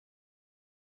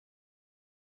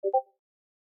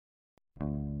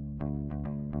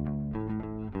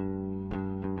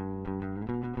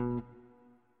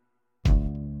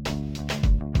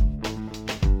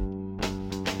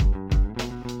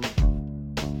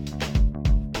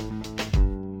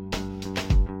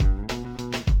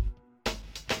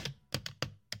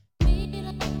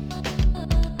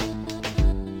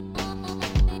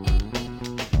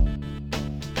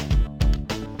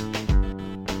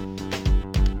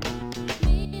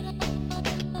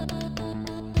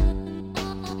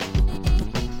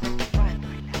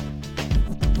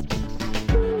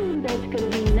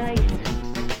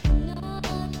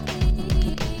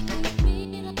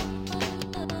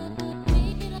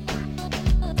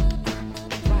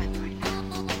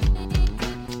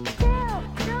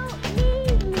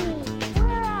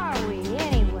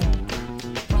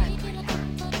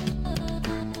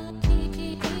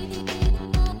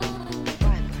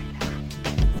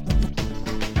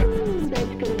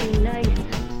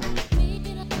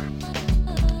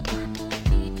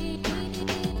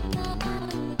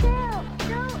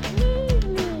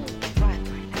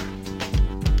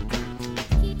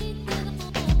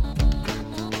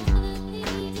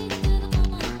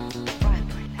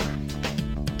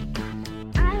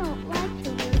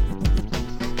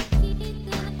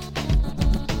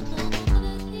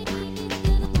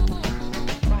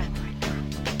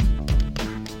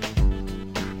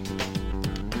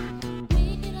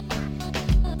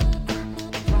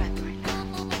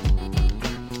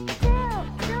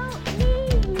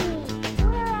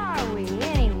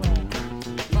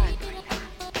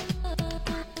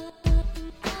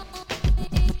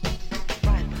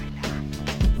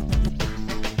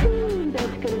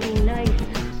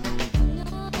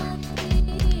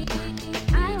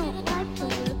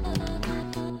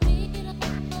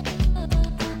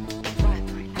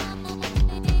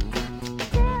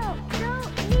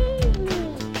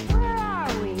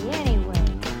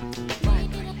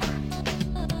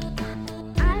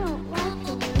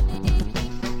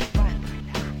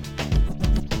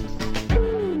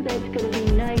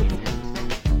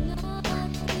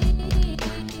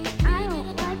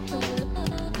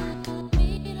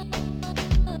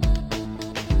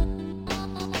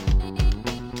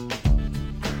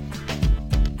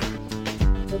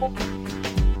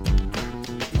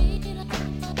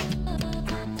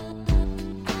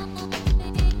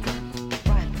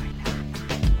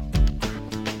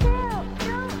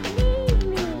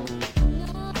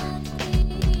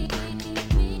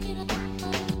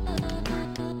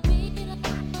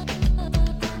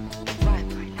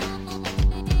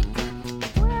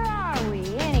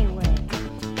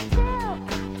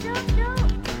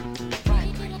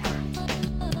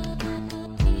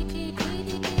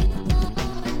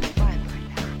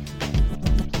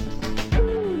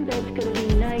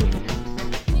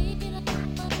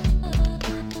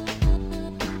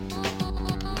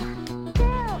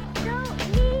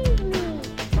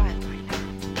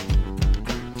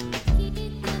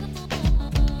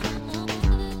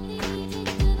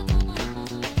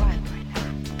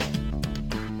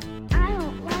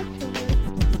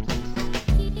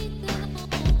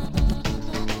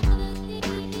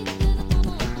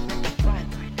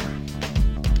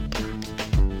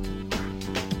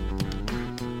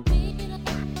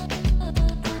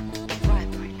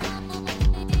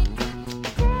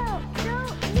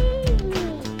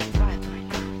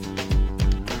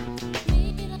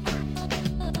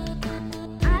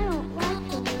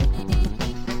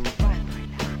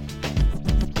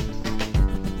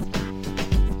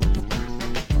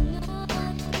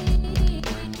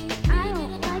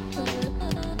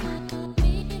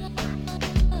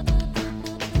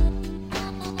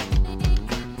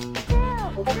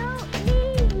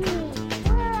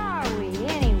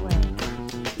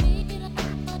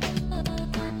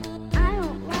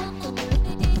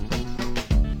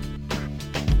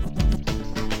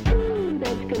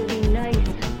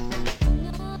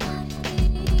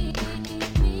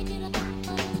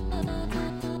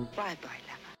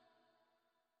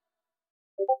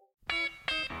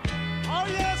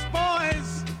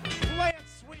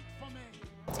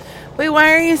Wait,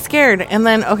 why are you scared? And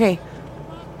then, okay,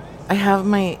 I have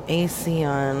my AC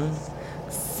on,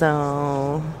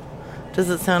 so does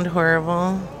it sound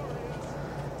horrible?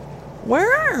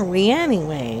 Where are we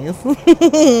anyways?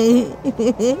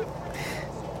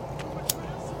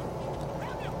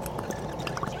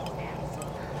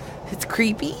 It's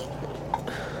creepy.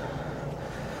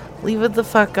 Leave it the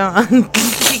fuck on.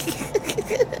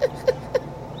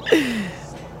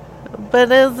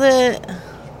 But is it?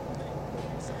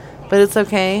 But it's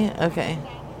okay? Okay.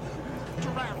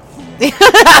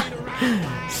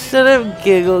 Shut up,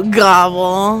 giggle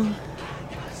gobble.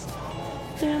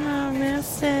 Do not miss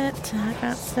I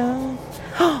got so.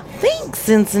 Oh, thanks,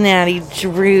 Cincinnati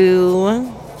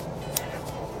Drew.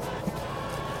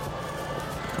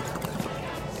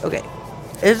 Okay.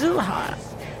 This is hot.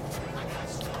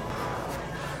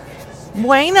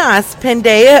 Buenas,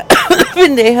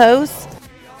 pendejos.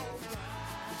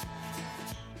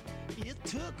 It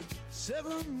took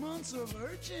 7 months of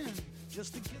urging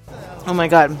just to get that. Oh my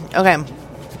god. Okay.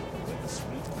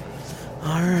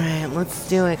 Alright, let's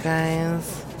do it,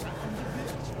 guys.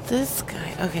 This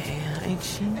guy. Okay. I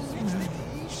choose.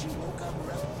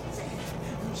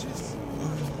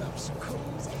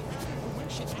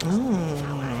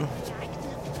 Oh.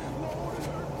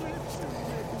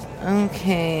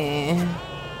 Okay.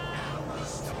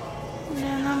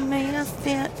 Then I missed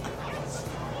it.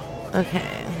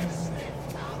 Okay.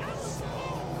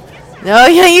 Oh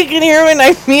yeah, you can hear when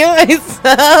I mute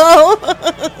myself.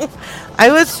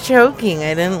 I was choking.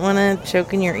 I didn't want to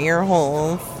choke in your ear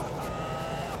holes.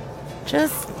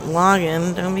 Just log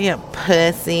in. Don't be a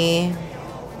pussy.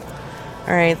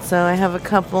 Alright, so I have a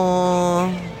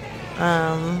couple...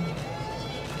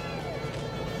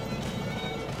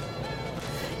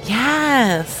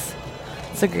 Yes!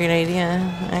 It's a great idea,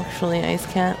 actually, Ice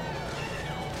Cat.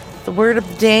 The word of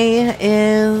the day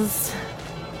is...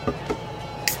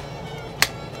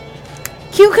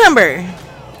 cucumber!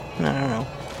 No, no, no.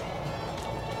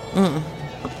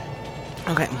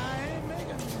 Okay.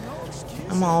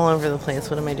 I'm all over the place.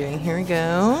 What am I doing? Here we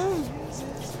go.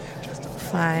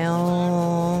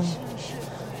 File.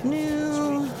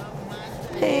 New.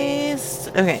 Paste.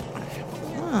 Okay.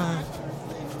 Huh.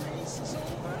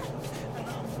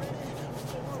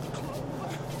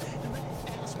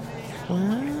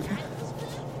 What?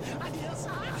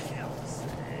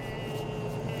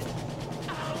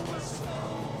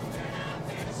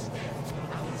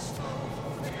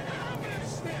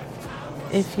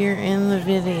 If you're in the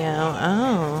video,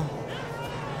 oh,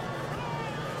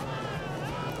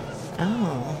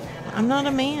 I'm not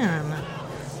a man.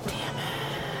 Damn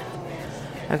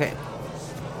it. Okay.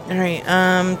 All right.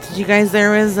 Did you guys?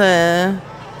 There was a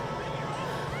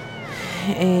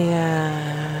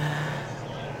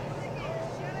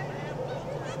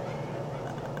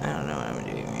I don't know what I'm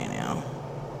doing right now.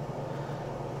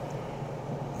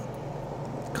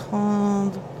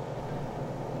 Called.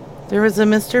 There was a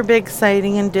Mr. Big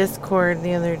sighting in Discord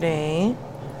the other day.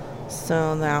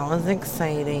 So that was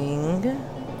exciting. Did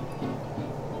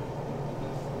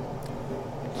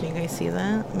you guys see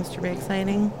that? Mr. Big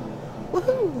sighting?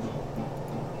 Woohoo!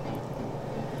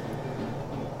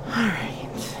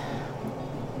 Alright.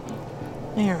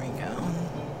 There we go.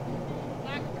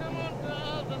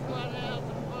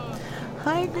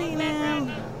 Hi,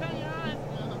 Greenham.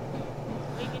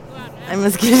 I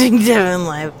was getting Devin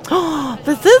live. Oh,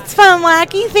 this is fun,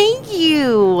 Lackey. Thank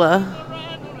you. I'm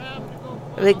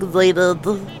excited.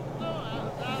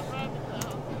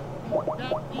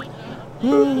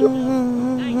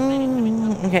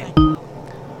 Okay.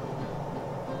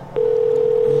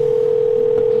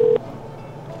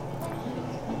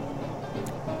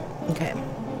 Okay.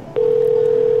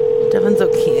 Devin's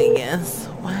okay, I guess.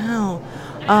 Wow.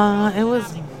 It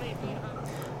was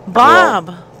Bob.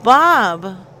 Hello?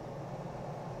 Bob.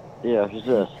 Yeah, who's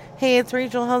this? Hey, it's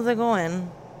Rachel. How's it going?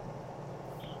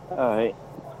 Alright.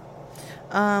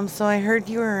 So I heard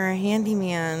you were a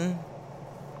handyman.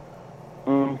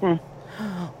 Mm-hmm.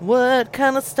 What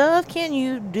kind of stuff can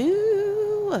you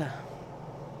do?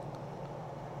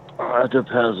 It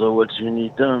depends on what you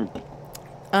need done.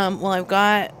 Well, I've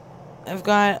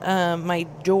got my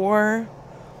door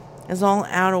is all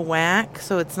out of whack,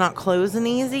 so it's not closing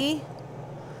easy.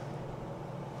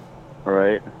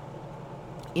 Right.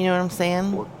 You know what I'm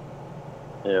saying? What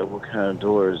kind of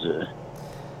door is it?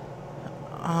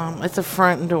 It's a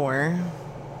front door.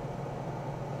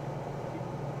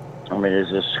 I mean, is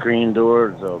it a screen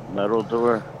door? Is it a metal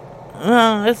door?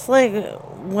 It's like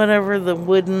whatever the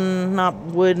wooden, not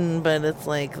wooden, but it's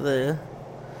like the,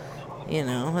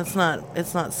 it's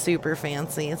not super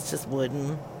fancy. It's just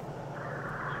wooden.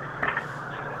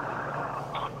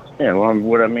 Yeah, well,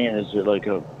 what I mean is it like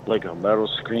a metal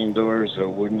screen door? Is it a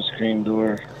wooden screen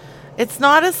door? It's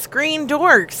not a screen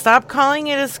door. Stop calling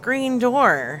it a screen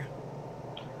door.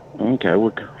 Okay,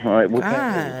 what kind of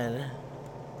God.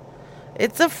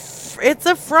 It's a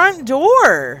front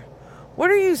door. What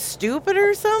are you, stupid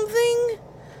or something?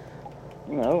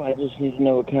 No, I just need to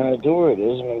know what kind of door it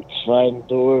is. I mean, sliding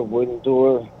door, wooden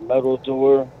door, metal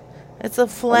door. It's a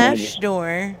flesh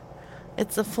door.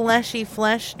 It's a fleshy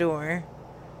flesh door.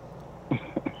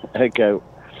 Okay.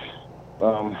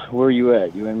 Where are you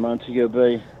at? You in Montego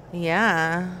Bay?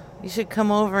 Yeah. You should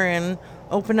come over and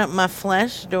open up my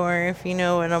flesh door if you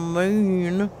know what I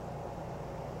mean.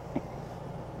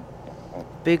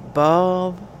 Big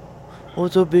Bob.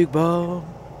 What's up, Big Bob?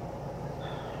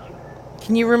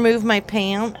 Can you remove my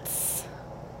pants?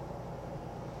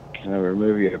 Can I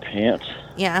remove your pants?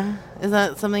 Yeah. Is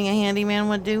that something a handyman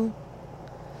would do?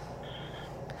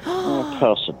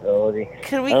 Possibility.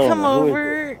 Could we I don't come know. Who is it?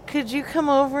 over? Could you come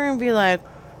over and be like,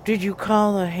 did you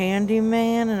call a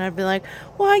handyman? And I'd be like,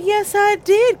 why, yes, I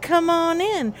did. Come on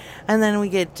in. And then we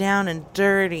get down and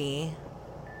dirty.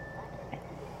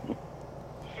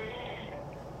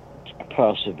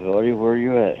 Possibility. Where are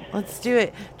you at? Let's do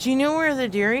it. Do you know where the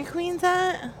Dairy Queen's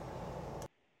at?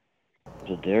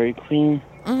 The Dairy Queen?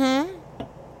 Mm-hmm.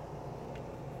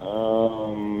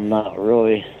 Not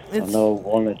really. I It's know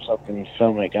one that's up in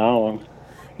Summit Island.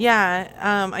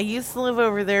 Yeah, I used to live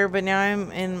over there, but now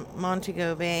I'm in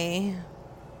Montego Bay.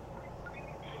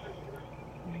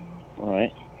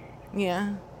 Right.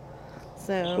 Yeah.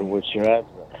 So So, what's your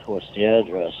address? What's the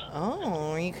address?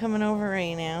 oh, are you coming over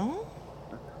right now?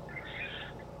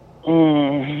 I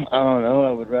don't know.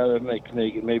 I would rather make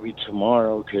it maybe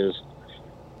tomorrow because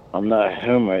I'm not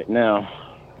home right now.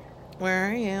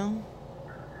 Where are you?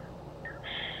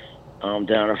 I'm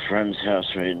down at a friend's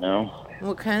house right now.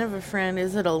 What kind of a friend?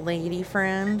 Is it a lady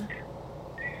friend?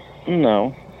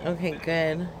 No. Okay,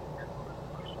 good.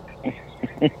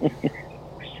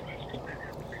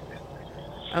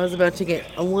 I was about to get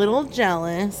a little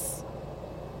jealous.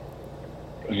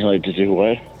 You like to do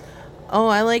what? Oh,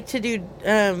 I like to do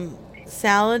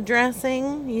salad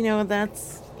dressing. You know what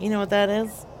that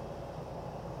is?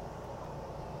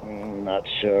 Not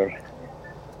sure.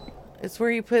 It's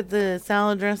where you put the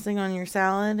salad dressing on your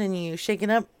salad and you shake it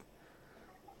up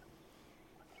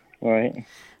Right.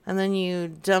 and then you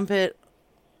dump it,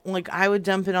 like I would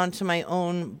dump it onto my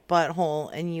own butthole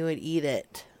and you would eat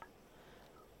it.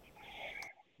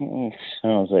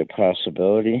 Sounds like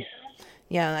possibility.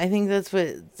 Yeah, I think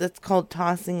that's called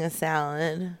tossing a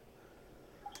salad.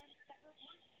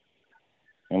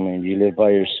 I mean, you live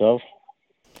by yourself?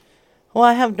 Well,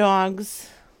 I have dogs.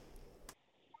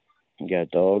 You got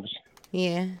dogs?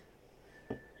 Yeah,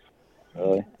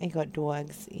 Really? I got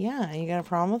dogs. Yeah, you got a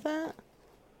problem with that?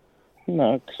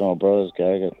 No, because my brother's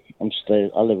got.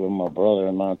 I live with my brother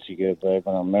in Montego Bay.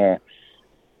 When I'm there,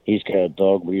 he's got a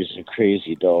dog, but he's a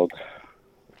crazy dog.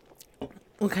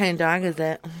 What kind of dog is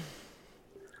it?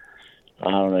 I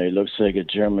don't know. He looks like a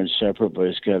German Shepherd, but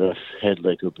he's got a head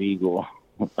like a beagle.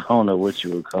 I don't know what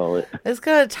you would call it. It's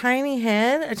got a tiny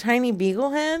head, a tiny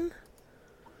beagle head.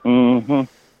 Mm-hmm.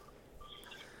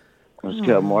 It's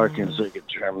got markings like a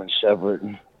German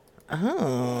Shepherd.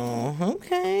 Oh,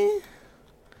 okay.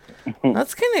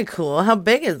 That's kind of cool. How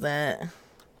big is it?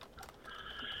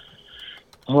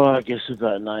 Well, I guess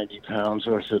about 90 pounds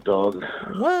worth of dog.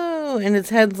 Whoa, and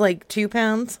its head's like 2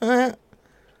 pounds.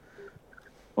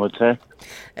 What's that?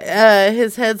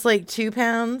 His head's like 2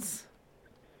 pounds.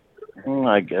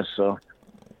 I guess so.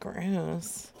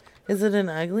 Gross. Is it an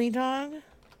ugly dog?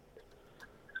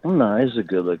 No, he's a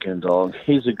good-looking dog.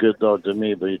 He's a good dog to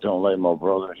me, but he don't like my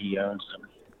brother. He owns him.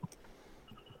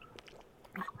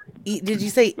 Did you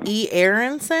say E.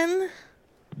 Aronson?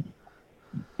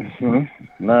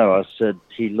 No, I said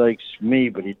he likes me,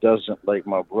 but he doesn't like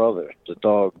my brother, the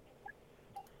dog.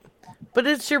 But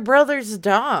it's your brother's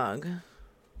dog.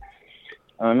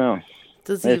 I know.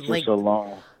 Does he It's like? just a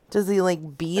long. Does he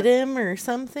like beat him or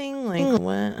something? Like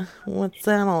what? What's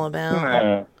that all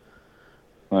about?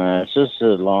 It's just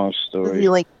a long story. Does he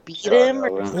like beat him?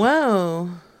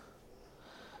 Whoa.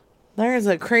 There's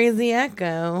a crazy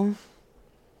echo.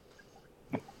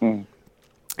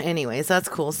 Anyways, that's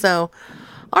cool. So,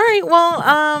 all right.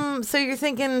 Well, so you're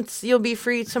thinking you'll be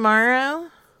free tomorrow?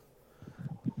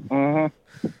 Are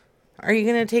you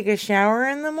gonna take a shower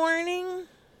in the morning?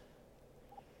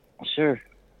 Sure.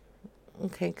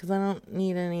 Okay, because I don't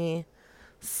need any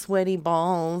sweaty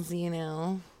balls, you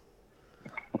know.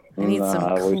 I need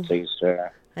I always take a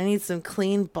shower. I need some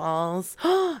clean balls.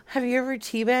 Have you ever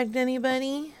teabagged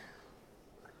anybody?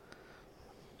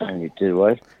 And you did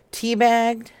what?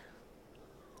 Teabagged?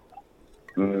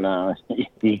 No,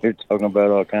 you're talking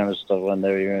about all kind of stuff I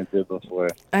never even did before.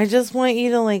 I just want you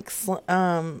to like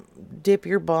dip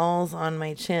your balls on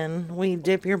my chin. Will you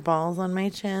dip your balls on my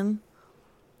chin?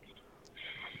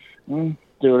 Do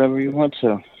whatever you want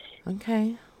to.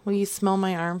 Okay. Will you smell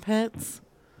my armpits?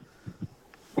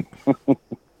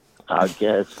 I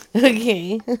guess.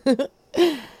 Okay.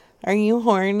 Are you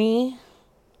horny?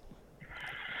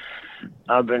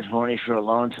 I've been horny for a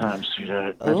long time,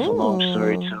 sweetheart. That's a long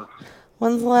story, too.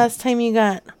 When's the last time you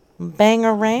got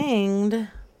bangaranged?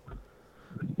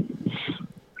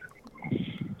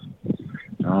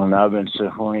 I've been so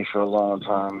horny for a long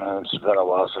time, man. It's been a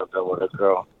while since I've been with a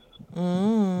girl.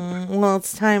 Well,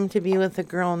 it's time to be with a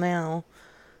girl now.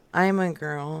 I'm a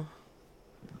girl.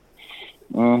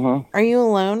 Mm-hmm. Are you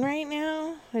alone right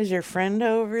now? Is your friend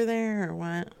over there or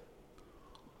what?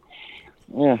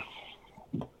 Yeah.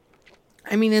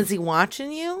 I mean, is he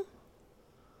watching you?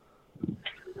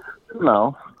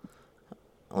 No.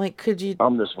 Like, could you?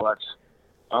 I'm just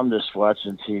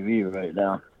watching TV right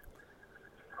now.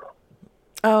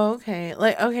 Oh, okay.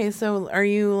 Like, okay, so are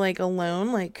you like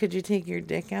alone? Like, could you take your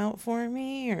dick out for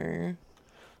me or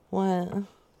what?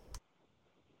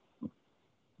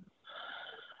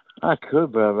 I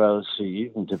could, but I'd rather see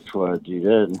you before I do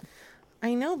that.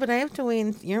 I know, but I have to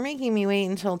wait. You're making me wait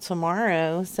until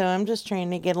tomorrow, so I'm just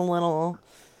trying to get a little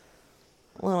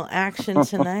action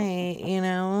tonight,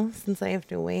 since I have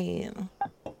to wait.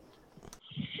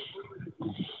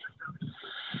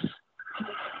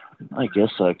 I guess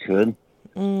I could.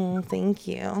 Thank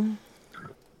you.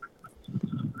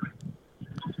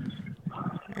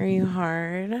 Are you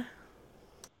hard?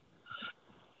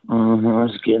 Mm-hmm.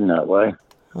 It's getting that way.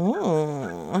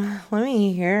 Oh, let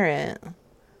me hear it.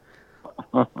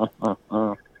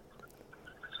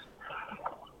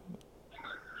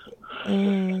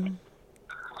 Mm.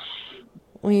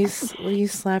 Will you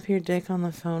slap your dick on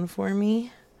the phone for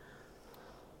me?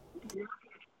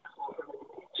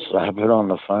 Slap it on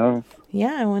the phone.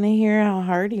 Yeah, I want to hear how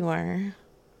hard you are.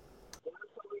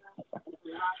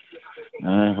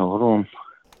 All right, hold on.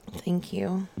 Thank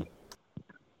you.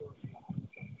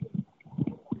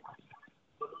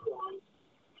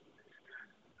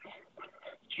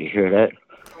 Did you hear that?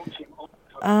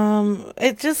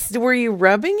 It just, were you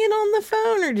rubbing it on the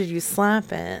phone or did you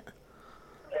slap it?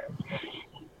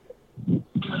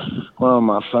 Well,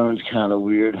 my phone's kind of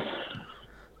weird.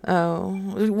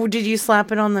 Oh, did you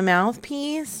slap it on the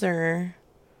mouthpiece or?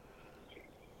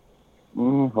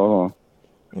 Hold on.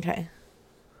 Okay.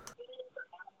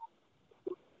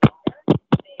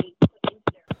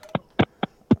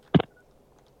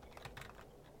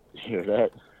 Did you hear that?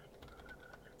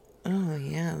 Oh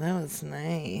yeah, that was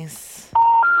nice.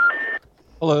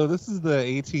 Hello, this is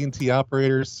the AT&T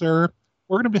operator, sir.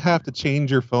 We're going to have to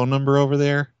change your phone number over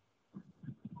there.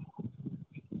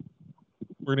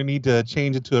 We're going to need to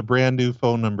change it to a brand new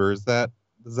phone number. Is that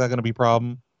going to be a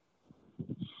problem?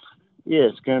 Yeah,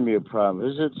 it's gonna be a problem.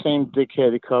 Is it the same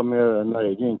dickhead that called me the other night?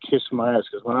 He didn't kiss my ass,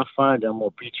 because when I find him, I'm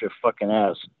gonna beat your fucking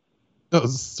ass. No,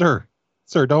 sir,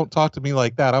 don't talk to me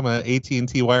like that. I'm an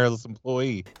AT&T wireless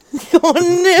employee. Oh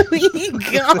no, you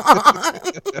gone.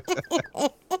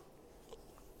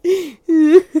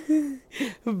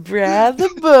 Brad the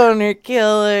boner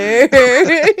killer.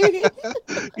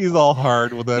 He's all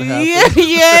hard when that happens. Yeah,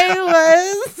 he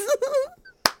was.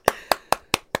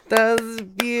 That was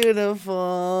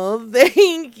beautiful.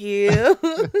 Thank you.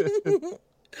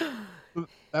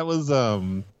 That was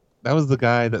the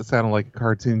guy that sounded like a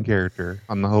cartoon character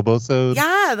on the Hobosode.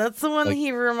 Yeah, that's the one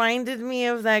he reminded me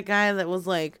of, that guy that was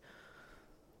like,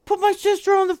 put my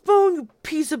sister on the phone, you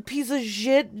piece of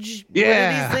shit.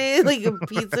 Yeah. What did he say? Like a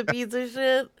piece of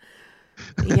shit?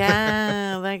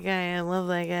 Yeah, that guy. I love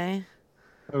that guy.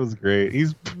 That was great.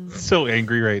 He's so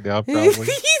angry right now, probably.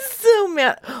 He's so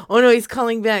mad. Oh no, he's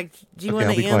calling back. Do you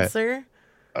want to answer?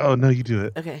 Quiet. Oh no, you do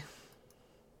it. Okay.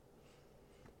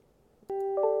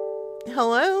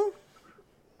 Hello?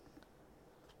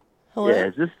 Hello? Yeah,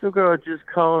 is this the girl just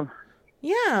calling?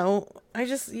 Yeah,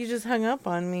 you just hung up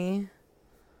on me.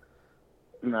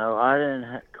 No, I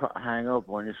didn't hang up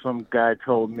on you. Some guy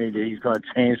told me that he's gonna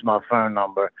change my phone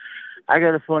number. I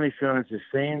got a funny feeling it's the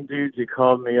same dude that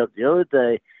called me up the other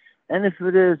day. And if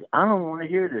it is, I don't want to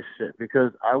hear this shit,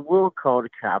 because I will call the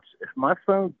cops. If my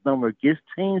phone number gets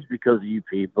changed because of you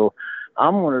people,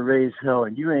 I'm going to raise hell,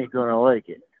 and you ain't going to like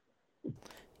it.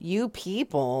 You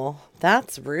people?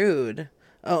 That's rude.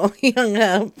 Oh, he hung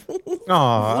up.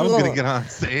 Aw, I was going to get on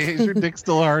stage. Your dick's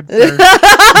still hard, sir.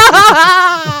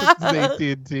 This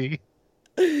is AT&T.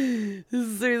 Sir,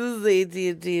 this is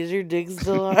AT&T. Is your dick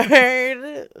still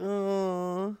hard?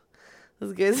 Oh,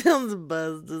 this guy sounds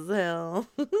buzzed as hell.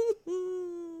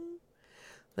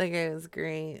 That guy was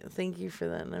great. Thank you for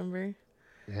that number.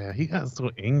 Yeah, he got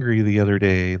so angry the other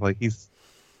day. Like, he's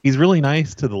really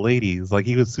nice to the ladies. Like,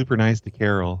 he was super nice to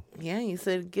Carol. Yeah, he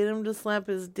said get him to slap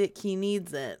his dick. He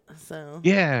needs it. So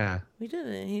yeah, we did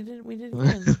it. We did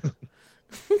good.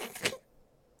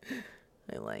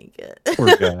 I like it.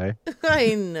 Poor guy.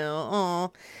 I know.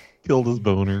 Oh, killed his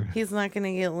boner. He's not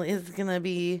gonna get. He's gonna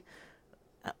be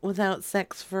without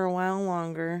sex for a while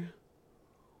longer.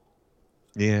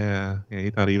 Yeah. He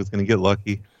thought he was gonna get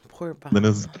lucky. Poor Bob. Then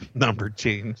his number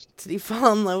changed. Did he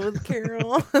fall in love with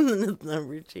Carol? And then his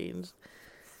number changed.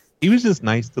 He was just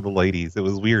nice to the ladies. It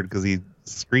was weird because he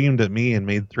screamed at me and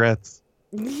made threats.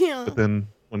 Yeah. But then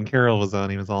when Carol was on,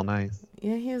 he was all nice.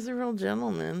 Yeah, he was a real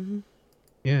gentleman.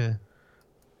 Yeah.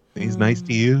 He's nice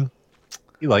to you.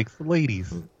 He likes the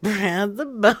ladies. Brad the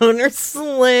Boner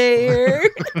Slayer.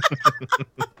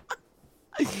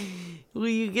 Will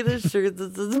you get a shirt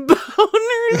that says Boner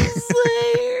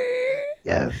Slayer?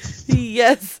 Yes.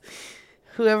 Yes.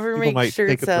 Whoever People might makes take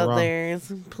shirts it the out wrong- there,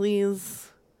 please.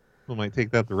 People might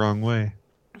take that the wrong way.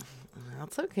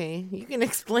 That's okay. You can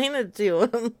explain it to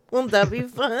him. Won't that be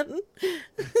fun?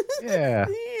 Yeah.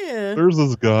 Yeah. There's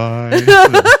this guy.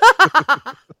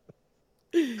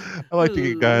 I like to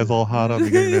get guys all hot on the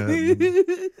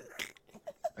internet.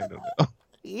 I don't know.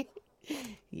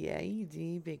 Yeah, you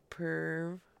do, big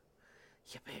perv.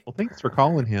 You big Well, thanks for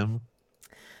calling him.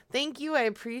 Thank you. I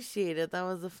appreciate it. That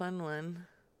was a fun one.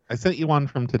 I sent you one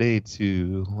from today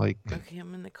to like. Okay, I'm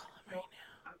going to call him right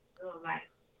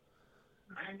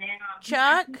now.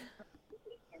 Chuck?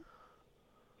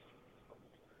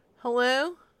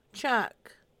 Hello?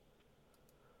 Chuck.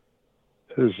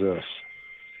 Who's this?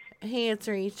 Hey, it's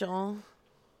Rachel.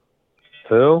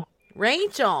 Who?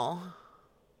 Rachel.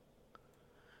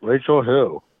 Rachel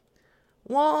who?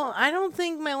 Well, I don't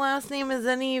think my last name is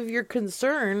any of your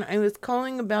concern. I was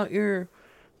calling about your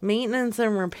maintenance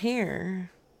and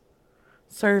repair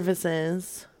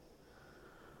services.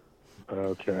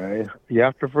 Okay. You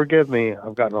have to forgive me.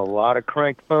 I've gotten a lot of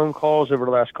crank phone calls over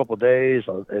the last couple of days,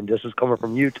 and this is coming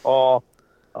from Utah.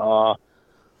 And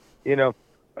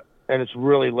it's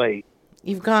really late.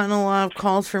 You've gotten a lot of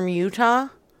calls from Utah?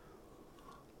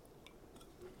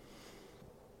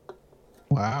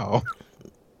 Wow.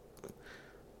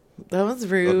 That was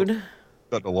rude.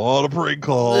 Got a lot of prank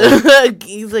calls.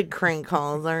 He's like crank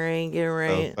calls, all right? Get it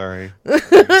right. Oh, sorry.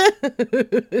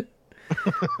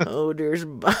 Oh, there's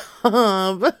Bob.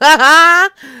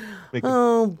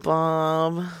 Oh,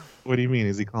 Bob. What do you mean?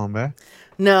 Is he calling back?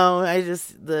 No,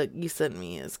 you sent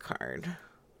me his card.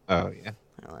 Oh, yeah.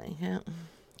 I like it.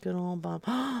 Good old Bob.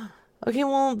 Okay,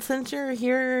 well, since you're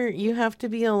here, you have to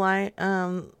be that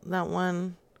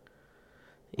one.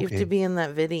 You have to be in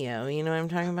that video. You know what I'm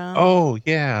talking about? Oh,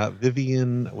 yeah.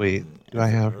 Vivian. Wait, do I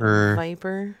have her?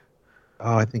 Viper.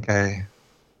 Oh, I think I.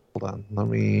 Hold on. Let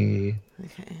me.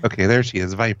 Okay. Okay, there she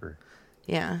is. Viper.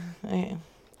 Yeah. Okay.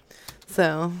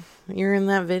 So, you're in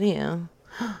that video.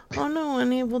 Oh, no.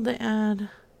 Unable to add.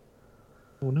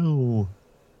 Oh, no.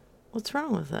 What's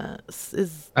wrong with that?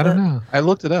 I don't know. I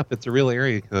looked it up. It's a real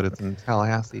area code. It's in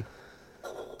Tallahassee.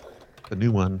 The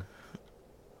new one.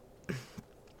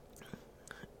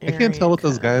 I can't tell what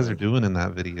those guys are doing in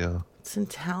that video. It's in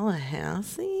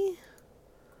Tallahassee?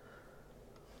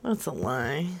 That's a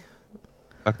lie.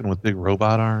 Fucking with big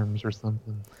robot arms or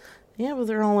something. Yeah, but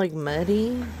they're all like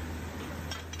muddy.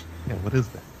 Yeah, what is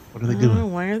that? What are I they don't know.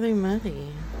 doing? Why are they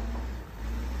muddy?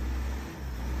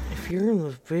 If you're in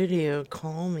the video,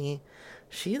 call me.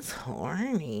 She's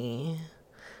horny.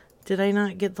 Did I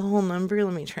not get the whole number?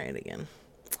 Let me try it again.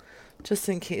 Just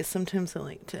in case. Sometimes I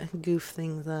like to goof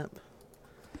things up.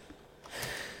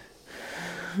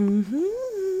 I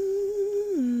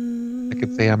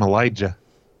could say I'm Elijah.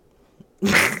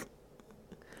 Here,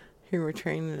 we're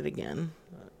trying it again.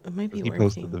 It might be He working.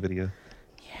 posted the video.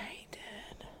 Yeah, he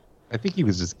did. I think he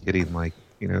was just kidding. Like,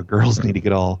 girls need to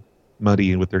get all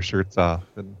muddy with their shirts off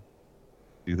and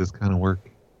do this kind of work.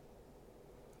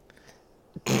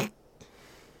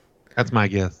 That's my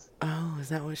guess. Oh, is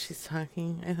that what she's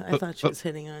talking? I thought she was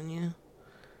hitting on you.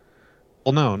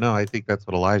 Well, no. I think that's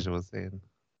what Elijah was saying.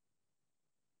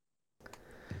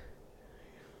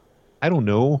 I don't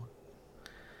know.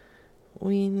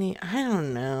 I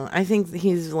don't know. I think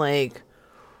he's like,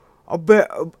 I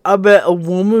bet a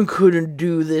woman couldn't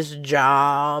do this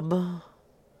job.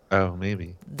 Oh,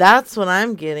 maybe. That's what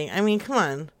I'm getting. I mean, come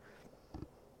on.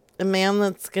 A man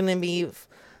that's gonna be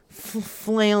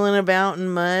flailing about in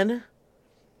mud.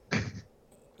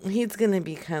 He's gonna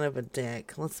be kind of a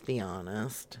dick. Let's be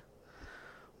honest.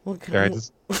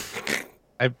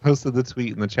 I posted the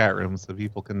tweet in the chat room so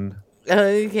people can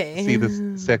Okay. see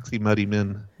the sexy muddy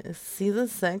men. See the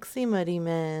sexy muddy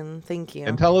men. Thank you.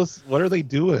 And tell us, what are they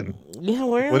doing? Yeah,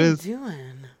 what are they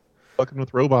doing? Fucking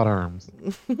with robot arms.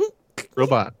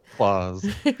 Robot claws.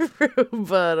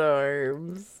 Robot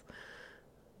arms.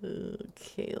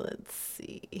 Okay, let's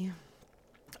see.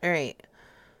 All right.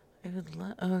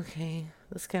 Okay.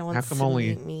 This guy wants to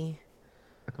meet me.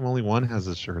 How come only one has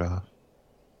his shirt off?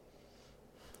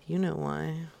 You know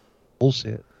why.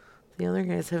 Bullshit. The other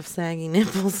guys have saggy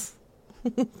nipples.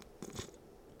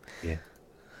 Yeah.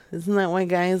 Isn't that why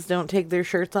guys don't take their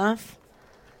shirts off?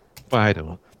 Well, I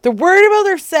don't. They're worried about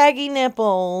their saggy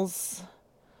nipples.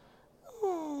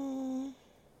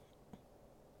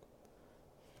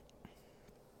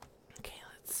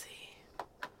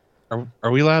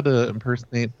 Are we allowed to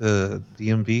impersonate the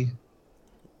DMV?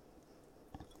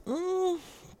 Mm,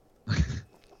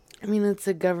 I mean, it's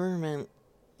a government.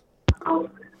 Hello.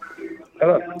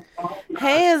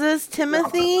 Hey, is this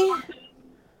Timothy?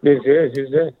 Who's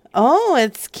this? Oh,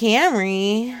 it's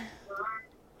Camry.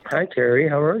 Hi, Terry.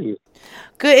 How are you?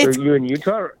 Good. It's Are you in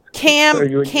Utah? Are you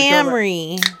in Utah?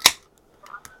 Camry.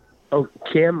 Oh,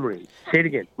 Camry. Say it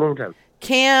again. One more time.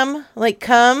 Cam, like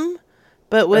come,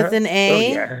 but with an Oh,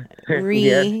 A. yeah. Re,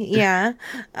 Yes. yeah.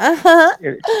 Uh-huh.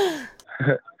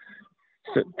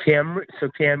 So Camry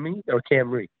or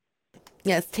Camry?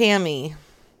 Yes, Tammy.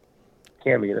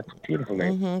 Camry. That's a beautiful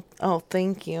name. Mm-hmm. Oh,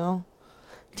 thank you.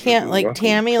 You're Like welcome.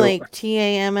 Tammy, So, like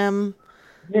TAMMYIEY.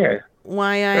 yeah.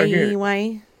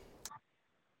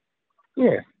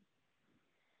 Yeah.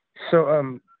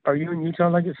 So, are you in Utah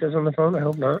like it says on the phone? I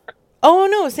hope not. Oh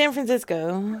no, San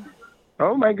Francisco.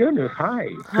 Oh my goodness. Hi.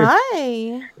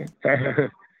 Hi.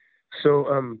 So,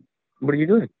 what are you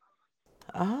doing?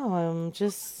 Oh, I'm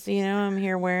just, I'm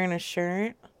here wearing a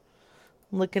shirt,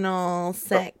 looking all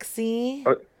sexy.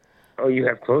 Oh, you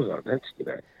have clothes on. That's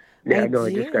good. Yeah, I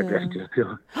I just got dressed do.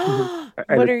 too. I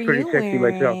What look are pretty you sexy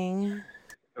myself. wearing?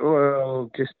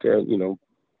 Well, just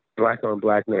black on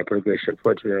black, and then I put a gray shirt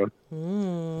sweatshirt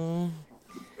on.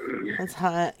 That's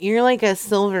hot. You're like a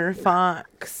silver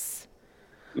fox.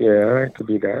 Yeah, I could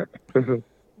be that.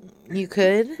 You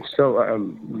could? So,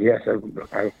 yes,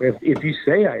 if you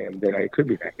say I am, then I could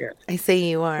be that. Yes. I say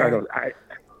you are.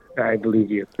 I believe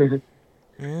you.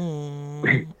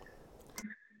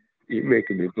 You're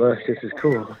making me blush. This is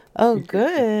cool. Oh,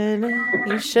 good.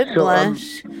 You should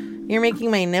blush. You're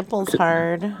making my nipples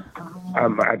hard.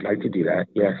 I'd like to do that.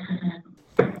 Yes.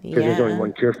 Because there's only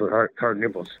one cure for hard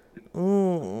nipples.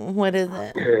 Ooh, what is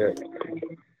it?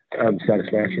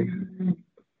 Satisfaction.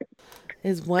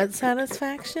 Is what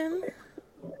satisfaction?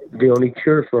 The only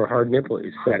cure for a hard nipple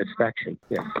is satisfaction.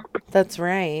 Yes. That's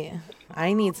right.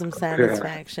 I need some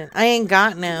satisfaction. I ain't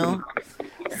got no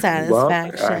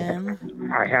satisfaction.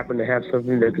 Well, I happen to have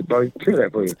something that could probably cure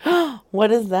that for you.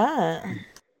 What is that?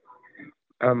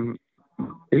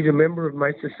 He's a member of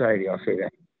my society, I'll say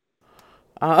that.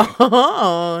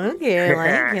 Oh, okay, I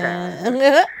like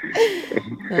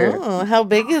it. Oh, how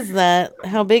big is that?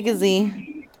 How big is he?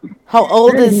 How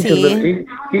old is he?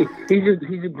 He's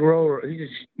a grower. He's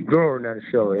a grower, not a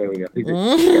shower. There we go.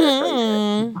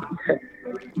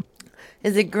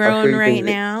 Is it growing right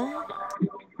now?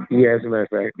 Yeah, as a matter of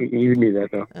fact, you knew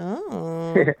that though.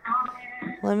 Oh,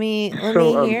 let me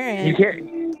hear it. You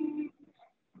can't.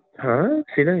 Huh?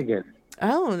 Say that again.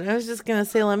 Oh, I was just gonna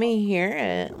say, let me hear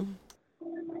it.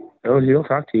 Oh, he'll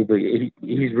talk to you, but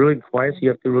he's really quiet, so you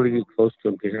have to really get close to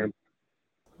him to hear him.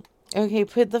 Okay,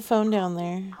 put the phone down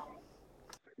there.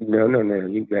 No.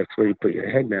 That's where you put your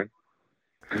head down.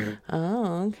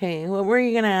 Oh, okay. What were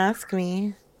you gonna ask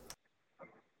me?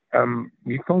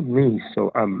 You called me,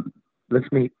 so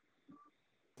let's meet.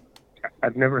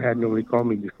 I've never had nobody call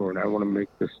me before, and I want to make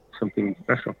this something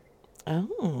special.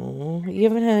 Oh, you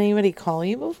haven't had anybody call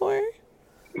you before?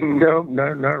 No,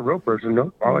 not a real person.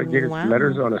 No, all I get is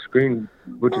letters on a screen,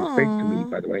 which is fake to me,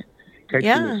 by the way.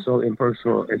 Texting is so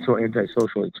impersonal and so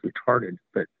antisocial, it's retarded.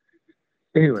 But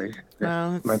anyways,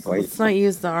 that's my point. Let's not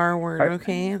use the R word,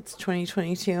 okay? It's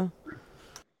 2022.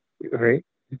 Right?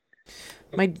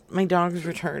 My dog's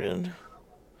retarded.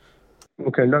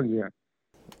 What kind of dog you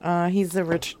got? He's a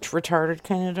retarded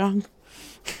kind of dog.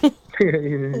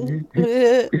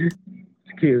 It's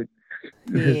cute.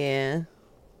 Yeah.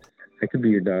 That could be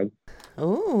your dog.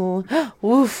 Oh,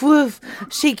 woof woof!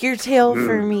 Shake your tail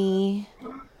for me.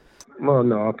 Well,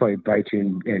 no, I'll probably bite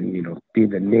you and be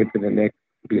the nape of the neck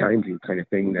behind you, kind of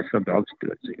thing. That's how dogs do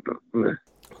it. So,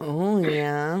 Oh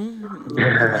yeah,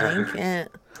 I like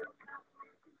it.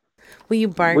 Will you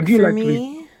bark for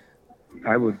me?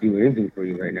 I would do anything for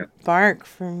you right now. Bark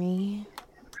for me.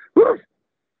 Woof,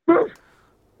 woof.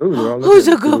 Ooh, who's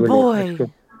a good boy?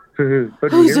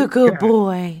 Who's a good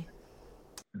boy?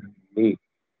 Me.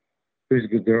 Who's a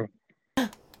good girl?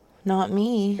 Not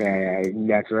me.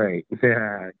 That's right.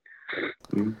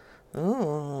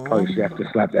 Oh. Probably should have to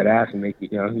slap that ass and make you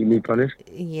need punished.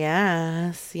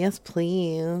 Yes,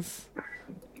 please.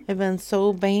 I've been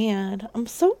so bad. I'm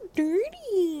so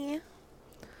dirty.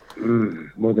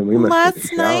 More than we must.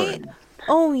 Last night.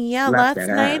 Oh yeah,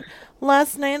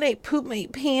 last night I pooped my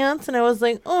pants and I was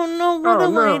like, oh no, what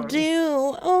do I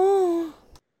do? Oh.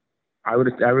 I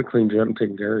would clean you up and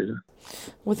take care of you.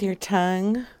 With your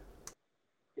tongue?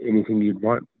 Anything you'd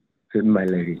want, my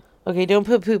lady. Okay, don't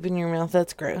put poop in your mouth.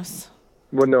 That's gross.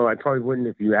 Well, no, I probably wouldn't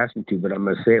if you asked me to, but I'm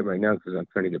going to say it right now because I'm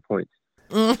trying to get points.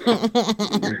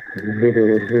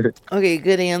 Okay,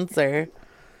 good answer.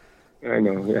 I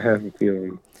know. I have a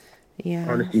feeling. Yeah.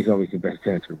 Honesty is always the best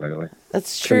answer, by the way.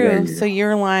 That's true. So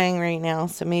you're lying right now.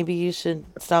 So maybe you should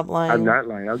stop lying. I'm not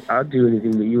lying. I'll do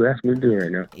anything that you ask me to do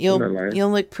right now. I'm not lying. You'll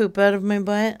lick poop out of my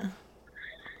butt?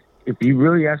 If you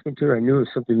really asked me to, I knew it was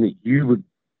something that you would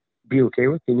be okay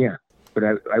with, then yeah. But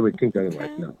I would think otherwise,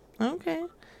 no. Okay.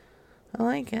 I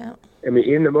like it. I mean,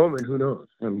 in the moment, who knows?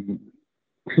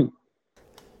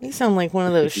 You sound like one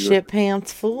of those shit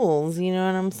pants fools. You know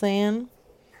what I'm saying?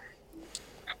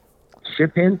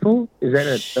 Shit pants fool? Is that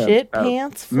a shit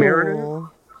pants fool? Mariner?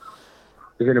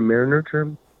 Is it a mariner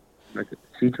term? Like a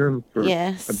sea term? Or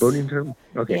yes. A boating term?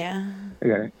 Okay. Yeah. I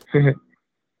got it.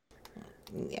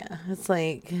 Yeah, it's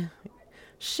like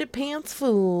shit pants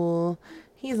fool.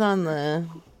 He's on the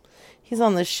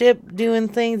ship doing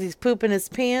things. He's pooping his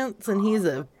pants, and he's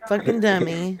a fucking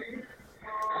dummy.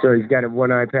 So he's got a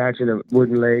one eye patch and a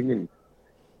wooden leg, and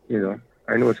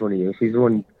I know which one he is. He's the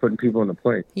one putting people on the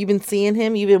plane. You've been seeing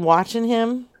him? You've been watching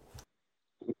him?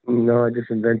 No, I just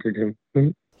invented him.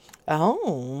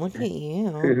 Oh, look at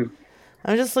you.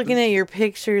 I'm just looking at your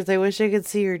pictures. I wish I could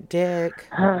see your dick.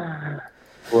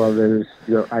 Well,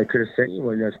 I could have sent you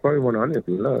one. There's probably one on it if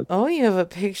you look. Oh, you have a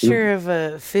picture of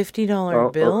a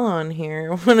 $50 bill on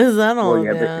here. What is that all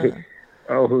about?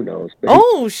 Who knows?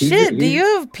 Shit! Do you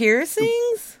have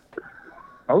piercings?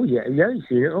 Oh yeah, you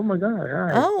see it. Oh my God!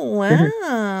 Right. Oh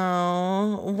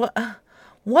wow!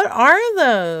 What are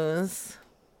those?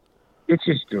 It's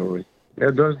just jewelry.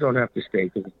 Those don't have to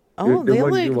stay. Oh, they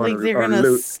look like they're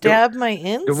gonna stab my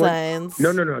insides.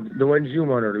 No. The ones you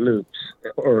want are loops,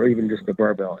 or even just the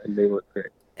barbell, and they look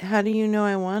great. How do you know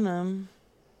I want them?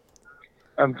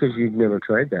 Because you've never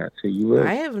tried that, so you would.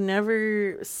 I have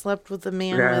never slept with a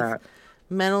man with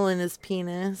metal in his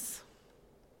penis.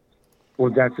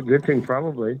 Well, that's a good thing,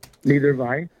 probably. Neither have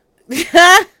I.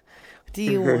 Do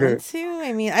you want to?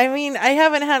 I mean, I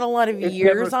haven't had a lot of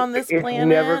years on this planet. It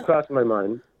never crossed my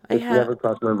mind. Never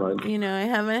crossed my mind. You know, I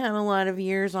haven't had a lot of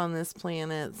years on this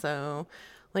planet, so,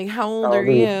 like, how old are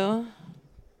you?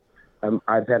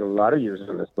 I've had a lot of years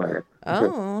on this planet.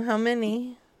 Oh, how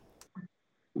many?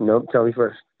 Nope, tell me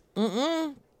first.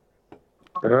 I'm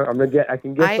gonna get. I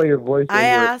can guess by your voice. I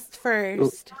asked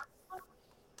first.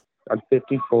 I'm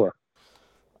 54.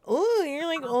 Oh, you're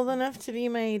like old enough to be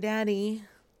my daddy.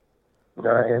 No,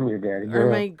 I am your daddy. Or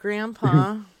my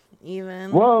grandpa,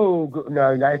 even. Whoa!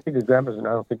 No, I think of grandpas, and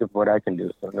I don't think of what I can do.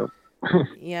 So no.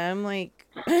 Yeah, I'm like,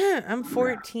 I'm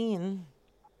 14.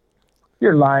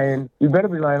 You're lying. You better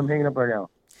be lying. I'm hanging up right now.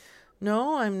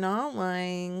 No, I'm not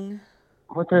lying.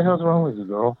 What the hell's wrong with you,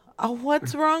 girl? Oh,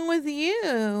 what's wrong with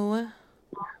you?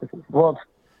 Well,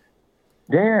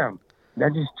 damn.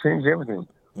 That just changed everything.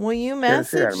 Well, you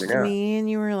messaged me and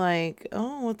you were like,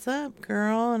 "Oh, what's up,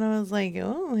 girl?" And I was like,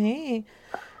 "Oh, hey."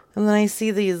 And then I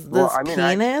see this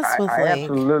penis with I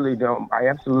absolutely don't. I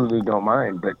absolutely don't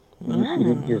mind, but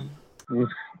you just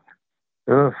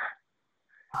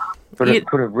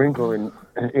put a wrinkle in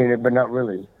it, but not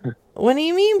really. What do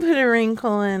you mean, put a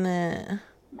wrinkle in it?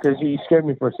 Because you scared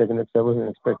me for a second. I wasn't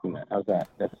expecting that. How's that?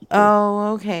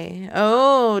 Oh, okay.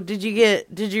 Oh, did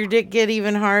your dick get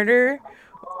even harder?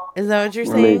 Is that what you're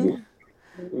saying?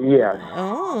 Maybe. Yeah.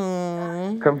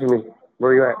 Oh. Come to me.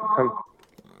 Where are you at? Come.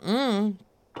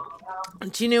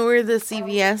 Do you know where the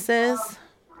CVS is?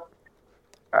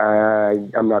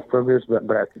 I'm not familiar,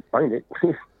 but I can find it.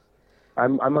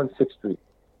 I'm on 6th Street.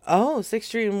 Oh, 6th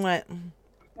Street and what?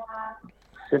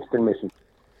 6th and Mission.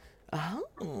 Oh,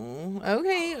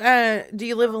 okay. Do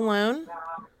you live alone?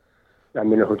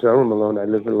 I'm in a hotel room alone. I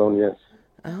live alone, yes.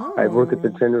 Oh. I work at the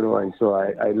Tenderloin, so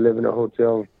I live in a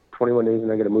hotel 21 days,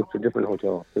 and I got to move to a different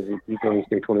hotel because you can only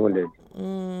stay 21 days.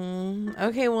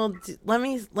 Okay, well, let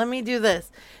me do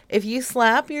this. If you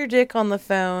slap your dick on the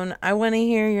phone, I want to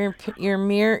hear your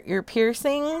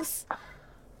piercings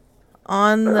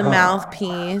on the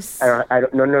mouthpiece. I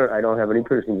don't have any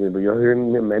piercings in, but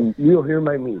you'll hear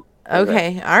my meat.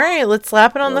 Okay, all right. Let's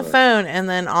slap it on the phone, and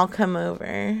then I'll come over.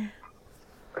 I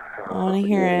want to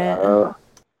hear it.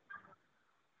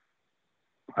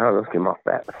 Oh, those came off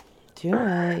fast. Do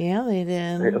it. Yeah, they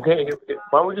did. Okay,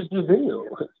 why don't we just do video?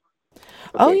 Okay.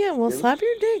 Oh, yeah, well, slap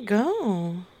your dick.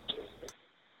 Go.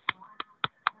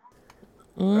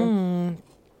 Do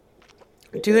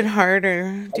it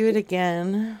harder. Do it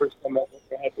again. First time I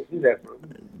had to do that.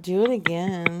 Do it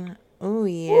again. Oh,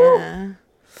 yeah.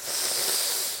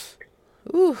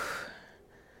 Ooh.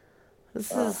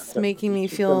 This is making me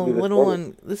feel a little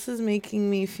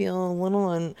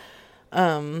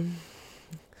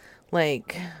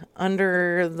like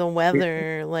under the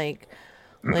weather, like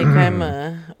I'm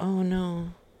oh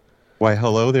no. Why,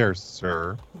 hello there,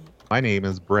 sir. My name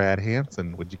is Brad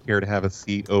Hansen. Would you care to have a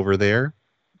seat over there?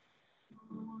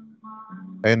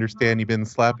 I understand you've been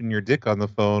slapping your dick on the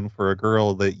phone for a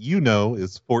girl that you know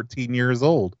is 14 years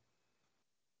old.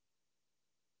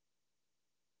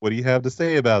 What do you have to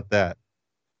say about that?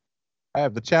 I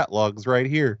have the chat logs right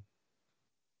here.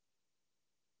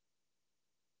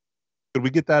 Could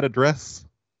we get that address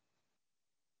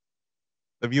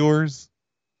of yours,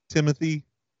 Timothy?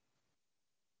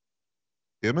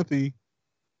 Timothy?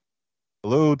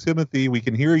 Hello, Timothy. We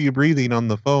can hear you breathing on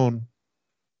the phone.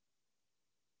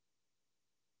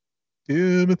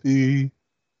 Timothy.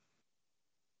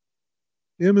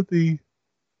 Timothy.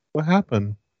 What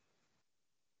happened?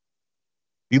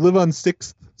 You live on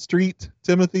 6th Street,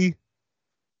 Timothy?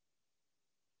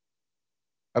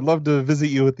 I'd love to visit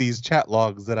you with these chat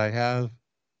logs that I have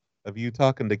of you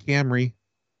talking to Camry.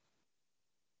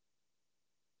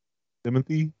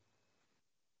 Timothy?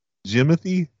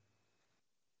 Jimothy?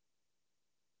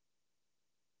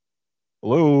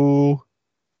 Hello?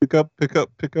 Pick up, pick up,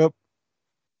 pick up.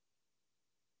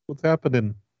 What's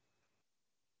happening?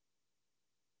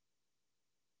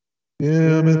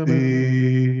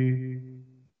 Timothy.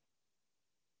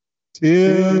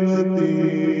 Timothy.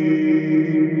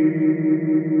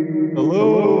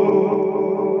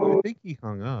 Hello? I think he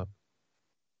hung up.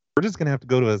 We're just going to have to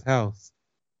go to his house.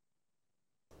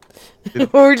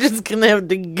 We're just going to have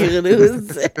to go to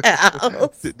his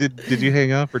house. Did you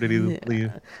hang up or did he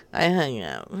leave? I hung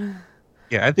up.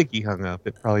 Yeah, I think he hung up.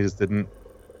 It probably just didn't.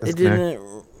 It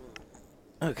didn't.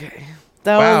 Okay.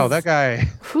 That guy.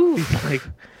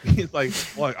 He's like,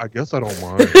 well, I guess I don't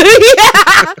mind.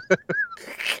 Yeah.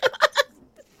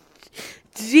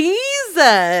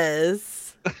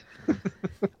 Jesus.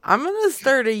 I'm going to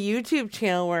start a YouTube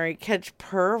channel where I catch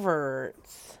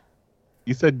perverts.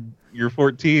 You said you're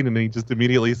 14 and he just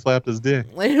immediately slapped his dick.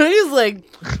 He's like,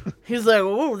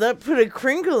 oh, that put a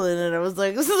crinkle in it. I was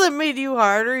like, this has made you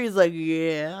harder? He's like,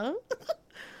 yeah.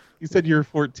 You said you're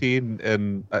 14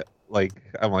 and I'm like,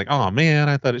 oh man,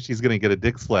 I thought she's going to get a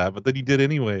dick slap, but then you did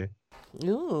anyway.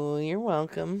 Ooh, you're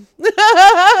welcome.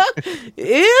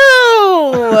 Ew.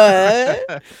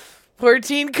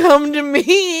 14, come to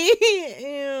me.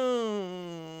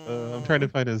 Ew. I'm trying to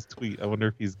find his tweet. I wonder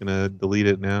if he's going to delete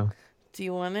it now. Do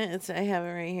you want it? I have it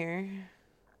right here.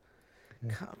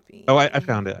 Okay. Copy. Oh, I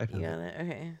found it. You got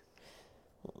it?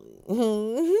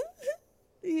 Okay.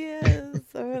 Yes.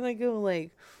 I'm going to go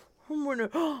like,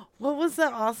 what was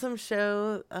that awesome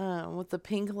show with the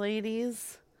pink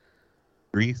ladies?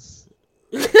 Grease.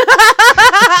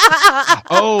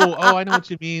 Oh, I know what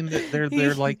you mean.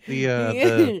 They're like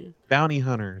the bounty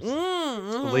hunters. Mm-hmm.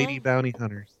 The lady bounty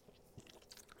hunters.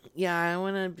 Yeah,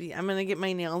 I'm gonna get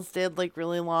my nails did like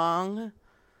really long.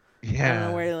 Yeah. I'm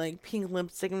gonna wear like pink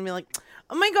lipstick and be like,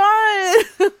 oh my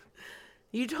god,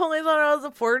 you totally thought I was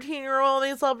a 14-year-old.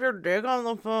 They slapped your dick on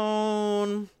the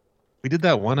phone. We did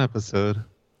that one episode.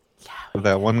 Yeah. With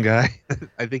that one guy.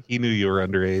 I think he knew you were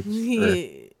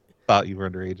underage. Thought you were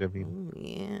underage, I mean.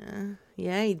 Yeah.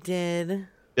 Yeah, he did.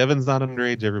 Devin's not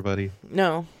underage, everybody.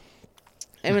 No.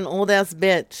 I'm an old-ass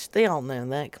bitch. They all know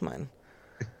that. Come on.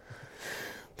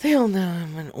 They all know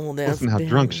I'm an old-ass bitch. Listen how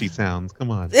drunk she sounds.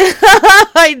 Come on.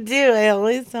 I do. I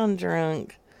always sound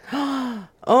drunk.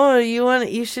 Oh,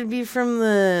 you should be from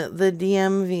the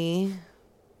DMV.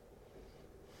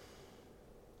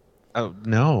 Oh,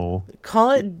 no.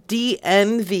 Call it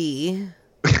DNV.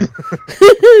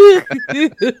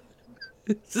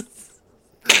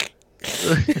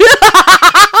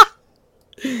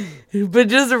 But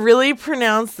just really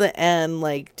pronounce the N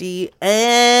like DN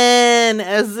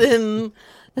as in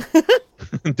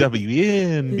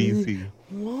WNBC.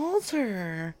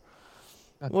 Walter.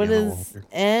 God What damn, is Walter.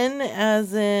 N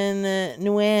as in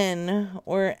Nguyen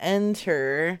or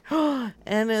enter?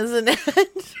 N as in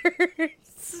enter.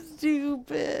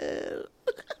 Stupid.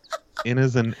 N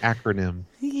is an acronym.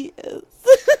 Yes.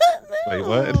 Wait,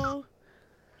 what?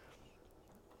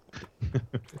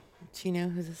 Do you know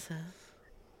who this is?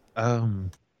 Hello?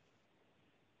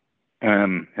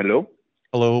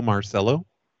 Hello, Marcelo.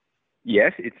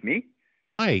 Yes, it's me.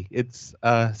 Hi, it's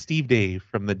Steve Dave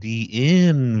from the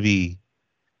DNV.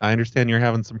 I understand you're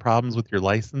having some problems with your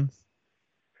license.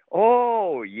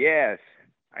 Oh, yes,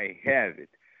 I have it.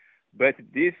 But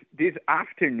this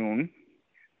afternoon,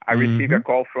 I received a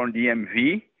call from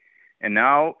DMV, and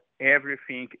now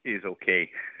everything is okay.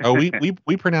 Oh,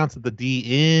 we pronounce it the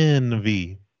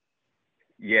DNV.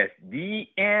 Yes,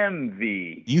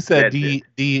 DMV. You said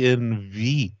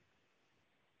DNV.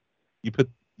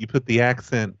 You put the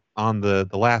accent on the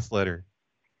last letter.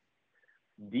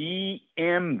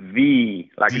 DMV,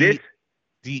 like this?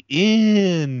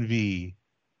 DNV.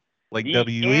 Like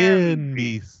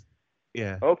WNB.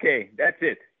 Yeah. Okay, that's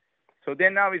it. So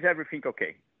then now is everything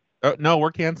okay? Oh, no,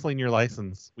 we're canceling your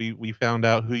license. We found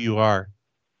out who you are.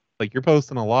 Like you're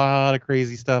posting a lot of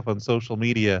crazy stuff on social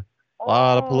media. Okay.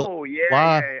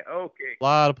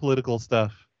 Lot of political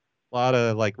stuff. A lot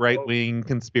of like right-wing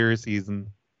conspiracies, and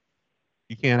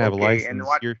you can't have a license.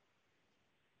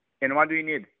 And what do you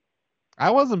need? I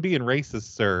wasn't being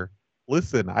racist, sir.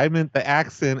 Listen, I meant the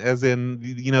accent as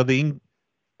in,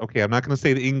 okay, I'm not going to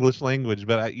say the English language,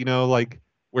 but like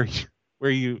where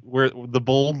the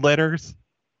bold letters,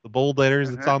 Uh-huh.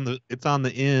 it's on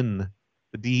the N,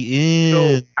 the DN.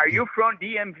 So are you from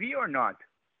DMV or not?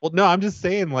 Well, no, I'm just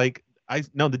saying the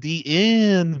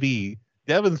DNV.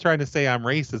 Devin's trying to say I'm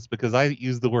racist because I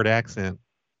use the word accent.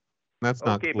 That's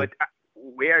not okay, cool. But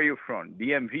where are you from?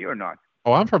 DMV or not?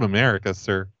 Oh, I'm from America,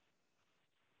 sir.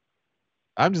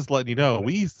 I'm just letting you know.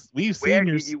 We've seen Where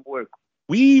did you work?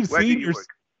 We've seen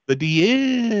the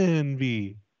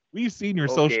DNV. We've seen your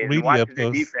social media what's posts.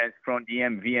 The difference from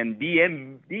DMV and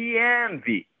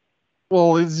DMV?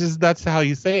 Well, it's just that's how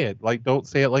you say it. Like, don't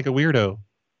say it like a weirdo.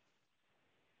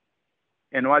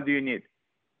 And what do you need?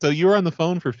 So you were on the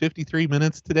phone for 53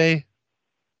 minutes today?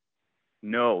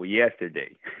 No,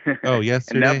 yesterday. Oh,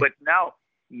 yesterday? But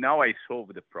now I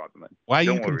solved the problem. Why are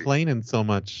you complaining so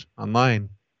much online?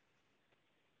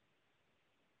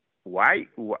 Why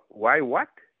what?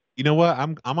 You know what?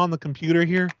 I'm on the computer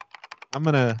here. I'm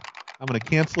gonna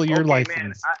cancel your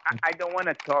license. Man, I don't want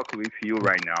to talk with you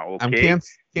right now. Okay, I'm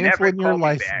canceling your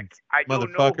license, I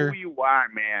don't know who you are,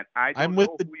 man. I don't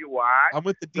know who you are. I'm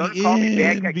with the DNV. Don't call me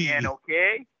back again,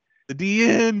 okay? The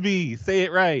DNV. Say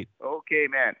it right. Okay,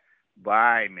 man.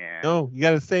 Bye, man. No, you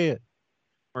gotta say it,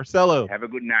 Marcelo. Have a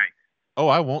good night. Oh,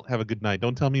 I won't have a good night.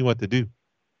 Don't tell me what to do.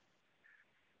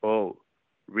 Oh,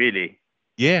 really?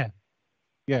 Yeah.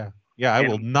 I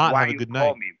will not have a good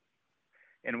night.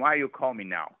 And why you call me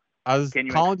now? I was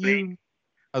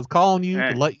calling you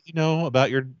to let you know about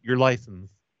your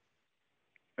license.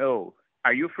 Oh,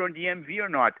 are you from DMV or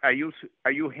not? Are you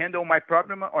handle my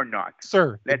problem or not?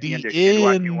 Sir, let me understand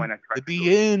what you want to try. The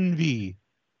DNV,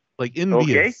 like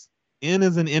envious. Okay. N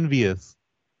is an envious.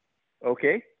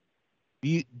 Okay.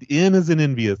 The N is an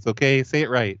envious. Okay, say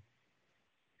it right.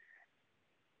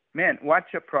 Man,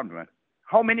 what's your problem?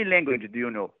 How many languages do you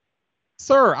know?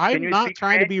 Sir, I'm not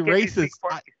trying to be racist.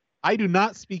 I do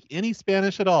not speak any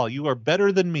Spanish at all. You are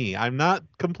better than me. I'm not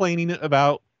complaining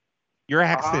about your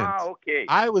accent. Okay.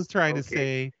 I was trying to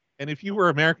say, and if you were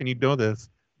American, you'd know this,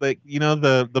 like,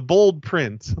 the bold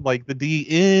print, like the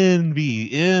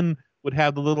DNV, N would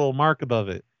have the little mark above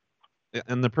it,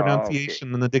 and the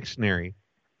pronunciation in the dictionary.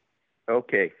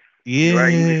 Okay. Yeah. You are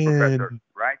an English professor,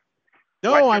 right?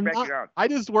 No, I'm not. I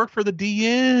just work for the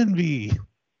DNV.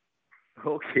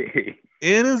 Okay.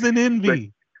 N is an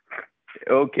envy.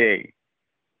 Okay.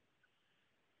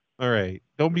 All right.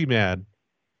 Don't be mad.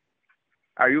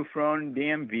 Are you from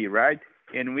DMV, right?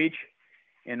 In which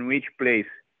place?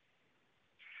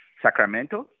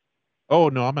 Sacramento? Oh,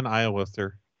 no, I'm in Iowa,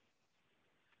 sir.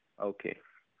 Okay.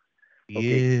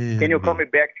 Yeah. Can you call me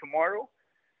back tomorrow?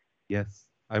 Yes,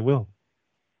 I will.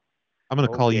 I'm going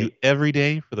to call you every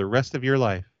day for the rest of your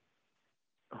life.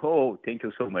 Oh, thank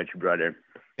you so much, brother.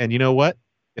 And you know what?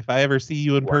 If I ever see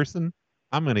you in person,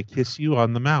 I'm going to kiss you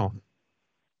on the mouth.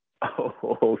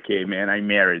 Oh, okay, man. I'm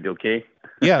married, okay?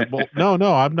 Yeah, well,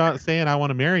 no, I'm not saying I want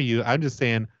to marry you. I'm just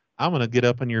saying I'm going to get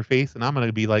up in your face and I'm going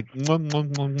to be like, mwah,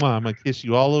 mwah, mwah, mwah. I'm going to kiss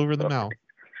you all over the mouth.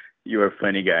 You're a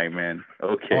funny guy, man.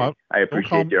 Okay. I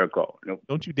appreciate your call. Nope.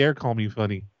 Don't you dare call me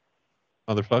funny,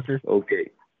 motherfucker. Okay.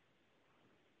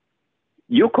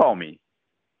 You call me.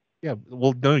 Yeah,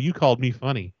 well, no, you called me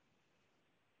funny.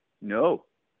 No.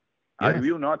 Yes. I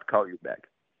will not call you back.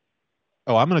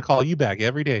 Oh, I'm going to call you back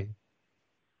every day.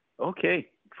 Okay.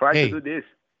 Try to do this.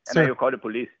 And I will call the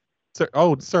police. Sir,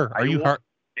 are you hard?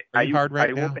 Are you hard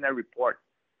right now? I open a report.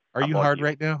 Are you hard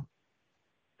right now?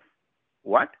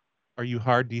 What? Are you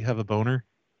hard? Do you have a boner?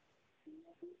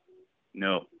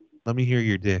 No. Let me hear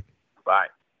your dick. Bye.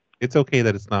 It's okay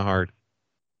that it's not hard.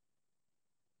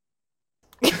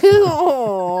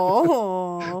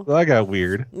 Oh. Well, I got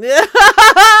weird.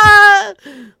 That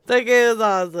guy was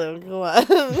awesome. Come on.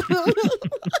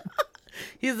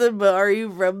 He said, but are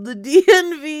you from the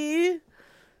DNV?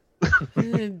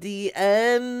 DNV.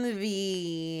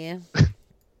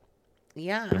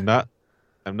 Yeah.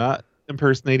 I'm not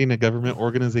impersonating a government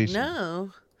organization.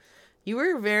 No. You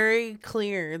were very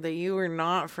clear that you were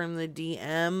not from the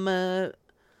DMV.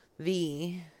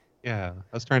 Yeah.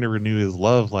 I was trying to renew his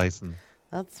love license.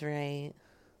 That's right.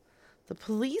 The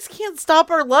police can't stop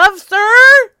our love,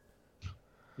 sir.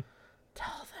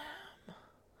 Tell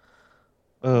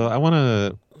them. I want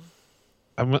to.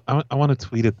 I want to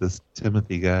tweet at this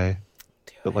Timothy guy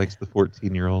that likes the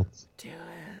 14-year-olds. Do it.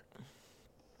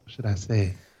 What should I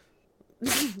say?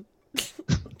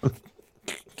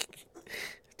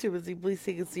 Timothy, please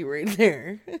take a seat right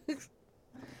there.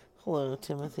 Hello,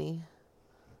 Timothy.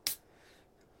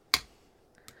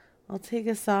 I'll take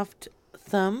a soft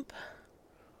thump.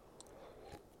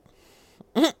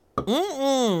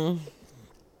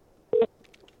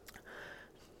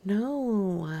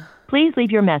 No. Please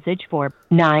leave your message for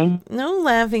 9. No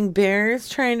laughing bears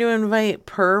trying to invite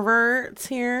perverts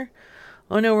here.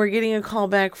 Oh no, we're getting a call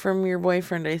back from your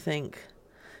boyfriend, I think.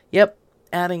 Yep,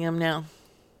 adding him now.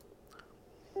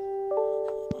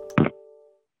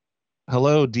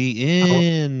 Hello,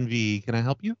 DNV. Can I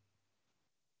help you?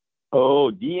 Oh,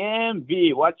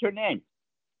 DMV. What's your name?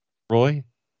 Roy?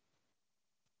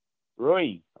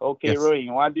 Roy. Okay, Yes. Roy.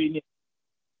 What do you need?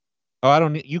 Oh, I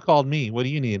don't need. You called me. What do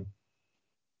you need?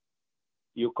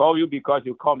 You call you because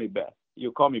you call me back.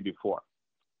 You called me before.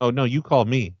 Oh, no, you called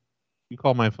me. You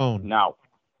called my phone. Now.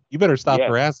 You better stop Yes.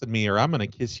 harassing me or I'm going to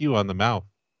kiss you on the mouth.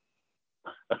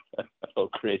 Oh,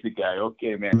 crazy guy.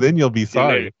 Okay, man. Then you'll be See you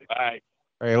sorry. later. Bye.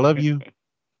 All right, I love you.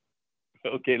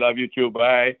 Okay, love you too.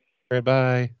 Bye. All right,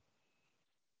 bye.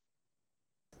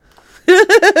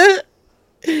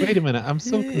 Wait a minute. I'm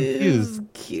so confused.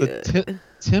 Cute.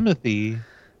 Timothy,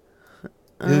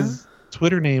 his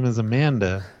Twitter name is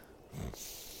Amanda,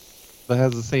 but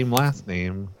has the same last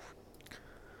name.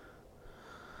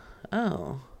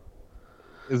 Oh.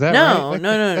 Is that No, right?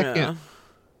 no.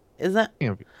 Is that?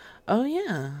 Can't be. Oh,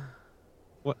 yeah.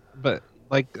 What? But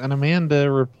like an Amanda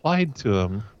replied to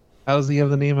him. How does he have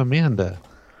the name Amanda?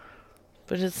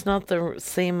 But it's not the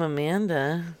same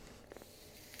Amanda.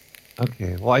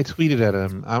 Okay, well, I tweeted at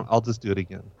him. I'll just do it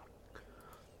again.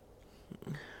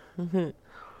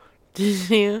 Did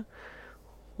you?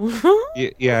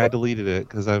 Yeah, I deleted it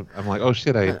because I'm like, oh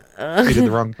shit, I tweeted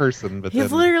the wrong person. But He's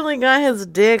then, literally got his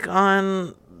dick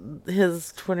on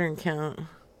his Twitter account.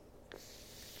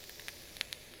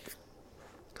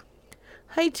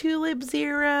 Hi, Tulip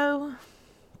Zero.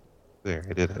 there,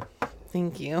 I did it.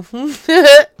 Thank you.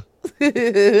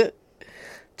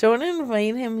 Don't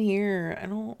invite him here. I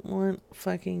don't want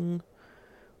fucking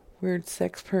weird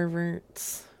sex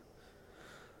perverts.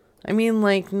 I mean,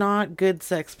 like, not good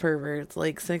sex perverts.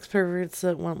 Like, sex perverts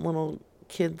that want little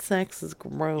kid sex is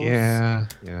gross. Yeah.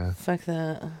 Fuck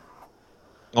that.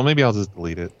 Well, maybe I'll just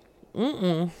delete it.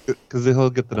 Because he'll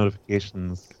get the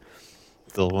notifications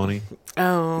still, won't he?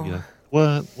 Oh. Yeah.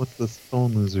 What? What's this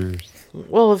phone losers?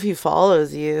 Well, if he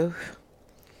follows you.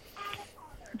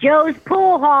 Joe's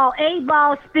Pool Hall,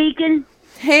 A-Ball speaking.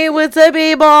 Hey, what's up,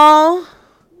 A-Ball?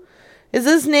 Is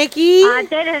this Nikki? I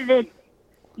did it.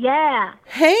 Yeah.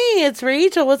 Hey, it's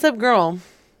Rachel. What's up, girl?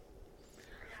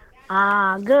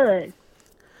 Good.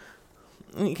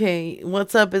 Okay,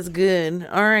 what's up is good.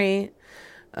 All right.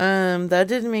 That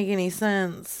didn't make any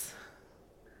sense.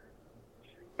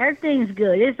 Everything's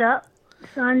good. It's up.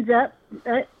 Sun's up.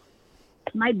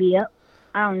 Might be up.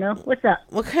 I don't know. What's up?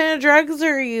 What kind of drugs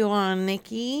are you on,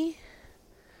 Nikki?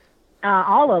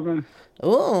 All of them.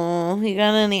 Oh, you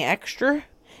got any extra?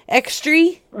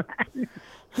 Extra?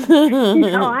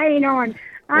 No, I ain't on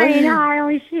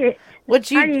shit.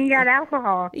 What you? I ain't got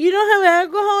alcohol. You don't have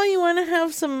alcohol? You want to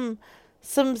have some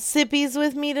sippies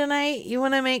with me tonight? You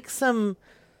want to make some,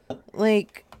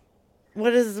 like,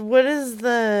 what is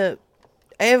the?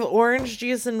 I have orange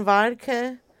juice and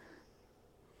vodka.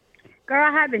 Girl,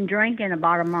 I haven't drinking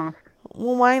about a month.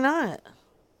 Well, why not?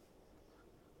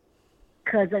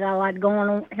 Because I got a lot going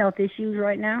on, health issues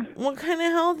right now. What kind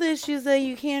of health issues that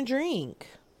you can't drink?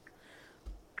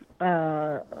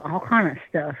 All kind of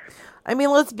stuff. I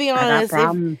mean, let's be honest.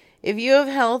 If you have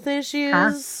health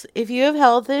issues,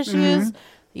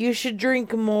 you should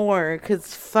drink more.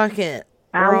 Cause fuck it,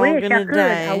 we're all gonna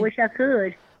die. I wish I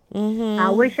could. I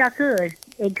wish I could.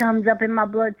 It comes up in my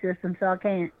blood system, so I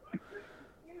can't.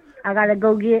 I gotta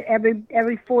go get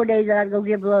every 4 days. I gotta go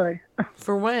get blood.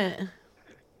 For what?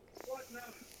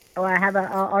 Oh, I have an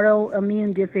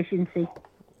autoimmune deficiency.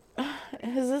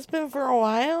 Has this been for a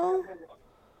while?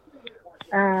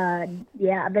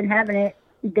 Yeah, I've been having it.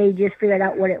 They just figured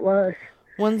out what it was.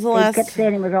 When's the last? They kept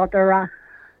saying it was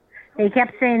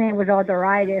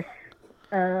arthritis.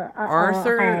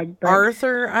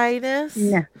 Arthritis?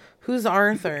 No. Who's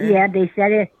Arthur? Yeah, they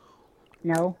said it.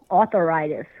 No,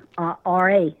 arthritis.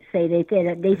 R.A. Say they said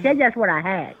it. They said that's what I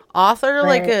had. Author,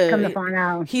 like come to find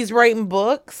out. He's writing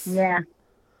books. Yeah.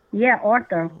 Yeah,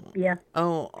 Arthur. Yeah.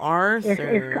 Oh,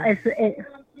 Arthur.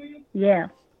 Yeah.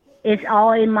 It's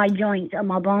all in my joints,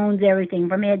 my bones, everything,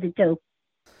 from head to toe.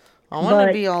 I want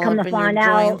to be all up in your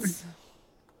joints.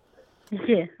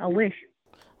 Yeah, I wish.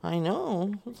 I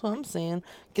know. That's what I'm saying.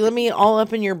 Let me all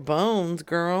up in your bones,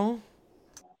 girl.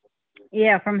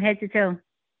 Yeah, from head to toe.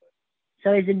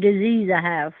 So it's a disease I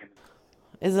have.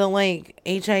 Is it like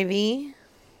HIV?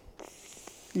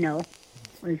 No,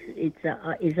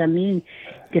 it's immune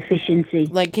deficiency.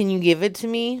 Like, can you give it to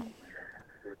me?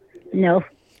 No.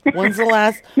 When's the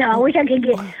last? No, I wish I could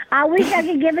give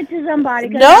it to somebody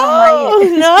because I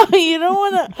don't No, like it. no, you don't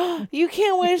want to. You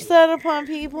can't wish that upon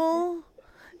people.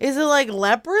 Is it like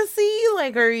leprosy?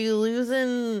 Like, are you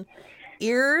losing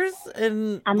ears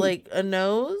and like a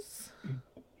nose?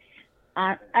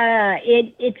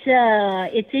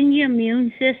 It's in your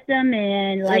immune system,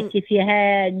 and like if you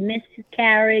had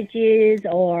miscarriages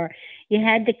or you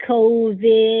had the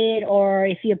COVID, or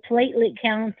if your platelet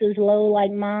counts is low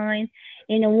like mine,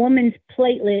 and a woman's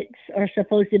platelets are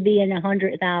supposed to be in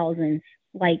 100,000s,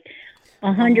 like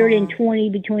 120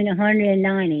 between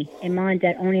 190, and mine's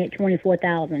only at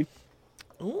 24,000.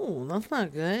 Ooh, that's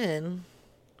not good.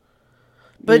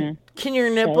 But can your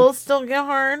nipples still get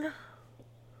hard?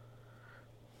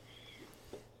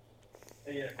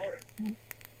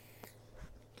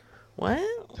 What?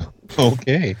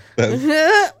 Okay.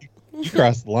 You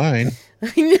crossed the line.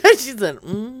 She said,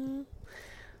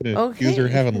 Okay. Accuse her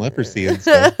of having leprosy and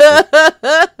stuff.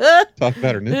 Talk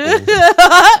about her nipples.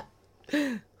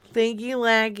 Thank you,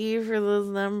 Lackey, for those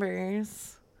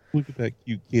numbers. Look at that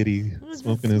cute kitty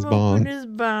smoking his bong.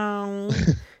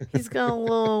 He's got a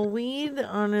little weed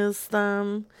on his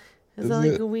thumb. Is that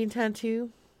like a weed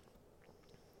tattoo?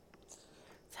 It's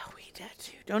a weed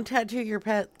tattoo. Don't tattoo your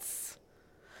pets.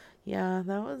 Yeah,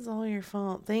 that was all your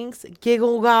fault. Thanks,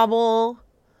 Giggle Gobble.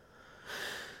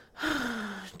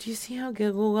 Do you see how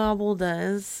Giggle Gobble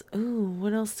does? Ooh,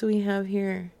 what else do we have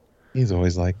here? He's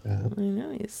always like that. I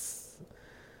know he's.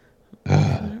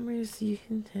 Numbers you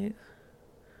can take.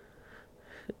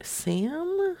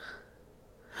 Sam?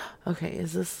 Okay,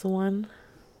 is this the one?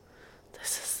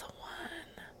 This is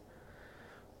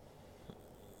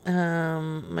the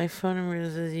one. My phone number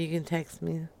says you can text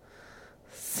me.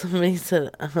 Somebody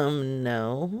said,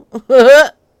 no.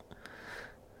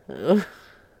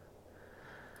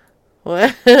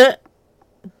 What?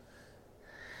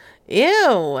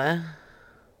 Ew.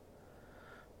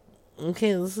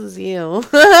 Okay, this is you.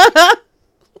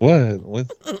 What?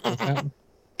 What's happening?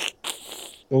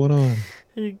 Going on?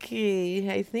 Okay,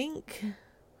 I think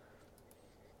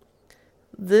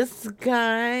this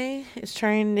guy is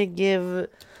trying to give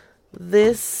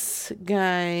this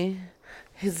guy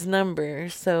his number.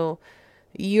 So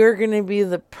you're going to be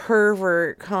the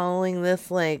pervert calling this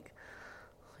like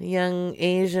young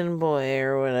Asian boy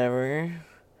or whatever.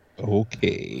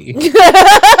 Okay.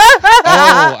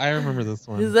 Oh, I remember this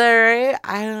one. Is that right?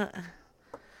 I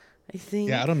think.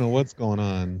 Yeah, I don't know what's going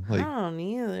on. Like, I don't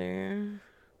either.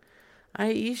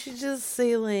 You should just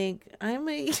say like I'm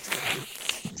a.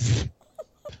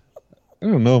 I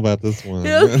don't know about this one.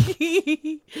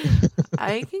 Okay.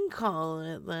 I can call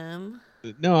it then.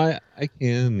 No, I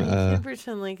can. I can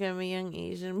pretend like I'm a young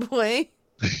Asian boy.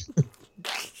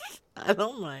 I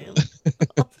don't mind.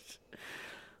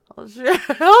 I'll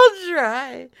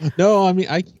try. No, I mean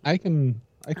I can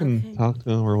talk to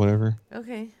him or whatever.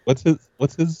 Okay. What's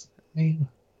his name?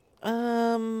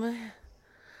 I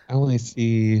only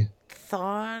see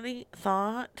Thought.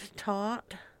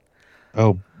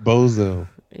 Oh, Bozo.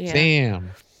 Yeah.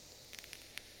 Sam.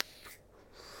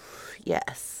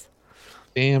 Yes.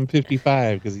 Sam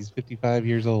 55 because he's 55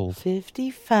 years old.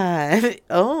 55.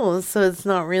 Oh, so it's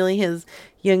not really his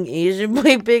young Asian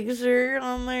boy picture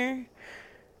on there.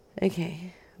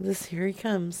 Okay, here he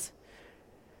comes.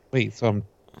 Wait, so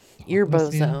You're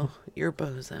Bozo. You're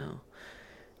Bozo.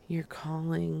 You're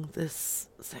calling this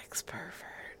sex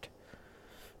pervert.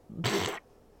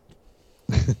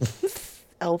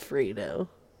 Alfredo.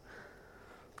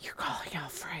 You're calling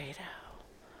Alfredo.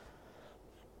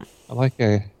 I like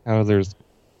how there's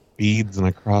beads and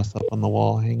a cross up on the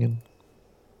wall hanging.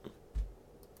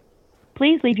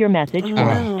 Please leave your message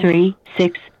for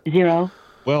 360.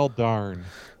 Well, darn.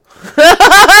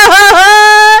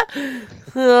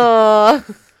 Oh.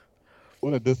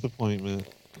 What a disappointment.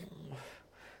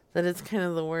 That is kind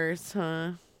of the worst,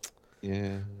 huh?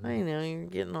 Yeah. I know, you're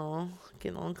getting all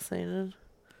excited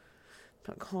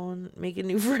about making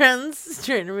new friends,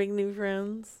 trying to make new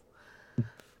friends.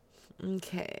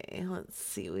 Okay, let's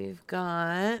see. We've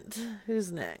got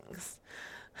who's next?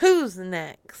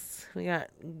 We got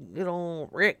good old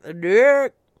Rick the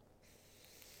Dick.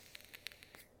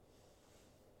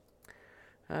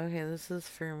 Okay, this is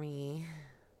for me.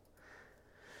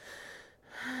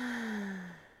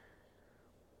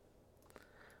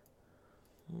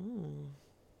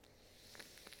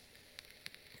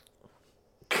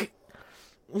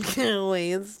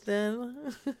 Wasted.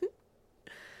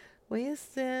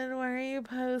 Wasted. Why are you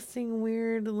posting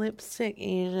weird lipstick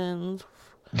Asians?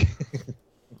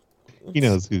 He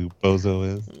knows who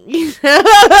Bozo is.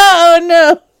 Oh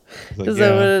no! Like, Is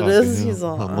that what it is? him. He's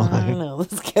all, I'm oh, lying. no,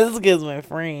 this guy's my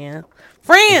friend.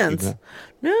 Friends!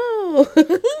 No!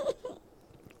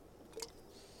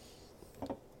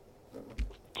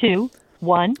 2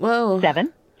 1 Whoa.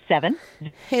 7 7.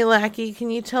 Hey, Lackey, can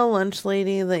you tell Lunch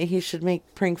Lady that he should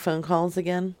make prank phone calls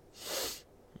again?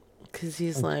 Because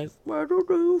he's like, I don't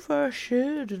know if I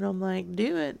should. And I'm like,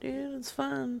 do it, dude. It's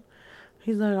fun.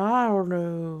 He's like, I don't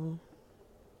know.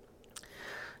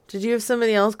 Did you have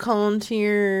somebody else call into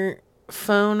your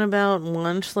phone about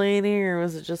Lunch Lady? Or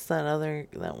was it just that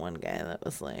one guy that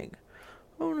was like,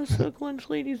 I want to suck Lunch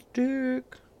Lady's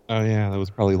dick? Oh, yeah. That was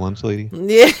probably Lunch Lady.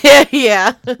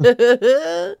 Yeah.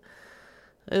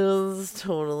 It was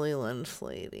totally Lunch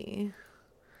Lady.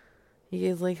 You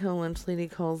guys like how Lunch Lady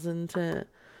calls into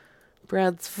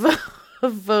Brad's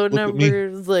phone number?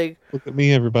 It's like, look at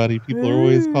me, everybody. People are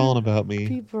always calling about me.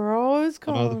 People are always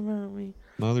calling about me.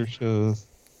 On other shows.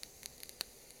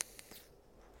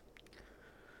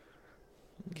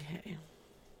 Okay.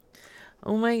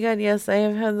 Oh my god, yes, I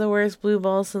have had the worst blue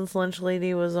ball since Lunch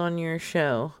Lady was on your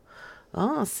show.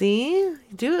 Oh, see?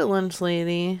 Do it, Lunch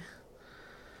Lady.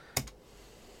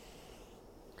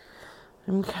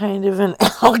 I'm kind of an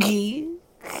algae.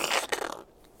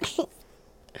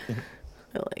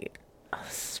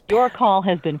 Your call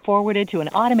has been forwarded to an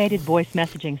automated voice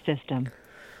messaging system.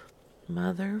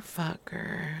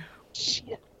 Motherfucker.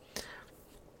 Shit.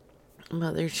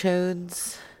 Mother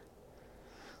chodes.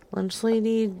 Lunch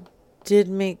Lady did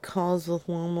make calls with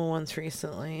Wilma once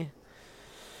recently.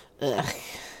 Ugh.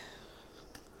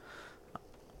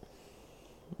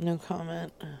 No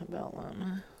comment about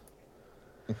Llama.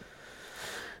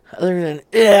 Other than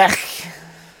ugh.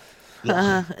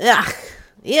 Ugh. Ugh.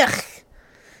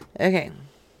 Okay.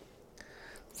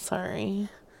 Sorry.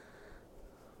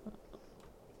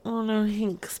 Oh no,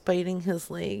 Hank's biting his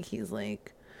leg. He's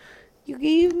like, you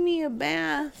gave me a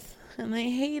bath and I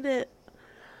hate it.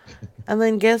 And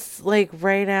then guess like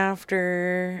right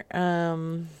after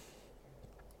I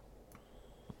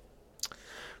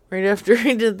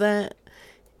did that,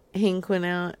 Hank went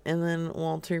out and then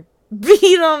Walter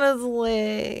beat on his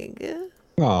leg.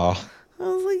 Aw. I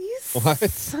was like, you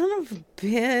son of a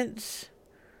bitch.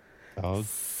 Dog.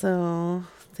 So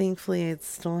thankfully I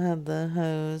still had the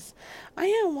hose. I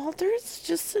am, Walter's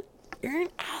just you're an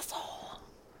asshole.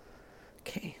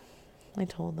 Okay. I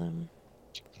told him.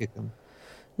 Kick him.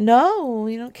 No,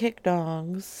 you don't kick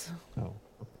dogs. Oh.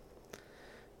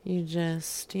 You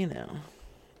just, you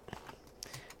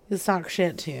talk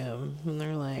shit to him. And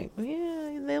they're like,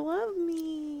 yeah, they love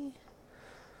me.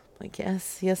 Like,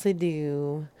 yes, I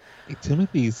do. Hey,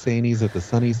 Timothy's saying he's at the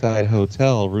Sunnyside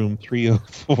Hotel, room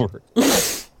 304.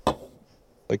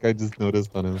 Like I just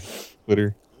noticed on his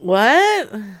Twitter.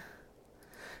 What?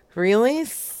 Really?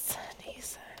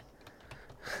 Sunnyside.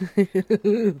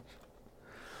 He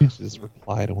just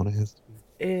replied to one of his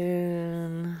tweets.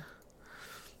 And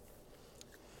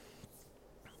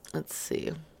let's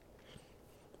see.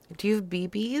 Do you have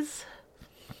BBs?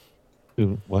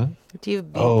 Dude, what? Do you have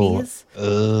BBs?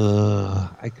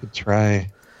 I could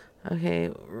try.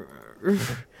 Okay.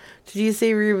 Did you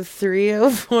say room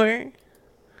 304?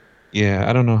 Yeah,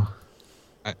 I don't know.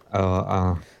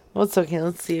 Well, it's okay.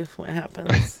 Let's see what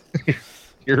happens.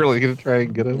 You're really gonna try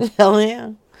and get him? Hell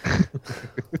yeah.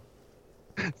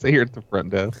 Stay here at the front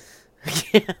desk.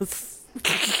 Yes.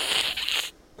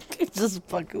 Just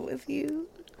fucking with you.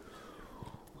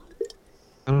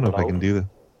 I don't know if I can do that.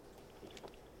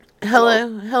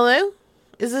 Hello?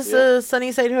 Is this a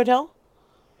Sunnyside Hotel?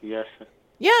 Yes.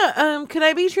 Yeah, could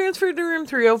I be transferred to room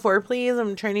 304, please?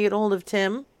 I'm trying to get a hold of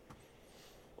Tim.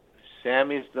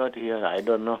 Sam is not here. I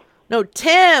don't know. No,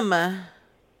 Tim.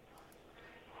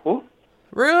 Who?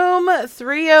 Room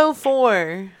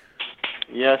 304.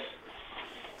 Yes.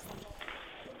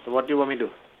 So what do you want me to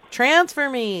do? Transfer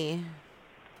me.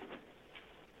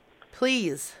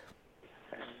 Please.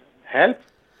 Help?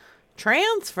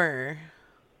 Transfer.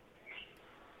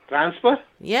 Transfer?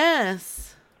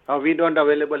 Yes. Oh, we don't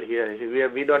available here.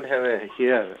 We don't have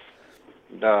here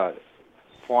the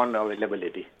phone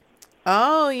availability.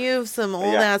 Oh, you have some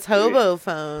old ass hobo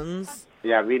phones.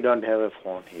 Yeah, we don't have a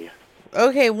phone here.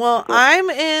 Okay, well,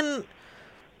 I'm in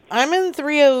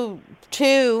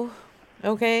 302.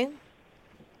 Okay.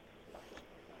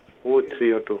 Who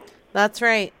 302? That's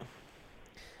right.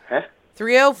 Huh?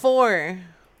 304.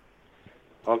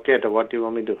 Okay, so what do you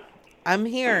want me to do? I'm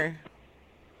here.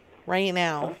 Right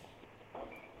now.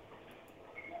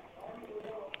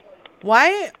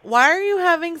 Why are you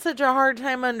having such a hard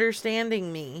time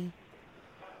understanding me?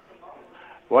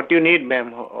 What do you need,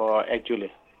 ma'am,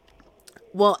 actually?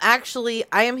 Well, actually,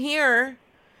 I am here,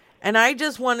 and I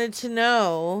just wanted to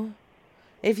know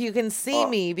if you can see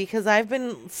me, because I've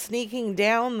been sneaking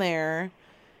down there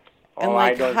and I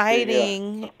like don't see here.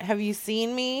 hiding. Have you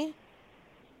seen me?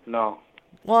 No.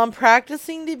 Well, I'm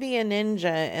practicing to be a ninja,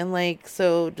 and like,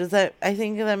 so does that, I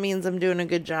think that means I'm doing a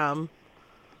good job.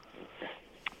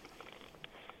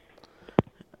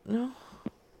 No.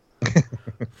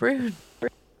 Rude.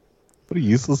 What a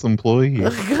useless employee.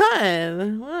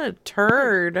 God, what a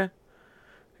turd.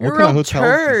 What kind of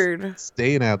hotels is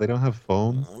staying at? They don't have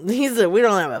phones? He said, we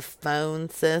don't have a phone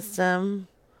system.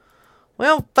 We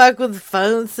don't fuck with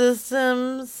phone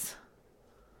systems.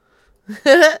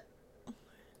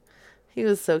 He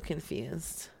was so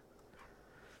confused.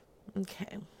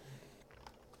 Okay.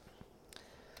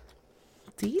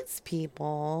 These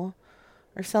people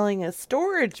are selling a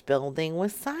storage building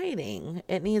with siding.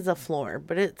 It needs a floor,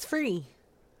 but it's free.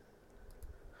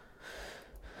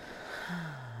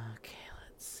 Okay,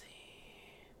 let's see.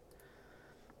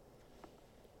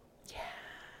 Yeah.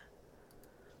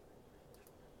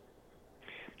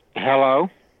 Hello?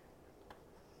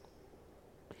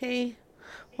 Hey,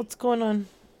 what's going on?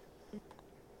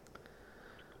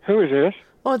 Who is this?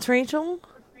 Oh, it's Rachel.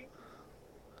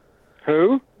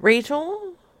 Who?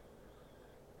 Rachel?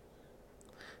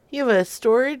 You have a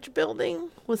storage building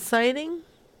with siding?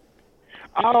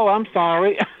 Oh, I'm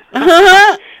sorry.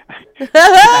 I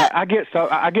get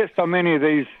so many of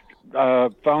these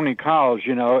phony calls,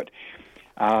 you know.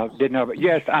 Didn't know, but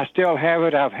yes, I still have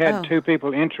it. I've had two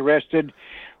people interested.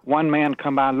 One man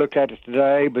come by and looked at it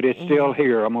today, but it's still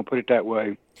here. I'm gonna put it that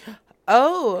way.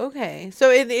 Oh, okay.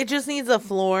 So it just needs a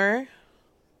floor?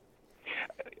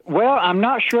 Well, I'm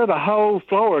not sure the whole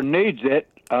floor needs it.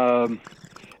 I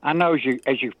know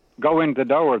as you go in the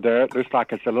door there, it looks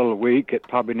like it's a little weak. It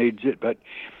probably needs it, but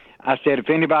I said if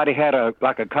anybody had a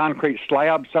concrete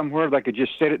slab somewhere, they could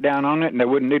just sit it down on it, and they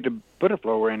wouldn't need to put a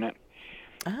floor in it.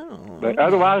 Oh. But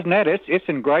otherwise than that, it's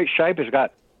in great shape. It's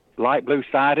got light blue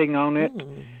siding on it.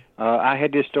 I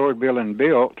had this storage building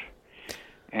built,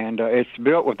 and it's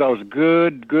built with those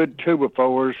good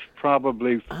 2x4s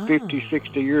probably 50,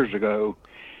 60 years ago.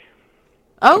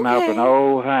 Come out of an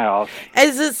old house.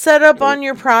 Is it set up on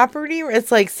your property?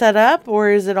 It's like set up, or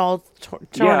is it all torn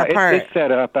apart? It's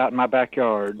set up out in my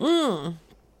backyard. Now,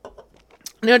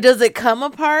 does it come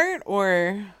apart,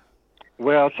 or?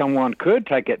 Well, someone could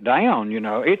take it down. You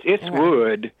know, it's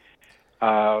wood.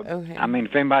 I mean,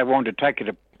 if anybody wanted to take it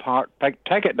apart,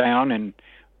 take it down and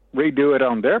redo it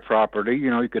on their property, you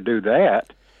know, you could do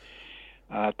that.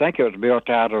 I think it was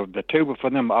built out of the for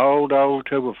them old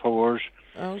 2x4s.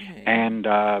 Okay. And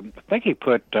I think he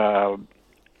put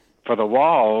for the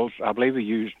walls, I believe he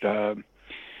used plywood's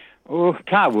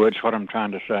what I'm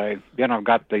trying to say. Then I've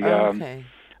got the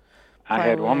I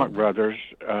had Womack Brothers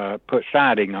put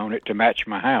siding on it to match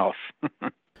my house.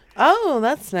 Oh,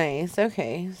 that's nice.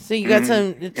 Okay, so you got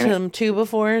some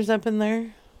 2x4s up in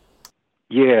there.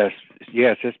 Yes,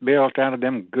 it's built out of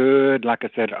them good, like I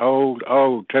said, old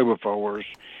 2x4s,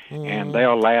 and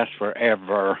they'll last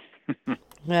forever.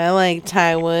 I like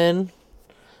tie wood.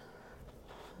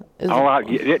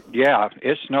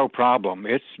 It's no problem.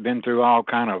 It's been through all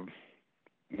kind of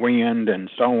wind and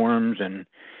storms, and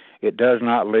it does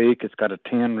not leak. It's got a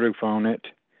tin roof on it,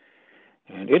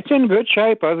 and it's in good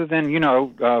shape. Other than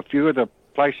a few of the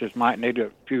places might need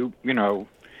a few,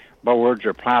 boards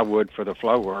or plywood for the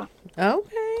floor.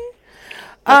 Okay.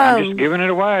 I'm just giving it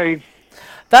away.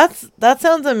 That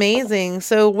sounds amazing.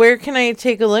 So where can I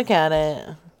take a look at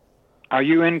it? Are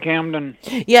you in Camden?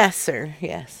 Yes, sir.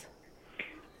 Yes.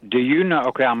 Do you know?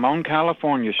 Okay, I'm on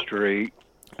California Street,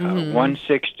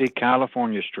 160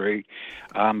 California Street.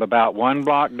 I'm about one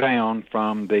block down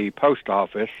from the post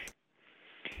office.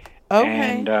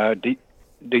 Okay. And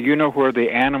do you know where the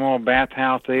animal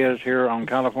bathhouse is here on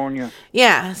California?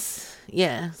 Yes.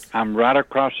 I'm right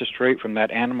across the street from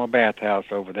that animal bathhouse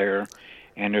over there,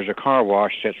 and there's a car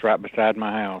wash that's right beside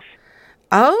my house.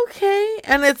 Okay,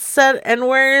 and it's set. And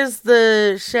where is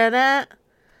the shed at?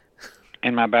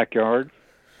 In my backyard.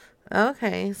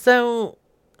 Okay, so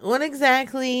what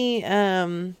exactly?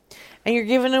 And you're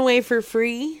giving away for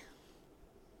free?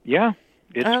 Yeah,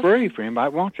 it's free for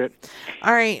anybody that wants it.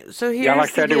 All right, so here's like I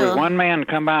said, the deal. there was one man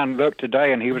come by and look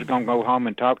today, and he was going to go home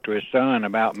and talk to his son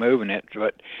about moving it.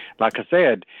 But like I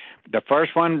said, the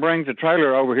first one brings the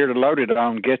trailer over here to load it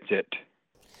on gets it.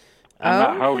 I'm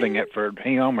not holding it for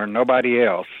him or nobody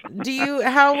else.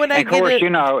 How would I get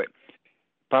it? Of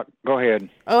course, go ahead.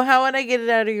 Oh, how would I get it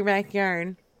out of your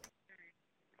backyard?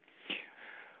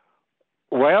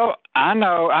 Well, I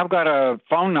know I've got a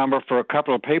phone number for a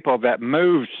couple of people that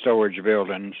move storage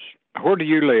buildings. Where do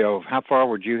you live? How far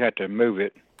would you have to move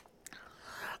it?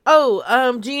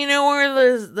 Oh, do you know where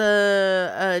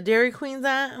the Dairy Queen's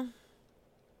at?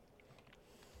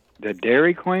 The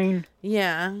Dairy Queen?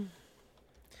 Yeah.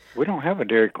 We don't have a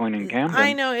Dairy Queen in Camden.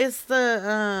 I know, it's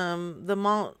the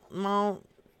malt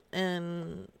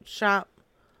and shop.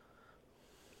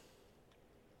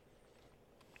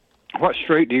 What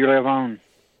street do you live on?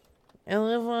 I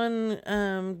live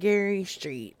on Gary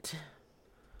Street.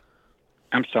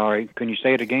 I'm sorry, can you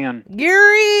say it again?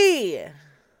 Gary!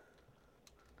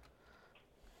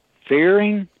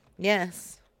 Fearing?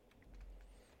 Yes.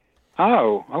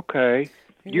 Oh, okay.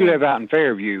 You live out in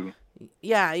Fairview.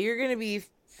 Yeah, you're gonna be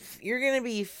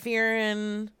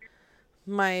fearing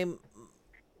my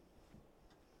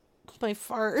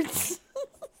farts.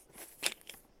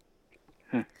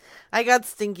 I got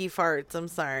stinky farts. I'm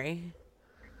sorry.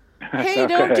 Hey,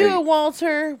 don't do it,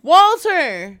 Walter.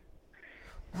 Walter's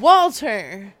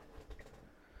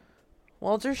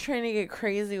trying to get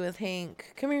crazy with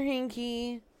Hank. Come here,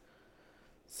 Hanky.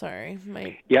 Sorry,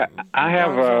 I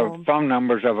have phone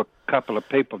numbers of a couple of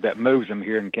people that moves them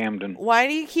here in Camden. Why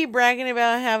do you keep bragging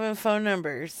about having phone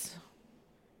numbers?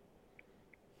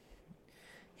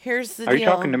 Here's the deal. Are you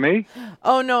talking to me?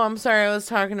 Oh no, I'm sorry. I was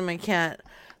talking to my cat.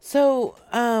 So,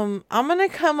 I'm gonna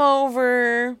come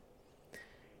over.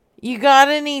 You got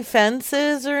any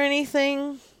fences or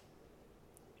anything?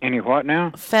 Any what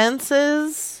now?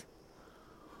 Fences?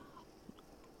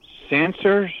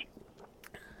 Sensors?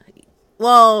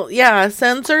 Well, yeah,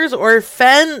 sensors or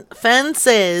fences.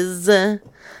 Fences. Oh,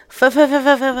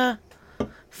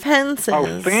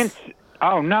 fence.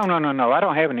 Oh, no. I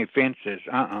don't have any fences.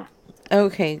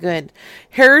 Okay, good.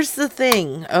 Here's the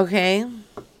thing, okay?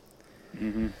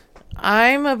 Mm-hmm.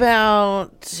 I'm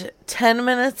about 10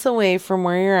 minutes away from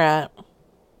where you're at.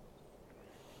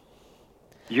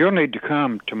 You'll need to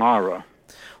come tomorrow.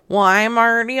 Well, I'm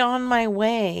already on my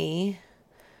way.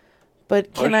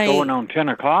 But can it's going on 10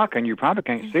 o'clock, and you probably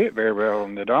can't see it very well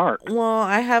in the dark. Well,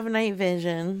 I have night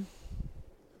vision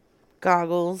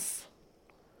goggles.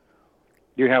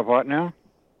 You have what now?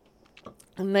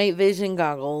 Night vision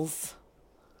goggles.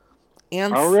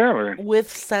 And oh, really? With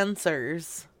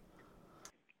sensors.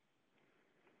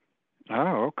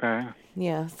 Oh, okay.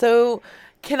 Yeah. So,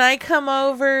 can I come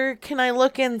over? Can I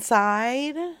look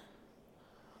inside?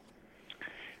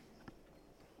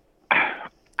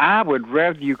 I would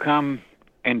rather you come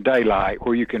in daylight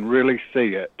where you can really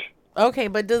see it. Okay,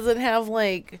 but does it have a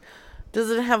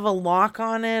lock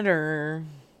on it or?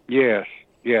 Yes,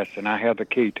 and I have the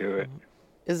key to it.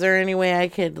 Is there any way I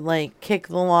could kick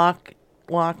the lock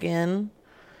in?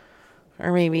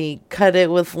 Or maybe cut it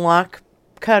with lock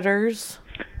cutters?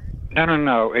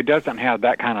 No. It doesn't have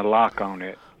that kind of lock on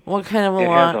it. What kind of a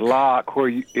lock?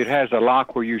 It has a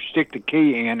lock where you stick the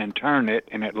key in and turn it,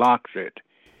 and it locks it.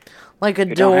 Like a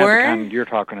it door? Don't have the kind you're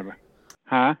talking about.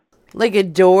 Huh? Like a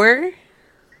door?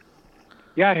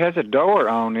 Yeah, it has a door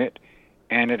on it,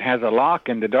 and it has a lock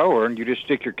in the door, and you just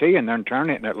stick your key in there and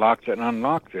turn it, and it locks it and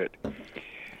unlocks it.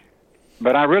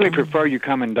 But I really prefer you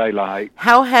come in daylight.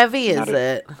 How heavy is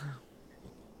it?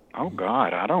 Oh,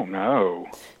 God, I don't know.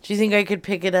 Do you think I could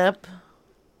pick it up?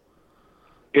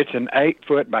 It's an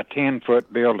 8-foot by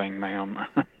 10-foot building, ma'am.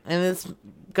 And it's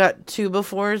got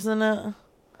 2x4s in it?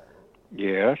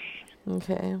 Yes.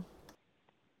 Okay.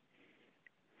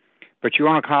 But you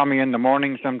want to call me in the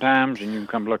morning sometimes, and you can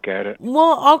come look at it.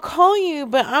 Well, I'll call you,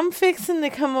 but I'm fixing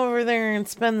to come over there and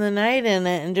spend the night in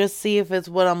it and just see if it's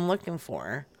what I'm looking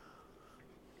for.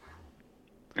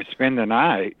 And spend the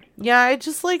night? Yeah, I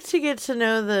just like to get to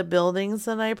know the buildings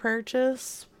that I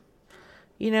purchase.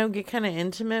 You know, get kind of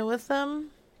intimate with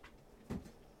them.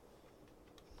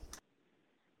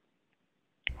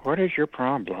 What is your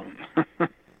problem?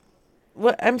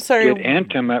 What? I'm sorry. Get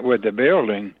intimate with the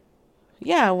building.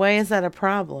 Yeah, why is that a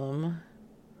problem?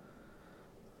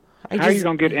 How are you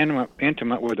going to get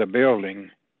intimate with a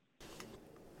building?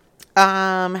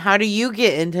 How do you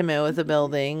get intimate with a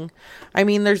building? I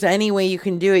mean, there's any way you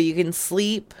can do it. You can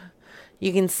sleep.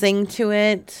 You can sing to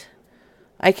it.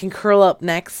 I can curl up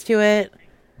next to it.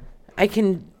 I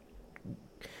can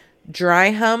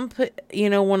dry hump,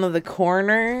 one of the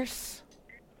corners.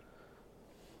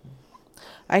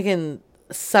 I can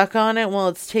suck on it while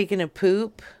it's taking a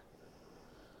poop.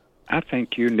 I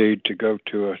think you need to go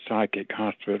to a psychic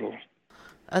hospital.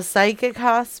 A psychic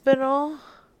hospital?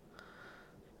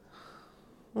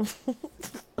 Psychic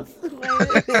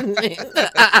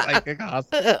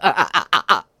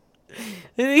hospital.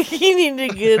 You need to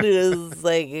get to a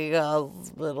psychic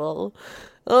hospital.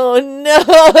 Oh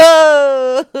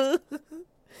no!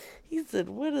 He said,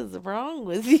 "What is wrong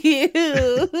with you?"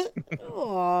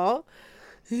 Aww.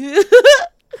 He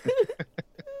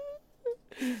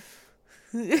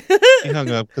hung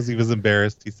up because he was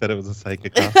embarrassed. He said it was a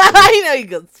psychic hospital. I know. He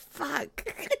goes,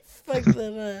 "Fuck." Fuck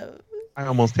that up. I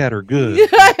almost had her good. Yeah,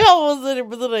 I almost had her,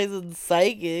 but then I said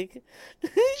psychic.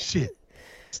 Shit.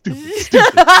 Stupid.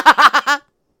 God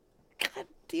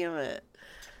damn it.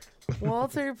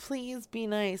 Walter, please be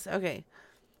nice. Okay.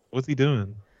 What's he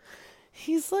doing?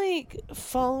 He's like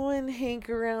following Hank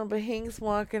around, but Hank's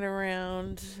walking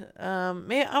around. I'm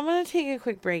gonna take a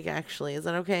quick break. Actually, is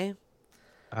that okay?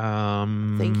 Thank you.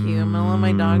 I'm gonna let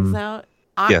my dogs out.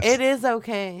 Yes. It is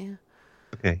okay.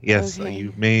 Okay. Yes. Okay.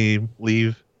 You may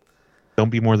leave. Don't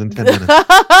be more than 10 minutes.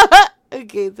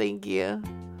 Okay. Thank you.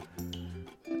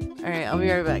 All right. I'll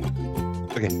be right back.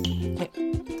 Okay.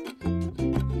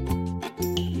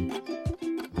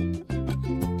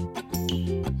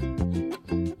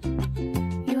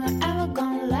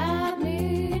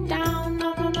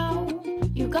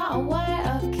 Got a way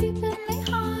of keeping me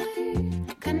high,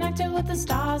 connected with the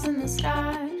stars in the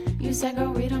sky. You said go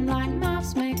read them like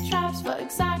maps, make traps for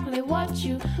exactly what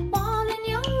you want in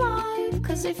your life.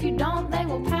 Cause if you don't, they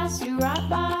will pass you right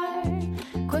by,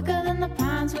 quicker than the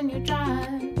pines when you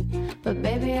drive. But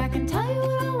baby, I can tell you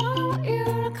what I want you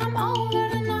to come over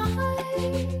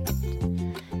tonight.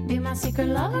 Be my secret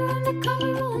lover,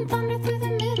 undercover, rolling thunder through the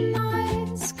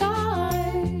midnight sky.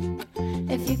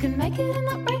 If you can make it and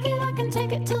not break it, I can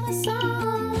take it till the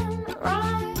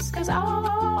sunrise. Cause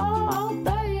oh,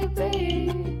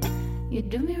 baby, you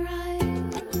do me right.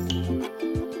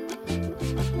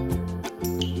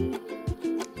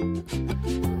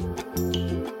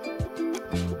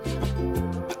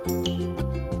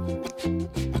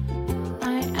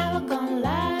 I ain't ever gonna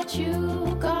let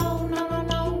you go,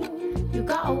 no. You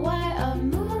got a way of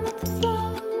moving with the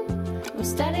flow. We're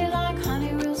steady like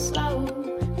honey, real slow.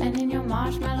 And in your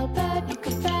marshmallow bed, you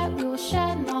could bet we will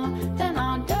shed more than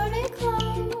our dirty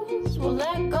clothes. We'll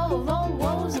let go of old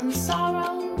woes and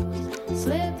sorrows,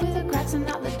 slip through the cracks and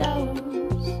out the doors.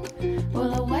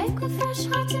 We'll awake with fresh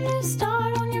hearts, a new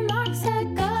start on your mark,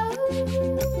 set, go.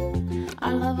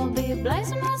 Our love will be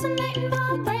blazing, resonating,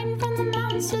 vibrating from the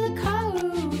mountains to the coast.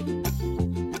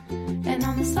 And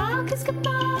on the star, kiss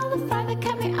goodbye all the fright that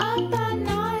kept me up at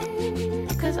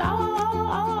night. Cause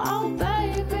oh,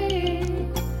 baby,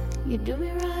 you do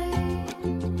me right.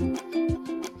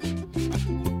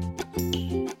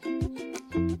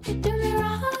 You do me right.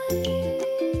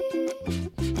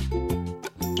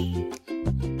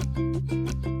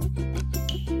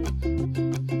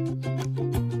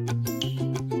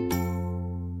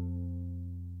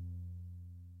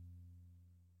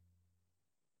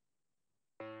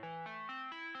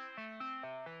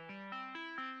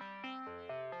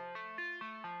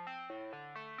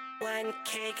 One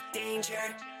cake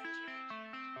danger.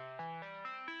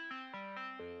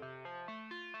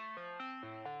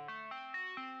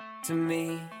 To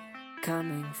me,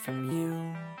 coming from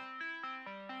you,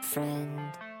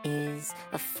 friend is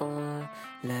a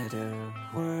 4-letter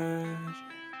word,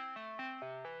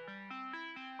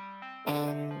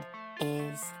 and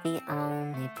is the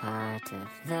only part of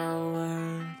the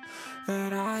word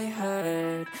that I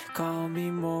heard. Call me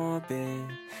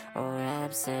morbid or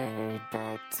absurd,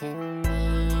 but to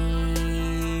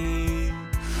me,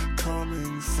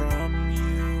 coming from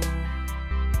you,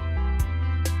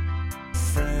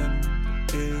 friend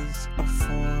is a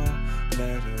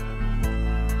 4-letter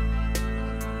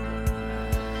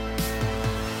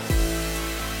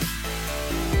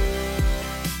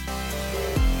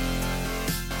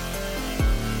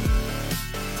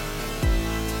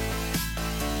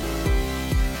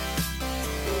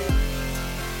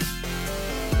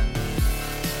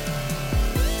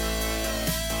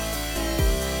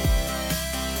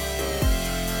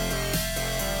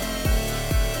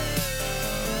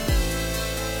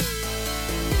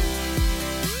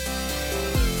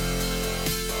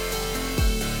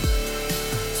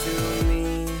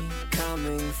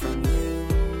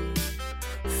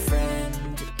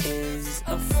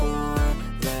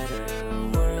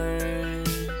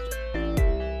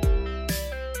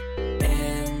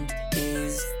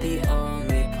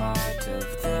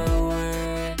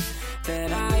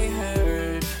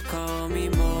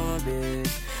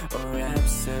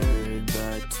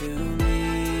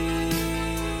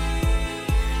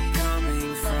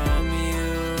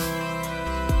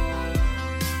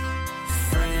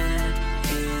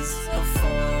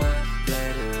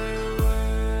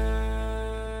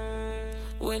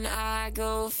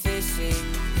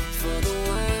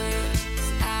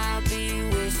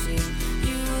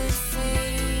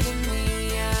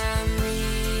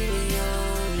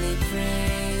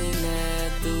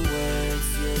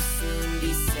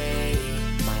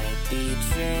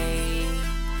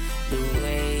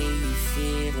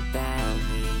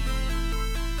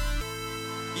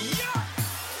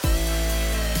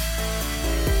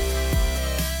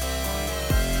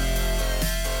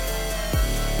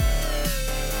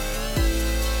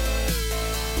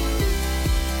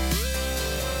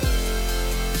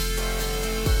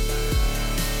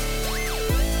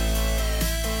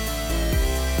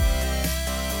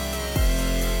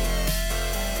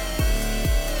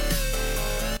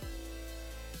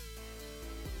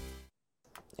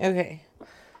Okay.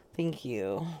 Thank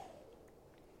you.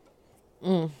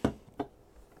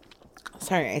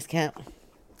 Sorry, Ice Cat.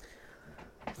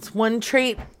 It's one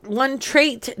trait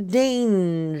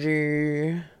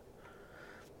danger.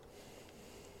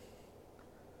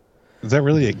 Is that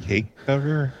really a cake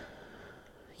cover?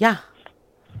 Yeah.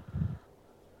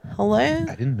 Hello?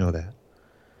 I didn't know that.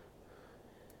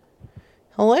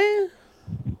 Hello?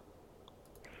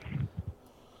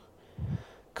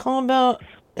 Call about...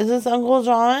 Is this Uncle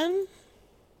John?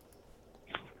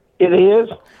 It is?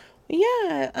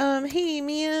 Yeah. Hey,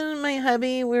 me and my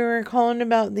hubby, we were calling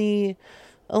about the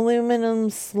aluminum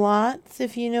slots,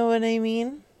 if you know what I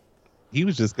mean. He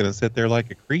was just going to sit there like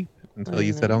a creep until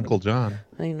you said Uncle John.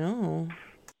 I know.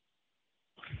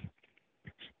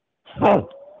 Huh.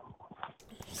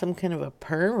 Some kind of a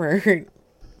pervert.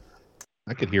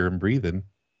 I could hear him breathing.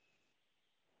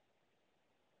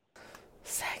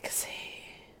 Sexy.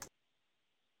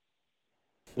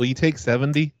 Will you take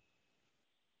 70?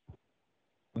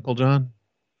 Uncle John?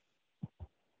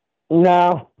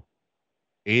 No.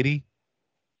 80?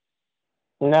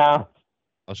 No.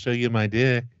 I'll show you my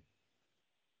dick.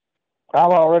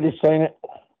 I've already seen it.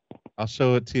 I'll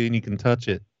show it to you and you can touch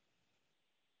it.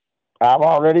 I've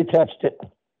already touched it.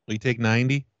 Will you take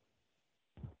 90?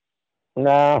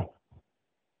 No.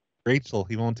 Rachel,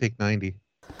 he won't take 90.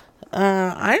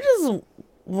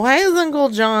 Why is Uncle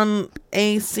John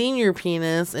A, seen your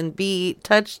penis, and B,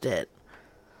 touched it?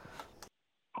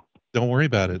 Don't worry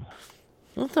about it.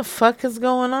 What the fuck is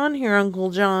going on here, Uncle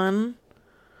John?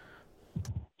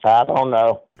 I don't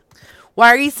know. Why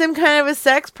are you some kind of a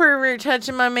sex pervert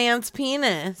touching my man's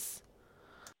penis?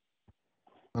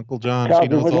 Uncle John, Because she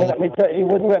knows all. he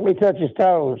wouldn't let me touch his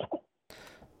toes.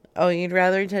 Oh, you'd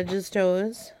rather touch his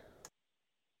toes?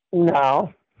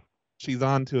 No. She's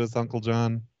on to us, Uncle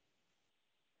John.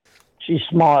 She's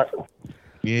smart.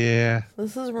 Yeah.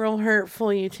 This is real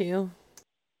hurtful, you two.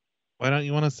 Why don't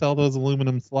you want to sell those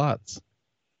aluminum slots?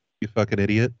 You fucking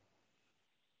idiot.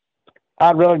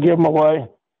 I'd rather give them away.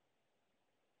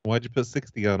 Why'd you put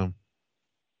 60 on them?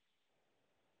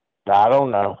 I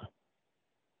don't know.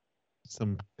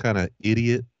 Some kind of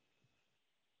idiot.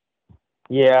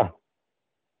 Yeah.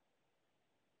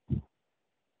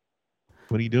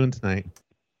 What are you doing tonight?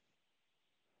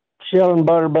 Chilling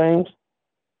butter beans.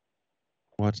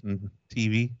 Watching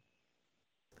TV?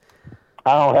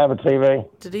 I don't have a TV.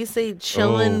 Did he say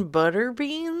chillin' butter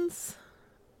beans?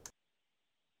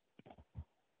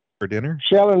 For dinner?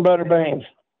 Shelling butter beans.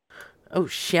 Oh,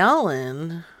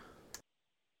 shellin'.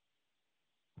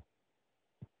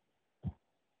 Do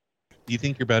you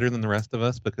think you're better than the rest of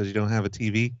us because you don't have a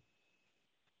TV?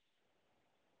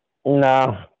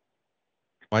 No.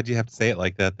 Why'd you have to say it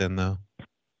like that then, though?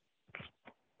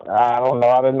 I don't know.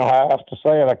 I didn't know how else to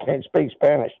say it. I can't speak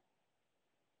Spanish.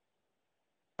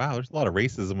 Wow, there's a lot of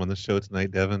racism on the show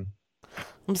tonight, Devin.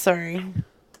 I'm sorry.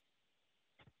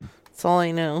 That's all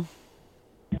I know.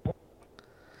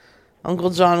 Uncle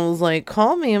John was like,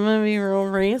 call me, I'm gonna be real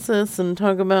racist and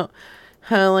talk about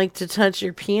how I like to touch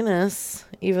your penis,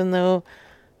 even though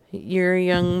you're a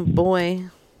young boy.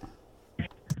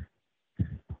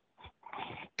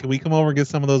 Can we come over and get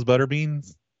some of those butter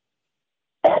beans?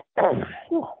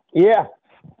 Yeah.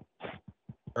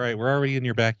 All right, where are we in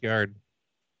your backyard?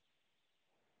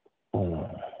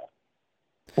 Well,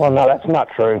 no, that's not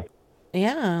true.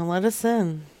 Yeah, let us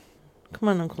in. Come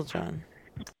on, Uncle John.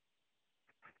 You're in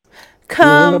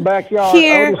the Come backyard.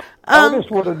 here. Otis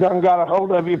would have done got a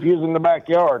hold of you if you was in the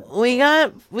backyard. We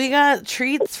got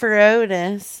treats for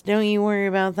Otis. Don't you worry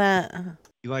about that.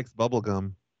 He likes bubble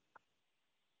gum.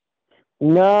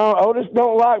 No, Otis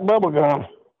don't like bubble gum.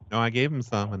 No, I gave him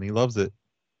some and he loves it.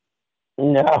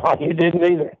 No, you didn't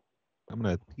either. I'm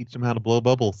going to teach him how to blow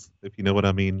bubbles, if you know what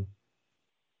I mean.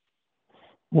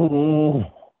 I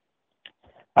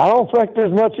don't think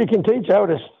there's much you can teach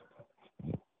Otis.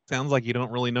 Sounds like you don't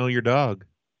really know your dog.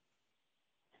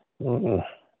 It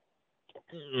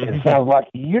sounds like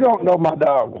you don't know my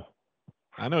dog.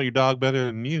 I know your dog better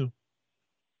than you.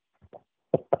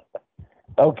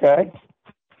 Okay.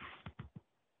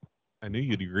 I knew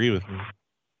you'd agree with me.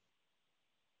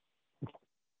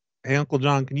 Hey, Uncle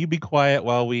John, can you be quiet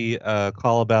while we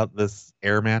call about this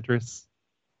air mattress?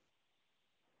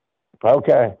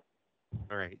 Okay.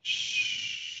 All right. Shh.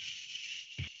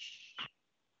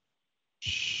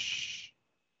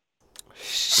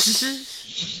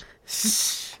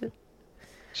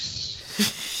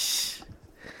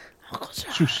 Uncle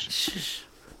John.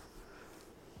 Shh.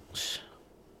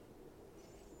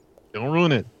 Don't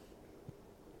ruin it.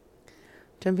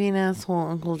 Don't be an asshole,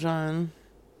 Uncle John.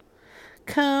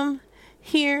 Come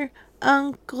here,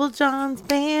 Uncle John's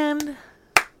band.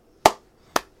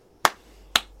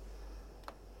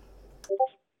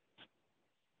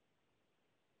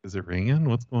 Is it ringing?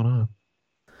 What's going on?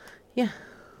 Yeah.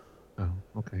 Oh,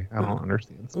 okay. I don't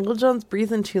understand. Uncle John's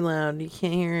breathing too loud. You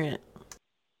can't hear it.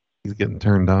 He's getting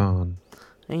turned on.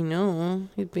 I know.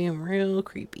 He's being real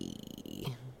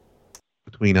creepy.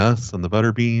 Between us and the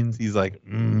butter beans, he's like,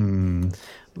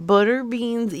 Butter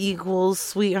beans equals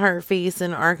sweetheart face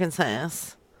in Arkansas.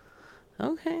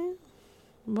 Okay.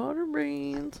 Butter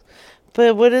beans.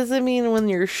 But what does it mean when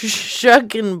you're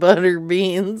shucking butter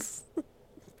beans?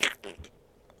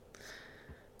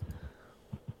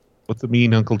 What's it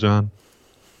mean, Uncle John?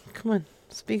 Come on,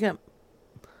 speak up.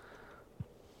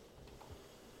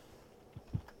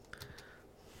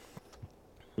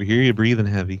 We hear you breathing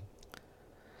heavy.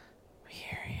 We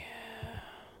hear you.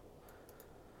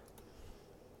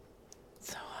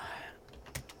 So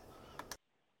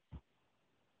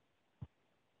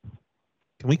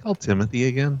Can we call Timothy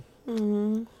again?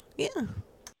 Yeah.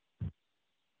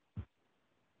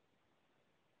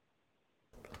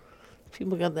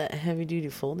 People got that heavy duty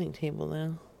folding table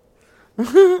now.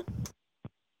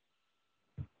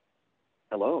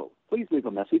 Hello. Please leave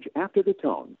a message after the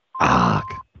tone.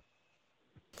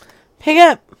 Pick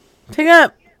up. Pick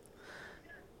up.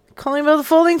 Calling about the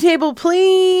folding table,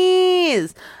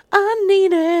 please. I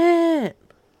need it.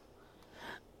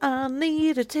 I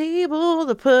need a table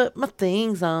to put my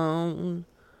things on.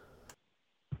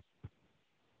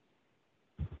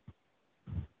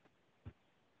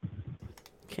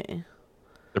 Okay.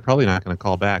 They're probably not going to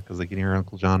call back because they can hear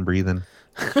Uncle John breathing.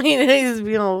 I mean, he's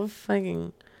being all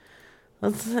fucking...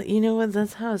 You know what?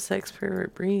 That's how a sex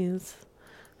pervert breathes.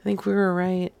 I think we were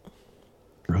right.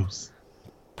 Gross.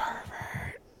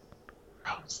 Pervert.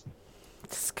 Gross.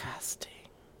 Disgusting.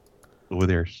 Over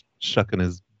there shucking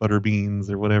his butter beans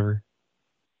or whatever.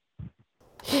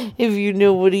 If you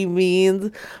know what he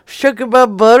means. Shucking my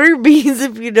butter beans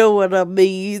if you know what I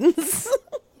means.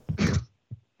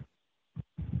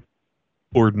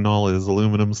 Hoarding all his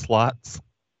aluminum slots.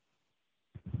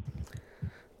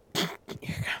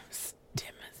 Here comes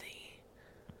Timothy.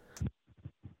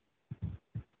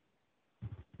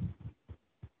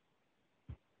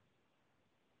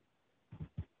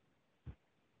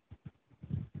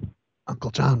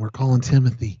 Uncle John, we're calling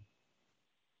Timothy.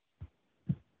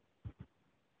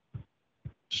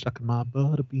 Shucking my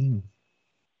butter beans.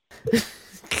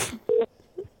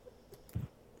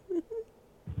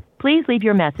 Please leave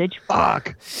your message.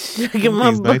 Fuck. Shucking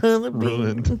my butter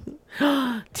beans.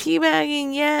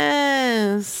 Teabagging,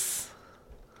 yes.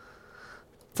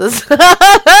 Have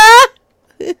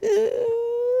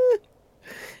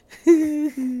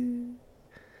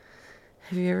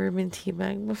you ever been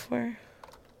teabagged before?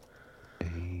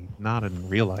 Not in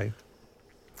real life.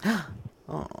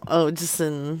 Oh, just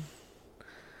in...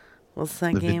 What's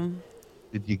that game?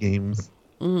 Video games.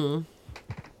 No,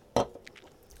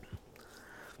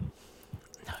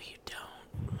 you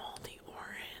don't. Moldy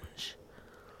orange.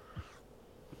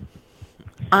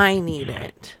 I need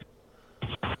it.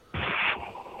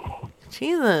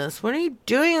 Jesus, what are you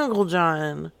doing, Uncle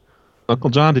John? Uncle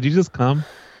John, did you just come?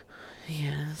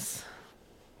 Yes.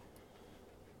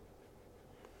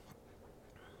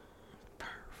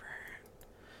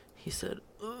 He said,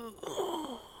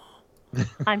 ugh.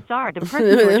 I'm sorry, the person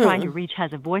you are trying to reach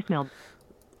has a voicemail.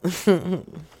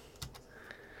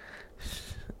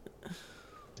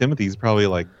 Timothy's probably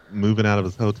like moving out of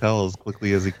his hotel as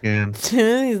quickly as he can.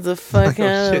 Timothy's the fuck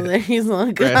out of there. He's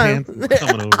like, Brad Hanson's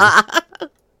coming over.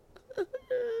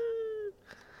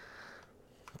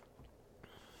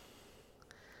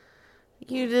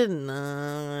 You did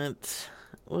not.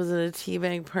 Was it a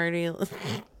teabag party?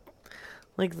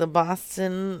 Like the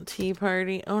Boston Tea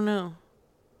Party? Oh no.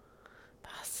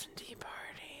 Boston Tea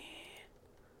Party.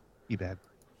 Teabag.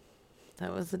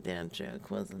 That was a dad joke,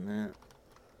 wasn't it?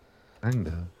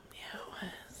 Kinda. Yeah, it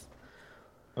was.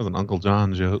 That was an Uncle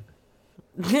John joke.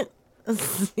 That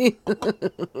was an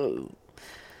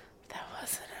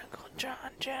Uncle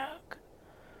John joke.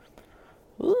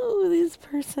 Ooh, this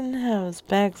person has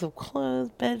bags of clothes,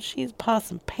 bed sheets,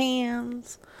 pots and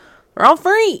pans. They're all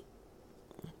free.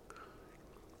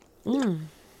 I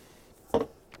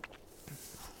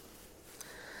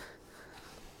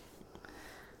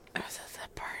was at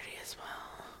that party as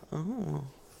well. Oh.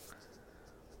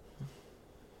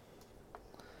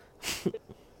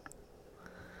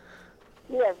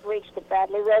 You have reached the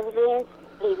Bradley residence.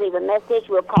 Please leave a message.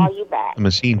 We'll call you back. A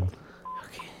machine.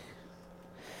 Okay.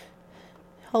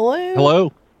 Hello?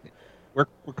 Hello. We're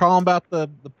calling about the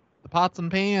pots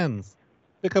and pans.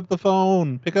 Pick up the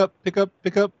phone. Pick up.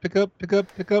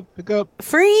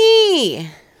 Free.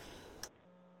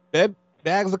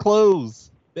 Bags of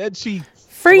clothes. Bed sheets.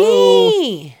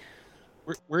 Free.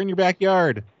 Hello? We're in your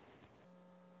backyard.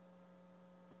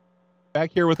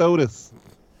 Back here with Otis.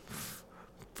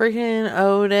 Freaking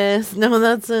Otis. No,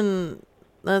 that's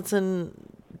in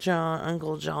John,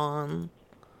 Uncle John.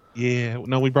 Yeah,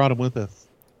 no, we brought him with us.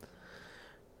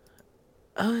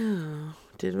 Oh,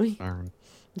 did we? Darn.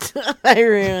 I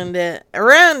ruined it. I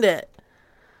ruined it.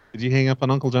 Did you hang up on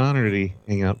Uncle John, or did he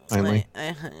hang up finally?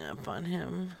 I hung up on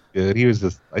him. Good. He was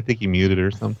just, I think he muted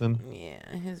or something. Yeah,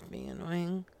 he's being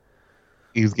annoying.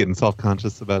 He was getting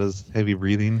self-conscious about his heavy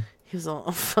breathing. He was all,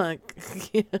 oh, fuck.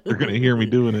 They're going to hear me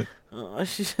doing it. Oh,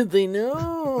 should they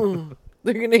know?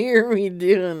 They're going to hear me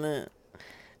doing it.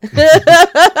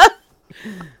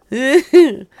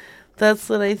 That's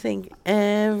what I think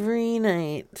every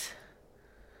night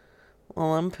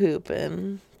while I'm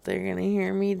pooping. They're going to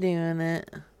hear me doing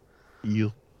it. Yeah.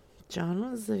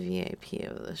 John was the VIP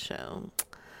of the show.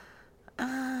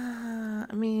 I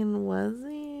mean, was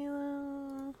he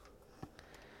though?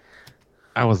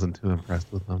 I wasn't too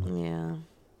impressed with him.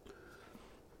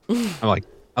 Yeah. I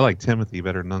like Timothy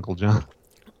better than Uncle John.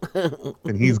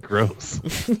 And he's gross.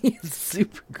 He's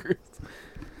super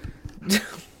gross.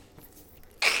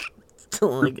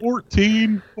 You're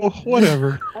 14. Well,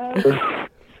 whatever.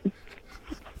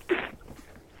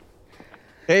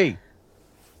 Hey.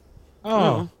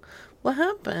 Oh. What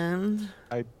happened?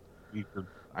 I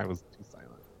was too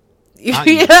silent. Yeah,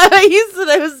 you said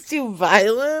I was too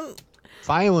violent.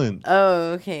 Silent.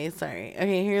 Oh, okay. Sorry.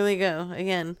 Okay, here we go.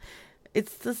 Again.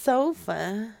 It's the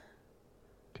sofa.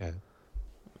 Okay.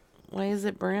 Why is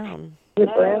it brown?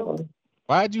 It's brown.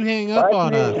 Why'd you hang up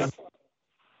on us?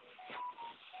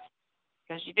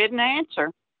 Because you didn't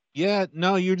answer. Yeah,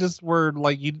 no, you just were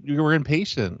like, you were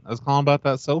impatient. I was calling about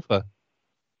that sofa.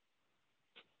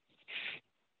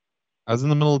 I was in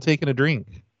the middle of taking a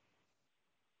drink.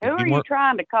 Who are you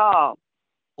trying to call?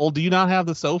 Well, do you not have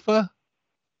the sofa?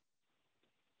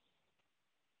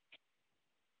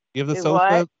 You have the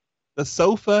sofa? What? The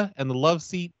sofa and the love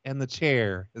seat and the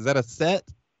chair. Is that a set?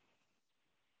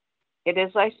 It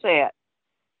is a set.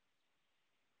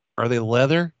 Are they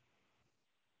leather?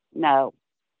 No.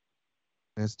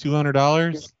 And it's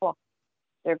 $200?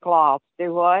 They're cloth.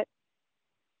 Do what?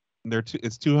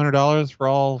 It's $200 for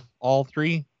all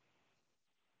three?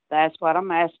 That's what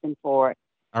I'm asking for it.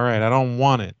 All right, I don't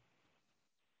want it.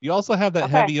 You also have that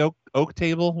heavy oak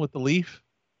table with the leaf?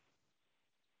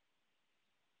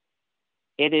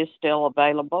 It is still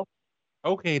available.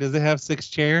 Okay, does it have 6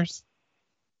 chairs?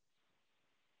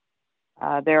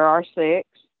 There are 6.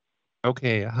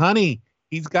 Okay, honey,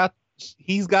 he's got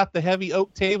the heavy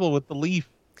oak table with the leaf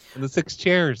and the 6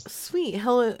 chairs. Sweet.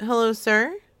 Hello,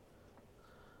 sir.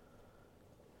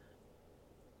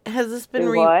 Has this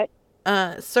been what?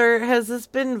 Sir, has this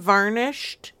been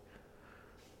varnished?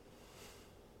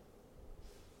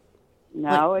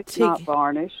 No, it's not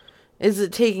varnished. Is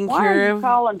it taken Why care are you of?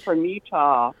 calling from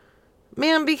Utah?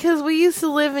 Ma'am, because we used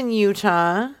to live in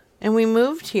Utah and we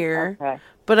moved here. Okay.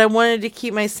 But I wanted to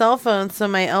keep my cell phone so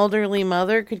my elderly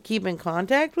mother could keep in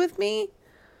contact with me.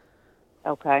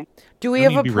 Okay. Do we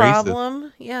have a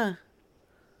problem? Yeah.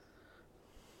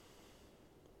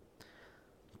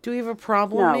 Do we have a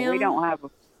problem, No, ma'am? we don't have a...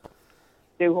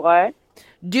 Do what?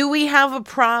 Do we have a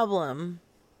problem?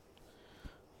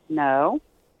 No.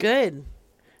 Good.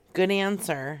 Good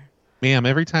answer. Ma'am,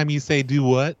 every time you say do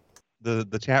what,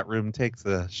 the chat room takes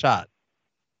a shot.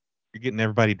 You're getting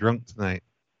everybody drunk tonight.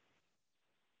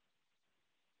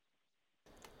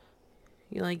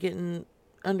 You like getting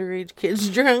underage kids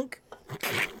drunk?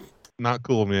 Not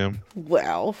cool, ma'am.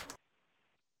 Wow.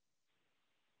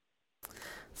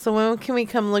 So when can we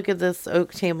come look at this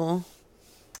oak table?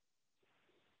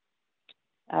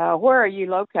 Where are you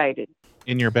located?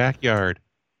 In your backyard.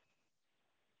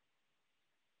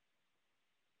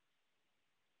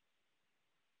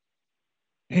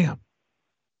 Ma'am,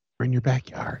 we're in your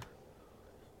backyard.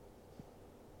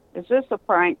 Is this a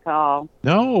prank call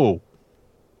No.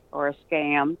 or a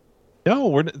scam?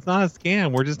 No, it's not a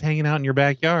scam. We're just hanging out in your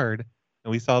backyard.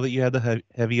 And we saw that you had the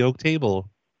heavy oak table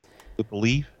with the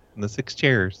leaf and the 6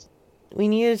 chairs. We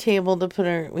need a table to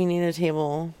put we need a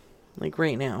table like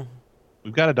right now.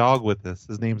 We've got a dog with us.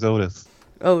 His name's Otis.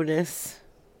 Otis.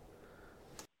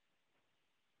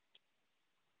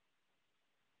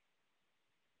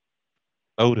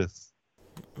 Otis.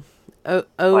 Otis.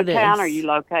 What town are you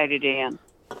located in?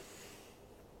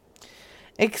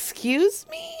 Excuse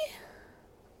me?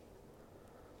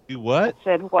 You what? I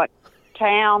said, what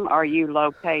town are you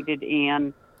located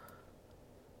in?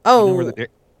 Oh, You know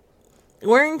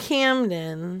we're in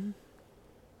Camden.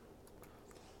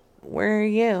 Where are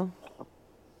you?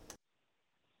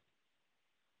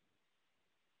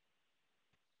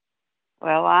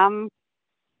 Well, I'm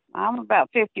about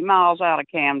 50 miles out of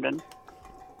Camden.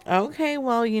 Okay,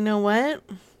 well, you know what?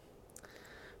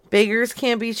 Beggars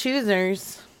can't be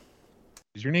choosers.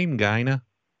 Is your name Gina?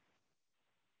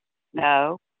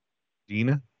 No.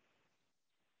 Gina?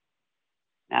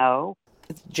 No.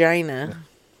 It's Gina.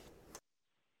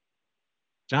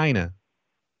 Gina.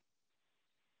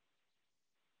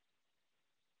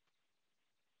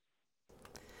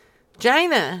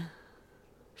 Gina.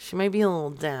 She might be a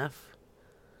little deaf.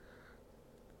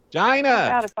 Gina.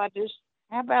 How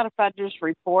about if I just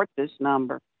report this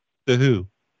number? To who?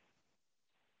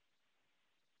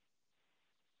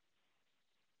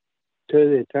 To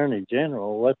the Attorney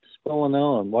General. What's going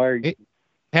on? Why are you? Hey,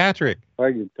 Patrick. Why are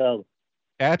you calling?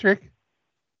 Patrick.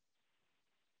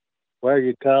 Why are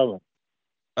you calling?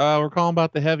 We're calling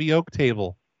about the heavy oak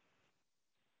table.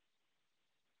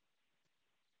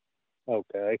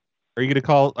 Okay. Are you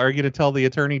gonna tell the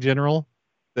Attorney General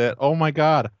that, oh my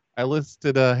God, I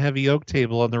listed a heavy oak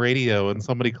table on the radio and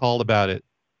somebody called about it?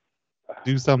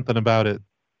 Do something about it,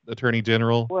 Attorney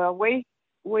General. Well, we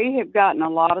have gotten a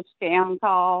lot of scam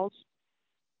calls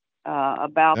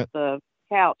about the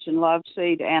couch and love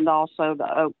seat and also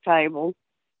the oak table.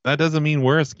 That doesn't mean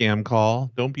we're a scam call.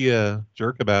 Don't be a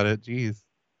jerk about it. Jeez.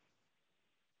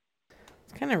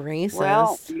 It's kind of racist.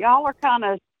 Well, y'all are kind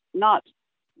of not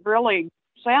really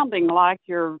sounding like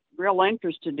you're real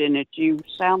interested in it. You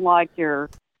sound like you're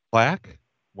Black?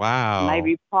 Wow.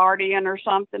 maybe partying or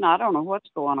something. I don't know what's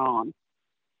going on.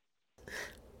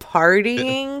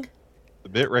 Partying? A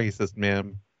bit racist,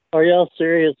 ma'am. Are y'all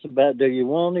serious about do you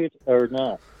want it or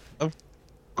not? Of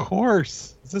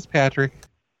course. Is this Patrick?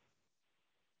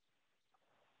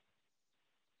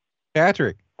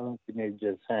 Patrick. I don't think you need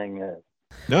to just hang up.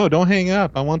 No, don't hang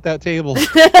up. I want that table.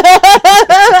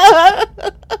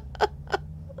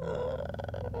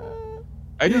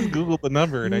 I just Googled the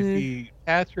number and I see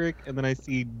Patrick and then I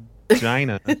see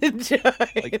Gina. Like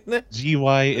Gyna.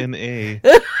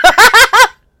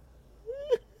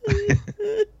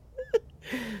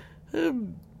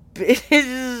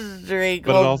 Bitch straight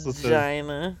But it also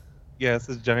Gina. Yeah, it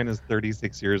says Gina's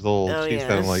 36 years old. Oh, She yeah,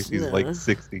 sounds like she's like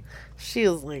 60. She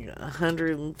is like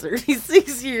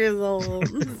 136 years old.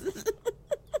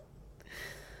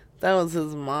 That was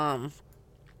his mom.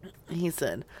 He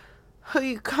said, "Who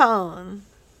you calling?"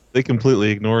 They completely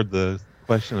ignored the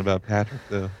question about Patrick,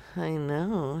 though. I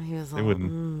know. He was They all,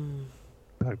 wouldn't.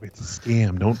 It's a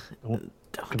scam. Don't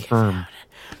confirm.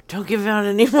 Don't give out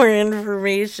any more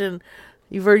information.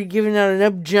 You've already given out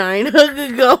enough Gina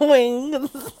going.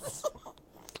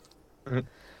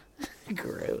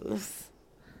 Gross.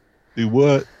 Do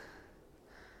what?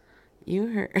 You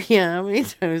heard? Yeah, how many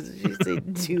times did you say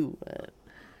do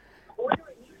what?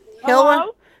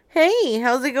 Hello? Hey,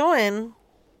 how's it going?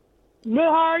 Good, how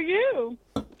are you?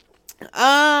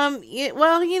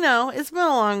 Well, you know, it's been a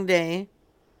long day.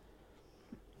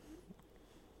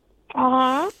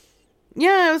 Uh-huh.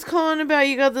 Yeah, I was calling about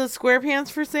you got the square pants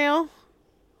for sale.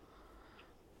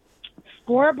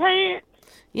 Square pants?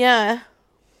 Yeah.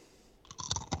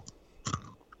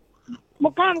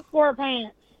 What kind of square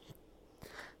pants?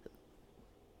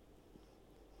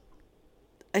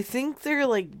 I think they're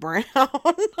like brown.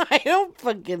 I don't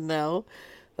fucking know.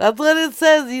 That's what it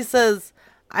says. He says,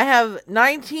 I have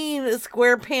 19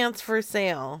 square pants for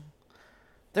sale.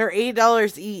 They're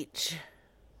 $8 each.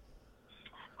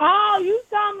 Oh, you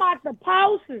talking about the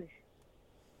posters.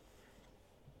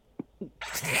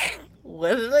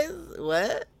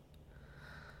 What?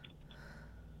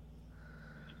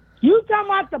 You talking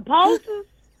about the posters?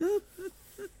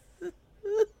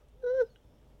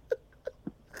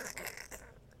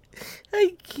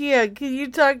 I can't. Can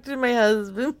you talk to my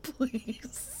husband,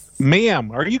 please?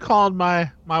 Ma'am, are you calling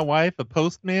my wife a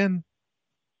postman?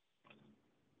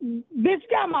 Bitch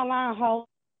got my line hoe.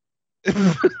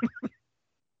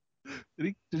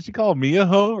 Did she call me a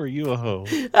hoe or you a hoe?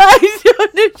 I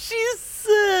don't know. She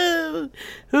said,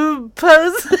 "Who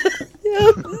posted?"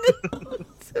 I'm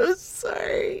so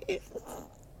sorry.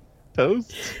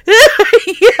 Toast?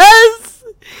 Yes.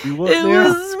 You what It now?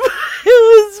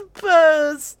 was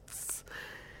posts.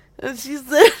 And she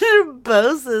said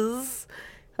bosses.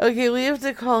 Okay, we have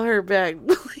to call her back,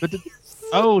 please.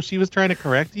 Oh, she was trying to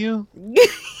correct you?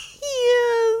 Yes.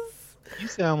 You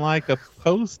sound like a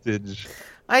postage.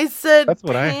 I said That's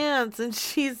what pants, and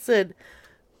she said,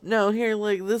 no, here,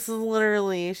 like, this is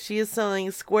literally, she is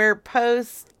selling square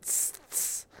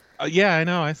posts. Yeah, I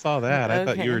know. I saw that. I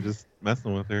thought you Okay. were just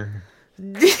messing with her.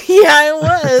 Yeah, I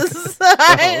was.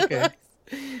 Oh, okay.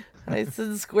 I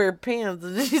said square pants,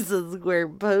 and she said square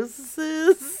posts.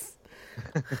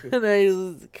 And I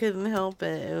just couldn't help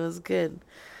it. It was good.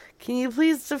 Can you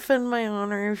please defend my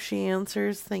honor if she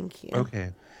answers? Thank you.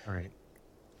 Okay. All right.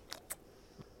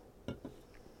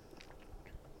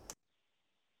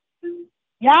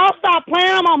 Y'all stop playing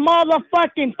on my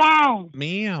motherfucking phone.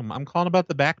 Ma'am, I'm calling about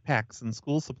the backpacks and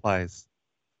school supplies.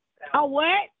 Oh,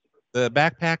 what? The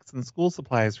backpacks and school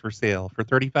supplies for sale for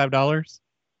 $35.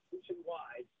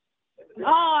 Oh,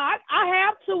 I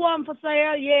have 2 of them for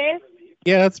sale, yes.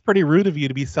 Yeah, that's pretty rude of you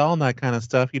to be selling that kind of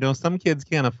stuff. You know, some kids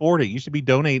can't afford it. You should be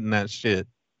donating that shit.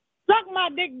 Suck my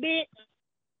dick, bitch.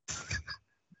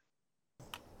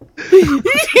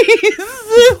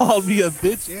 Called me a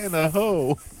bitch and a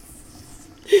hoe.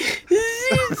 She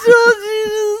told you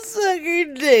to suck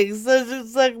her dick, so she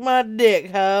suck my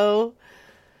dick, hoe.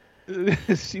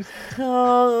 She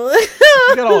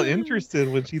got all interested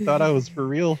when she thought I was for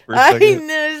real for a second. I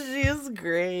know, she's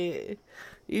great.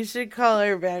 You should call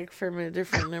her back from a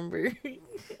different number.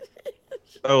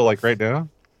 Oh, like right now?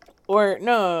 Or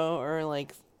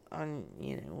like on,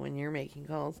 when you're making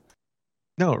calls.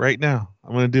 No, right now.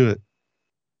 I'm going to do it.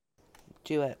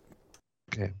 Do it.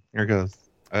 Okay, here goes.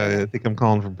 I think I'm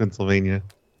calling from Pennsylvania.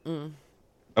 Mm.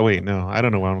 Oh, wait, no. I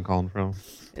don't know where I'm calling from.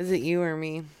 Is it you or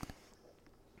me?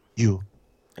 You.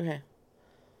 Okay.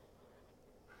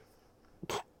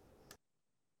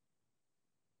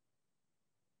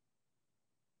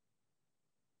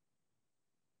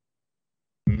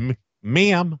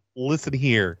 Ma'am, listen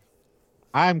here.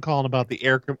 I'm calling about the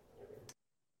air.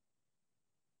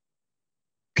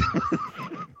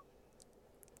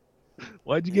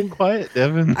 Why'd you get quiet,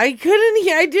 Devin? I couldn't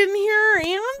hear. I didn't hear her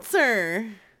answer.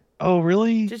 Oh,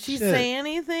 really? Did she say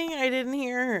anything? I didn't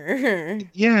hear her.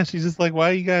 Yeah, she's just like,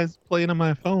 why are you guys playing on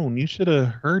my phone? You should have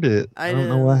heard it. I don't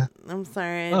know why. I'm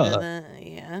sorry, I didn't.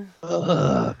 Yeah.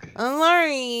 Ugh. I'm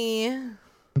sorry.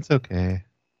 It's okay.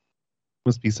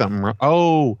 Must be something wrong.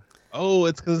 Oh,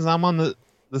 it's because I'm on the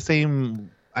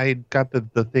same. I got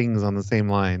the things on the same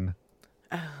line.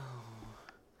 Oh.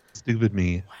 Stupid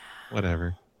me. Wow.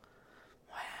 Whatever.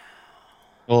 Wow.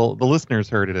 Well, the listeners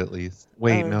heard it at least.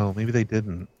 Wait, no, maybe they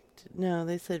didn't. No,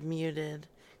 they said muted.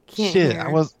 Can't Shit, hear.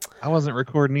 I wasn't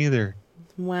recording either.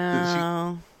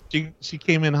 Wow. She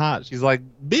came in hot. She's like,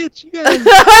 bitch, you guys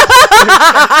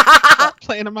stop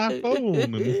playing on my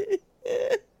phone.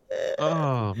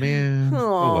 Oh, man.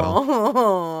 Oh,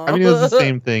 well. I mean, it was the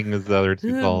same thing as the other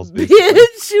 2 calls. Basically.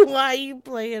 Bitch, why you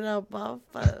playing up my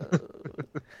phone?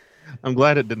 I'm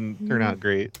glad it didn't turn out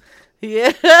great.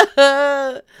 Yeah.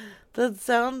 That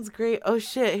sounds great. Oh,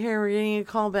 shit. Here, we're getting a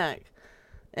call back.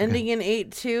 Ending in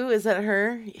 82. Is that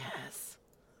her? Yes.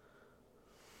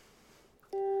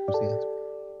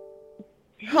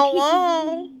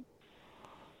 Hello.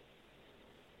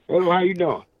 Hello, how you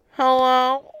doing?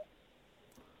 Hello.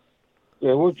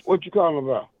 Yeah, what you calling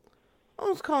about? I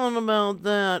was calling about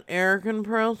that air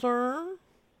compressor.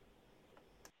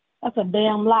 That's a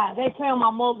damn lie. They tell my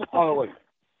mother. Oh, wait.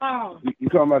 Oh. You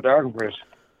talking about the air compressor?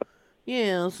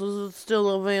 Yes, is it still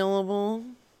available?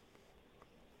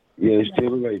 Yeah, it's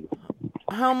still available.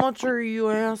 How much are you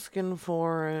asking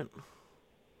for it?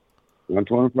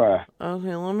 $125.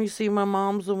 Okay, let me see. My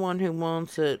mom's the one who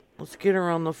wants it. Let's get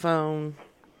her on the phone.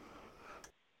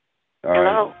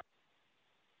 Hello?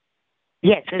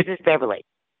 Yes, this is Beverly.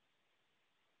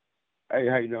 Hey,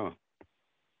 how you doing?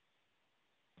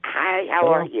 Hi, how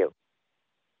are you?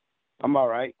 I'm all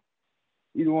right.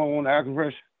 You the one want the air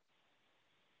compressor?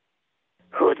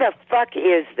 Who the fuck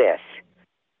is this?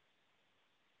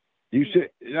 You said,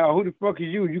 no, who the fuck is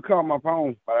you? You called my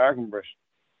phone by the air compressor.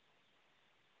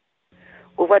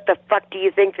 Well, what the fuck do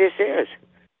you think this is?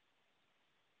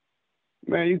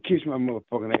 Man, you kiss my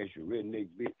motherfucking ass, you redneck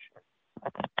bitch.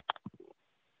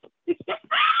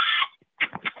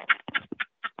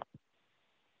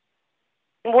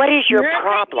 What is your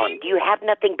problem? Do you have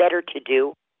nothing better to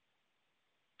do?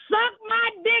 Suck my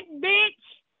dick, bitch.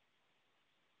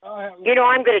 You know,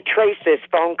 I'm going to trace this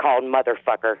phone call,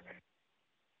 motherfucker.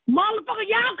 Motherfucker,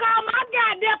 y'all call my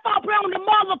goddamn phone, put on the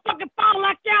motherfucking phone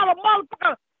like y'all a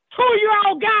motherfucker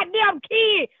 2-year-old goddamn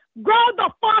kid. Grow the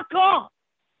fuck up.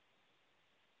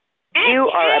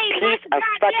 You are a piece of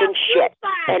fucking shit.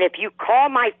 And if you call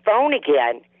my phone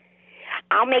again,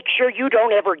 I'll make sure you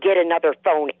don't ever get another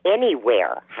phone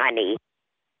anywhere, honey.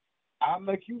 I'll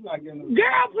make you like another.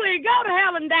 Girl, please go to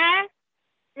hell and die.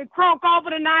 And croak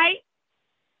over tonight.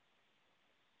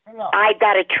 I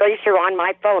got a tracer on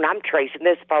my phone. I'm tracing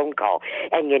this phone call.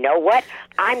 And you know what?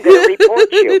 I'm going to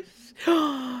report you.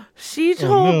 She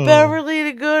told Beverly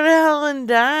to go to hell and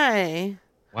die.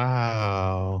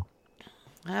 Wow.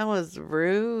 That was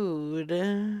rude.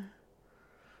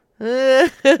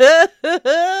 That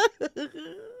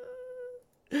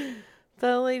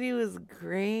lady was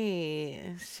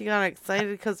great. She got excited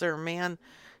because her man.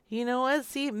 You know what?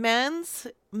 See, men's,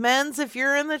 if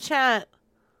you're in the chat,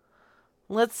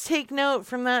 let's take note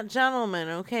from that gentleman,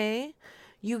 okay?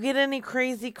 you get any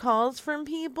crazy calls from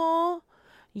people,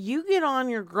 you get on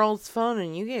your girl's phone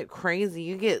and you get crazy.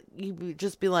 You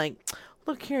just be like,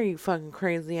 look here, you fucking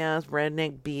crazy ass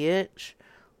redneck bitch.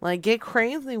 Like, get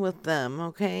crazy with them,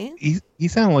 okay? He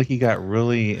sounded like he got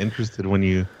really interested when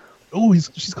you. Oh,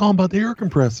 she's calling about the air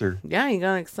compressor. Yeah, he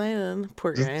got excited.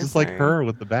 Poor guy. Just like her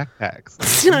with the backpacks.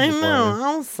 I know.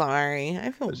 I'm sorry.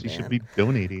 I feel bad. She should be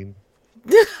donating.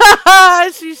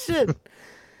 She should.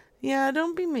 Yeah,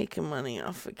 don't be making money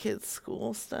off of kids'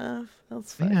 school stuff.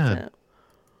 That's fucked up.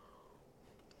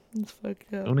 That's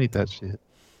fucked up. Donate that shit.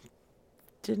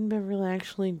 Didn't Beverly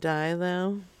actually die,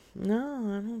 though? No,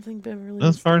 I don't think Beverly.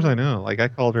 As far as I know, like I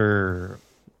called her.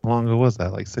 How long ago was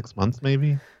that? Like 6 months,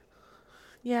 maybe.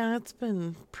 Yeah, it's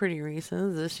been pretty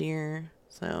recent this year,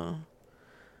 so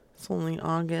it's only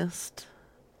August.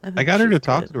 I got her to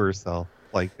talk to herself,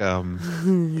 like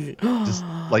just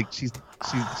like she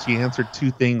answered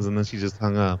 2 things and then she just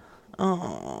hung up.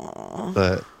 Oh.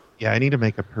 But yeah, I need to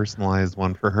make a personalized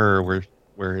one for her where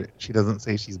she doesn't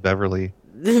say she's Beverly.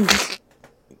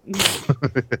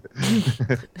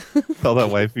 Tell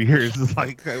that wife of yours is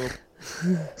like I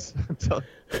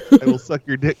will suck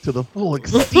your dick to the full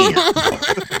extent.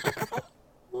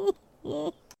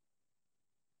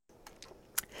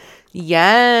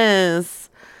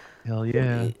 Yes. Hell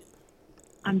yeah.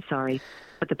 I'm sorry,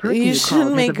 but the person You you should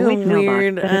called make has a a voicemail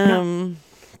weird, box that is not-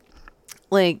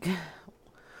 like,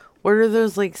 what are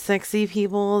those, like, sexy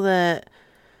people that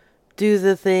do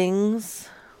the things?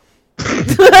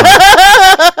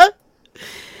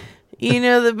 You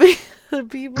know, the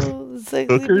people, the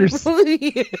sexy Hookers?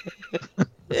 people.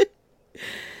 Yeah.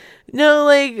 No,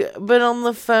 like, but on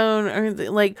the phone, or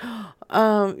like,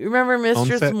 remember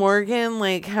Mistress sex? Morgan?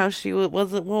 Like, how she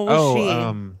was it? What was she?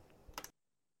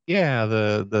 Yeah,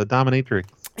 the dominatrix.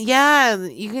 Yeah,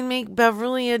 you can make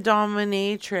Beverly a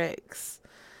dominatrix.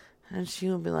 And she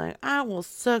will be like, I will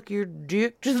suck your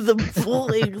dick to the full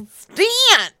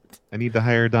extent. I need to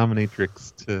hire a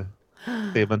dominatrix to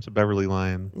say a bunch of Beverly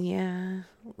lines. Yeah.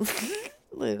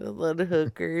 Little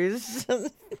hookers.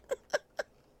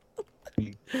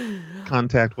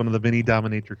 Contact one of the many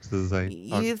dominatrixes I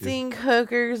talked You to. think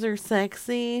hookers are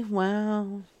sexy?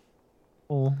 Wow.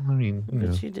 Well, I mean, you Look know.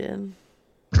 what you did.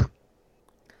 Look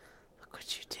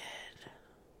what you did.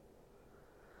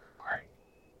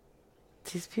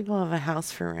 These people have a house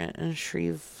for rent in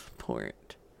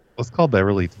Shreveport. Let's call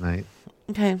Beverly tonight.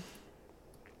 Okay.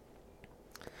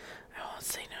 I won't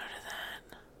say no to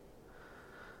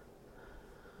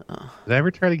that. Oh. Did I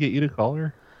ever try to get you to call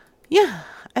her? Yeah,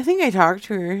 I think I talked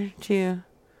to her too.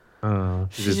 Oh,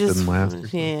 she just didn't last. Or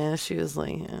something? Yeah, she was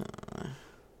like,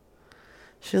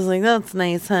 "That's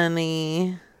nice,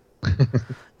 honey."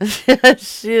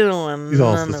 She don't want. She's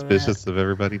all none suspicious of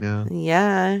everybody now.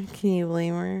 Yeah, can you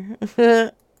blame her? You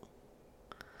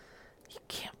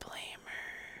can't blame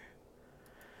her.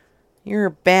 You're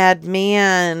a bad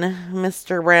man,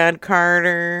 Mr. Brad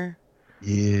Carter.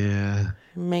 Yeah.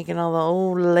 Making all the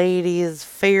old ladies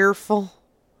fearful.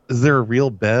 Is there a real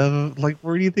Bev? Like,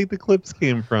 where do you think the clips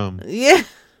came from? Yeah.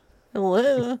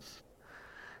 Hello.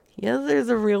 Yes, there's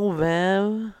a real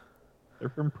Bev. They're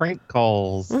from prank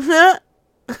calls.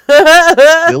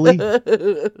 Zilly.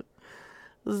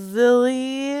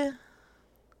 Zilly.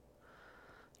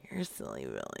 You're silly,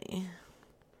 Billy.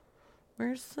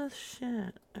 Where's the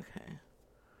shit? Okay.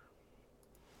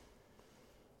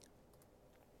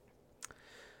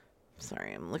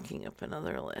 Sorry, I'm looking up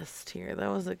another list here. That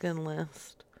was a good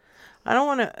list. I don't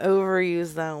want to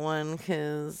overuse that one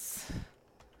because,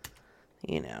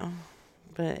 you know,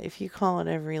 but if you call it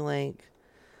every, like,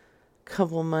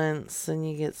 couple months and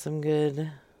you get some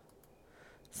good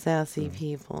sassy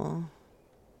people,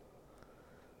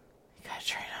 you gotta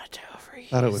try not to overuse.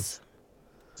 Thought it was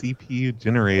CPU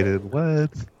generated.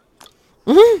 What?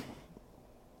 Mm-hmm.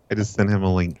 I just sent him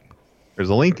a link. There's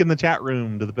a link in the chat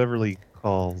room to the Beverly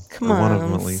calls. Come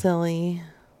on, silly.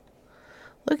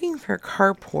 Looking for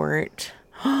carport.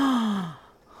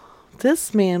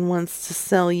 This man wants to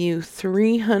sell you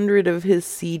 300 of his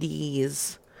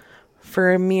CDs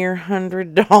for a mere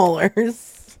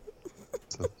 $100.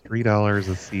 So $3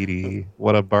 a CD.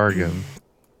 What a bargain.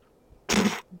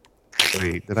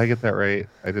 Wait, did I get that right?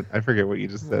 I forget what you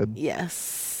just said.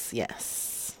 Yes.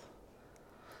 Yes.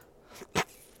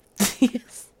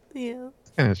 Yes. Yeah.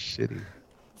 It's kind of shitty.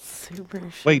 Super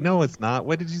shitty. Wait, no, it's not.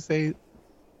 What did you say?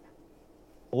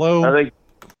 Hello? I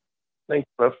think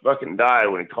I fucking died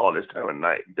when he called this time of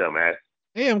night, dumbass.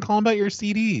 Hey, I'm calling about your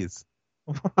CDs.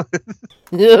 Oh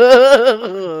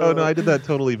no, I did that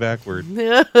totally backward.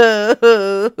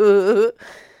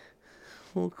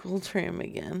 We'll try him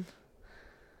again.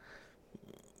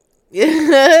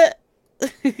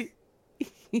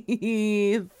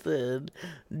 He said,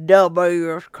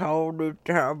 "Nobody's called this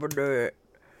time of day."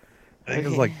 I think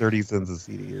it's like 30 cents a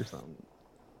CD or something.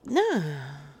 No,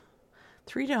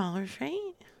 $3,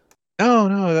 right?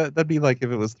 No, that'd be like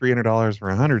if it was $300 for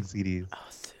 100 CDs.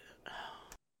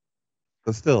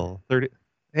 But still, 30.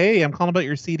 Hey, I'm calling about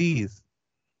your CDs.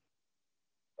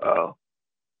 Oh.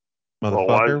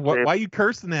 Motherfucker. Why are you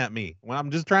cursing at me when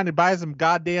I'm just trying to buy some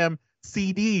goddamn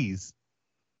CDs?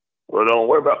 Well, don't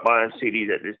worry about buying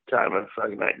CDs at this time of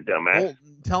fucking night, dumbass. Well,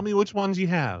 tell me which ones you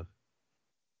have.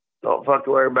 Don't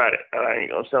fucking worry about it. I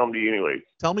ain't gonna sell them to you anyways.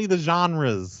 Tell me the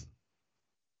genres,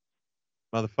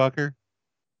 motherfucker.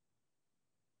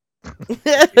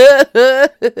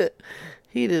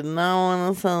 He did not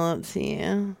want to sell it to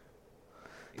you.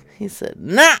 He said,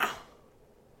 "No."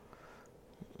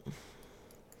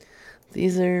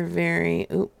 These are very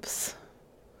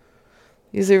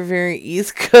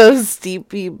East Coasty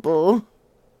people.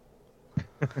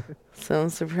 So I'm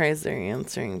surprised they're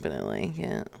answering, but I like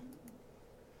it.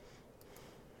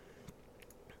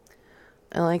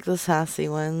 I like the sassy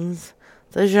ones.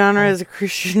 The genre is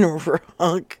Christian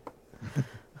rock.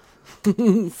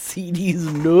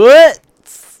 CDs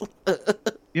nuts.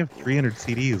 You have 300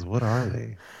 CDs. What are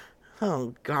they?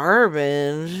 Oh,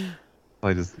 garbage.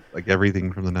 I just like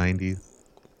everything from the 90s.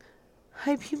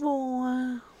 Hi,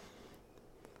 people.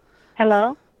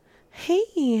 Hello?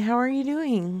 Hey, how are you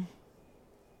doing?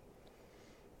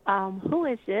 Who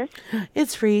is this?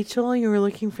 It's Rachel. You were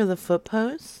looking for the foot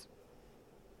post?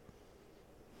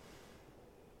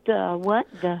 The what?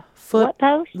 The what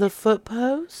post? The foot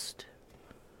post?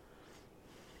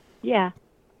 Yeah.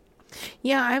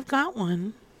 Yeah, I've got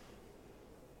one.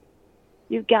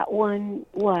 You've got one,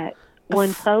 what?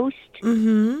 One post?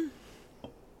 Mm-hmm.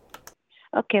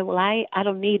 Okay, well, I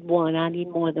don't need one. I need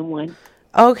more than one.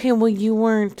 Okay, well, you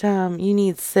weren't, you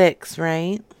need 6,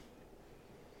 right?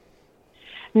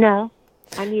 No,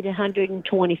 I need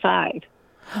 125.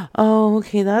 Oh,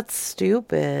 okay, that's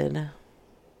stupid.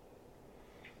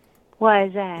 Why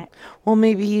is that? Well,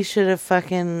 maybe you should have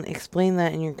fucking explained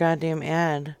that in your goddamn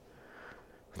ad.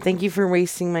 Thank you for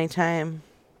wasting my time.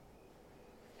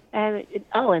 And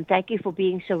thank you for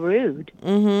being so rude.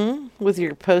 Mm-hmm. With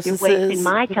your posters. You're wasting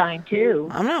my time, too.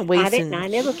 I'm not wasting I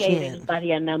never gave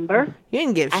anybody a number. You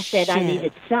didn't give shit. I said I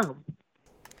needed some.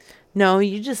 No,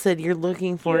 you just said you're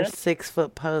looking for Yep.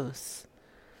 6-foot posts.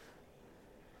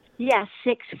 Yeah,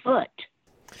 6 foot.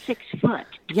 6 foot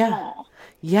Yeah. tall.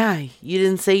 Yeah, you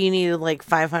didn't say you needed like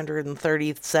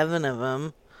 537 of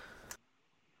them.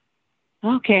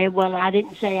 Okay, well, I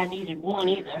didn't say I needed one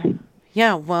either.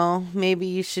 Yeah, well, maybe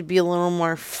you should be a little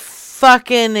more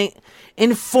fucking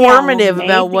informative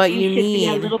about what you Maybe you should be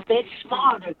a need. little bit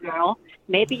smarter, girl.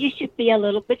 Maybe you should be a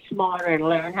little bit smarter and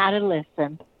learn how to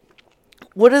listen.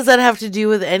 What does that have to do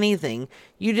with anything?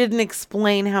 You didn't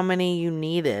explain how many you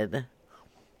needed,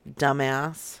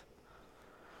 dumbass.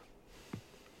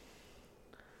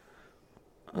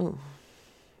 Oh.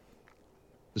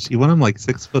 Does she want them like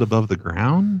 6 foot above the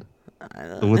ground? I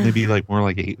don't So wouldn't they be like more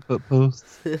like 8-foot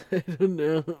posts? I don't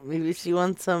know. Maybe she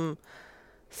wants some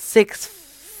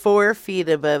 4 feet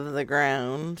above the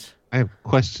ground. I have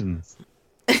questions.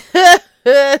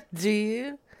 Do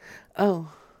you?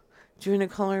 Oh. Do you want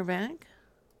to call her back?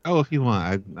 Oh, if you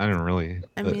want. I don't really.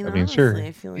 I but, mean, honestly, sure.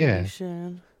 I feel like yeah. you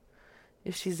should.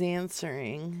 If she's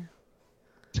answering.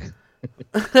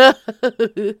 It's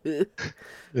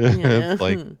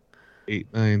like 8,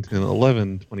 9, 10,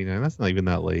 11, 29. That's not even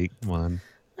that late. Come on.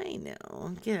 I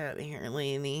know. Get out of here,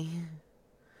 lady.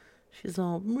 She's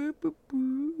all... boo, boo,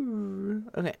 boo.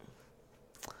 Okay.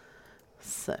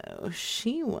 So,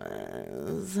 she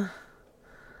was...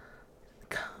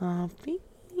 Copy.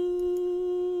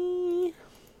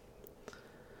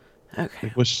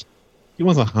 Okay. Like, she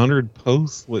wants 100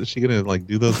 posts. What, is she going to like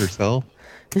do those herself?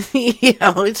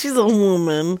 Yeah, she's a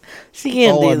woman. She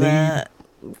can't All I do that.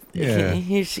 Yeah. Okay,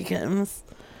 here she comes.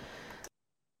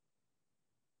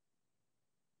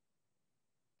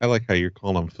 I like how you're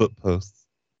calling them foot posts.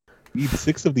 You need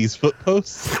 6 of these foot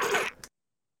posts?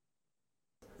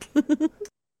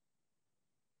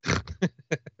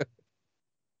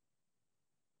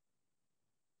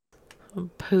 I'll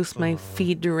post my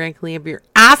feed directly up your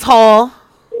asshole.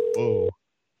 Whoa.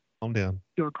 Calm down.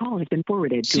 Your call has been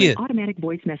forwarded to Shit. an automatic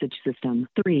voice message system.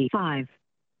 3-5.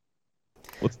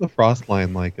 What's the frost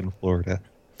line like in Florida?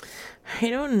 I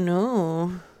don't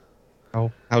know.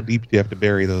 How deep do you have to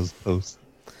bury those posts?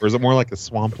 Or is it more like a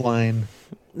swamp line?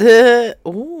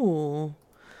 Ooh.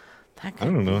 That I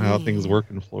don't know how things work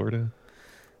in Florida.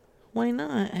 Why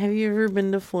not? Have you ever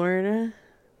been to Florida?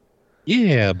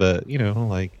 Yeah, but,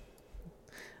 like...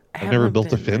 I've never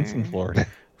built a fence in Florida.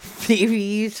 Maybe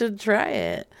you should try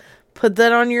it. Put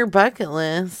that on your bucket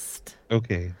list.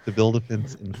 Okay, to build a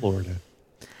fence in Florida.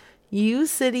 You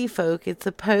city folk, it's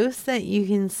a post that you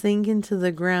can sink into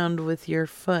the ground with your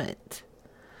foot.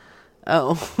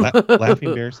 Oh.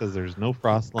 Laughing Bear says there's no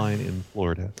frost line in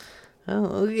Florida.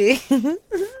 Oh, okay.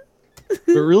 But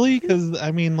really? Because,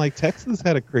 I mean, like, Texas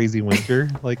had a crazy winter.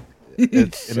 Like,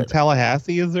 in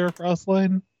Tallahassee, is there a frost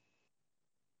line?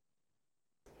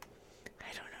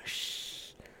 I don't know.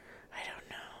 Shh. I don't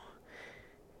know.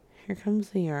 Here comes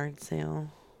the yard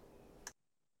sale.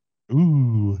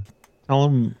 Ooh. Tell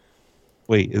them.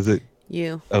 Wait, is it?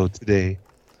 You. Oh, today.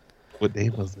 What day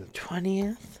was it?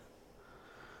 20th.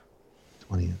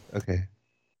 20th. Okay.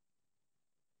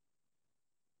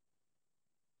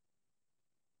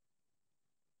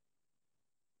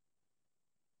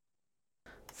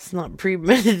 It's not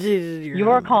premeditated.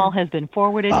 Your call has been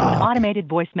forwarded to an automated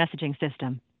voice messaging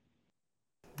system.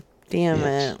 Damn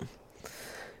it.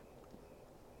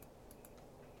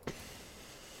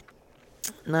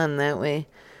 Not in that way.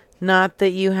 Not that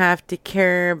you have to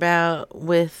care about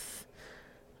with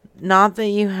the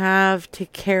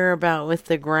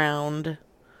ground.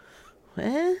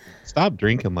 What? Stop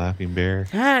drinking, Laughing Bear.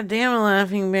 God damn it,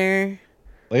 Laughing Bear.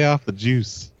 Lay off the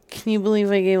juice. Can you believe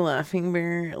I gave Laughing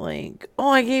Bear, I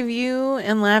gave you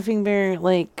and Laughing Bear,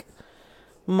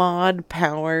 mod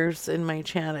powers in my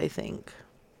chat, I think.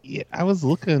 Yeah, I was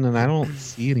looking and I don't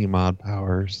see any mod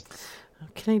powers.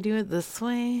 Can I do it this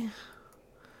way?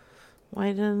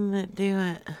 Why didn't it do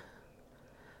it?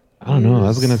 I don't know. I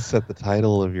was going to set the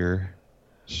title of your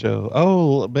show.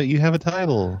 Oh, but you have a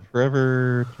title.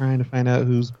 Forever trying to find out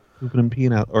who's pooping and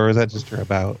peeing out. Or is that just your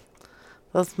about?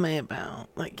 That's my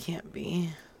about. That can't be.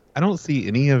 I don't see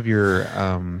any of your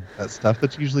that stuff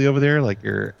that's usually over there. Like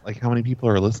how many people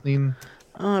are listening.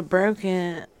 Oh, it broke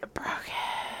it.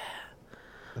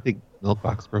 I think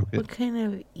Milkbox broke it. What kind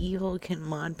of evil can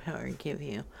mod power give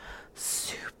you?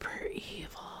 Super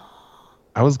evil.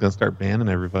 I was gonna start banning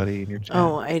everybody in your chat.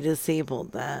 Oh, I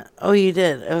disabled that. Oh, you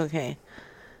did? Okay.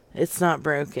 It's not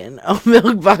broken. Oh,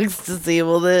 Milkbox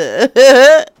disabled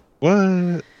it.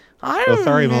 What? I don't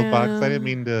sorry, know. Milkbox. I didn't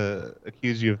mean to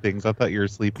accuse you of things. I thought you were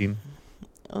sleeping.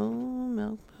 Oh,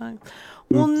 Milkbox.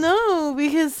 Well, no,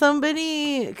 because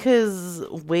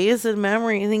Wasted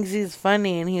Memory thinks he's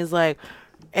funny, and he's like,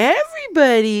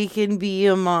 everybody can be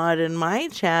a mod in my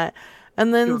chat.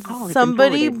 And then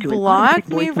somebody blocked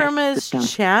me from his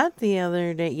chat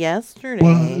yesterday.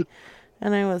 What?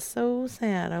 And I was so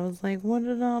sad. I was like, what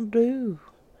did I do?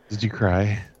 Did you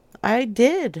cry? I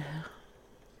did.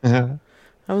 Yeah.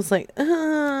 I was like,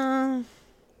 But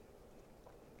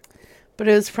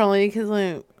it was probably because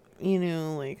I'm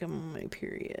on my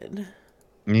period.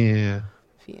 Yeah.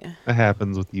 Yeah. That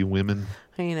happens with you women.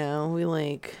 I know. You're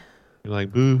like,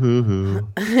 boo hoo hoo.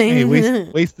 Hey,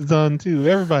 Wasted's on too.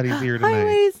 Everybody's here tonight. Hi,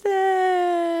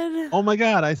 Wasted. Oh my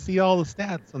god, I see all the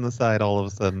stats on the side all of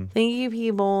a sudden. Thank you,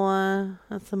 people.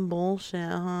 That's some bullshit,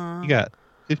 huh? You got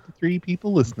 53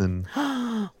 people listening.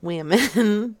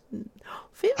 Women.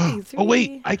 53. Oh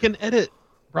wait, I can edit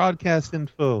broadcast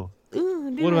info.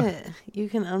 Ooh, do it. You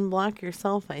can unblock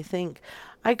yourself, I think.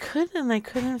 I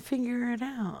couldn't figure it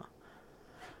out.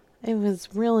 It was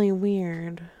really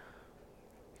weird.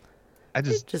 I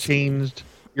just changed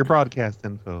your broadcast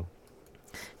info.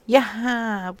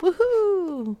 Yeah,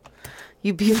 woohoo!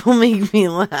 You people make me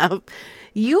laugh.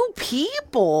 You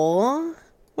people?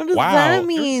 What does that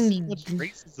mean? There's so much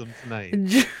racism tonight.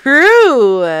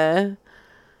 True.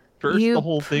 First, the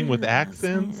whole thing with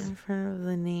accents in front of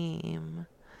the name.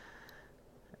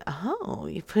 Oh,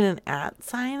 you put an @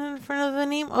 sign in front of the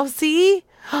name. Oh, see,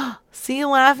 see,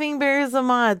 Laughing Bear is a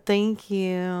mod. Thank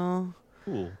you.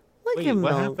 Cool. Look at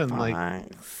what happened?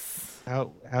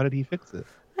 How did he fix it?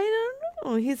 I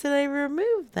don't know. He said I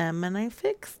removed them and I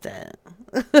fixed it.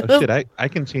 Oh shit! I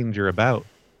can change your about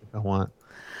if I want.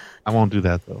 I won't do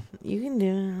that though. You can do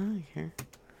it. I don't care.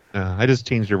 I just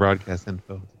changed your broadcast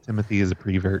info. Timothy is a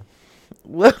prevert.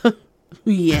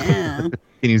 Yeah.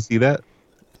 Can you see that?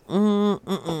 Oh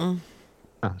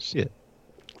shit.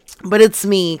 But it's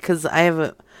me because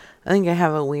I think I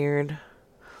have a weird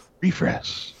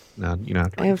refresh. No, you don't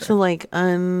have to. I have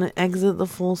to exit the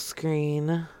full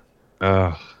screen.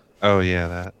 Oh yeah,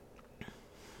 that.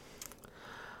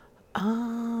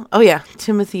 Oh yeah,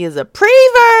 Timothy is a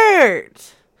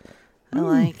prevert. I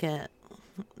like it.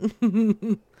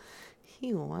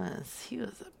 He was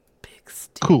a big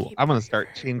stick. Cool. I'm gonna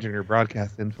start changing your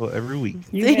broadcast info every week.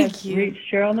 Thank you.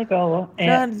 Reached Cheryl Nicola.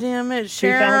 God damn it,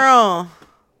 Cheryl.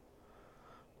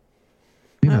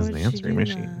 He has an answering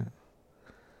machine.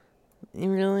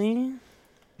 Really?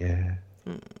 Yeah.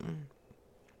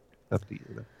 Up to you.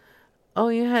 Though. Oh,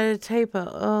 you had a typo.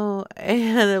 Oh, I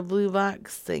had a blue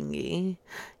box thingy.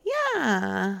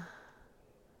 Yeah.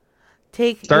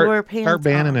 Take your pants Start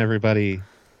banning off. everybody.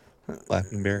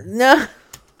 Laughing Bear. No.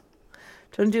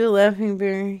 Don't do a Laughing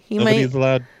Bear. Nobody's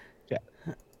allowed. Yeah.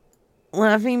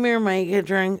 Laughing Bear might get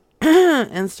drunk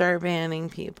and start banning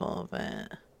people,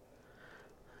 but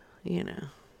you know.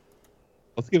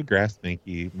 Let's give Grass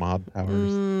Snakey mod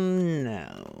powers.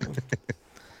 No.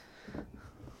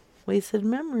 Wasted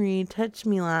memory. Touched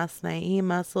me last night. He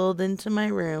muscled into my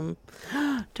room.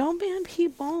 Don't ban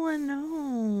people.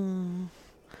 No.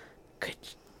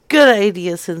 Good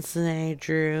idea, Cincinnati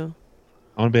Drew.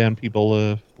 I want to ban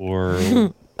people for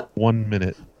 1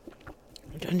 minute.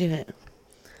 Don't do it.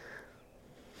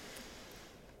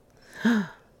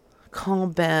 Call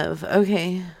Bev.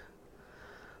 Okay.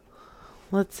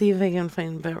 Let's see if I can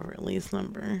find Beverly's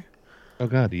number. Oh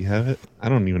God, do you have it? I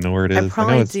don't even know where it is. I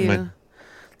probably know it's do. in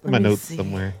my notes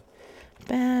somewhere.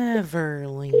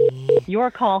 Beverly.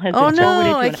 Your call has been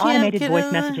forwarded to an automated voice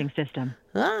messaging system.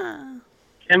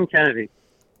 Tim Kennedy.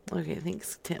 Okay,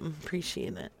 thanks, Tim.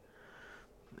 Appreciate it.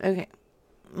 Okay,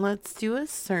 let's do a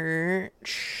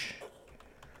search.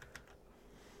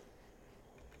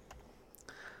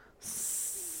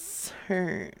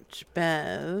 Search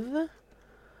Bev.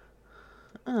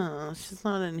 Oh, she's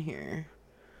not in here.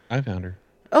 I found her.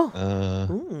 Oh.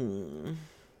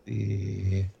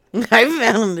 I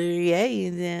found her. Yeah,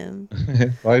 you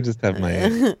did. Well, I just have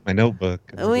my notebook.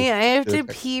 Wait, I have to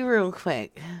pee real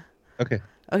quick. Okay.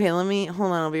 Okay,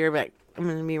 hold on. I'll be right back. I'm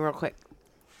going to be real quick.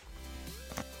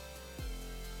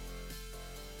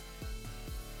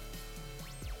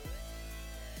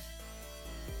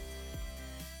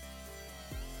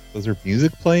 Was there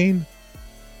music playing?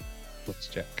 Let's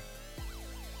check.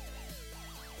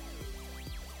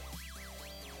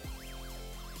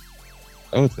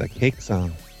 Oh, it's that cake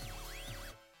song.